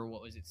our,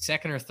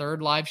 second or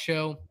third live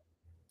show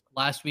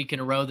last week in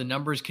a row. The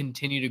numbers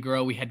continue to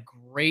grow. We had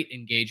great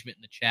engagement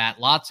in the chat,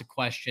 lots of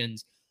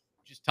questions,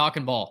 just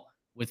talking ball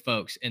with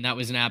folks. And that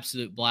was an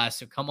absolute blast.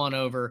 So come on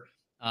over.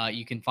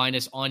 You can find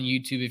us on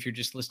YouTube. If you're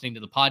just listening to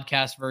the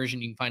podcast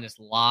version, you can find us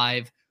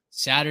live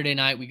Saturday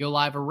night. We go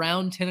live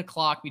around 10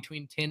 o'clock,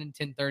 between 10 and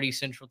 10:30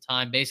 Central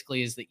Time,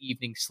 basically as the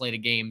evening slate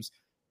of games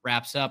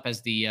wraps up,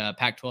 as the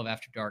Pac-12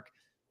 After Dark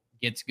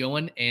gets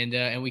going.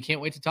 And we can't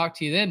wait to talk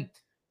to you then.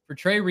 For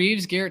Trey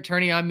Reeves, Garrett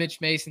Turney, I'm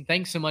Mitch Mason.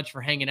 Thanks so much for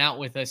hanging out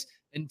with us.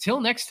 Until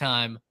next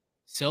time,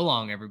 so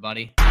long,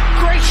 everybody.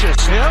 Gracious,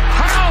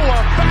 how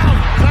about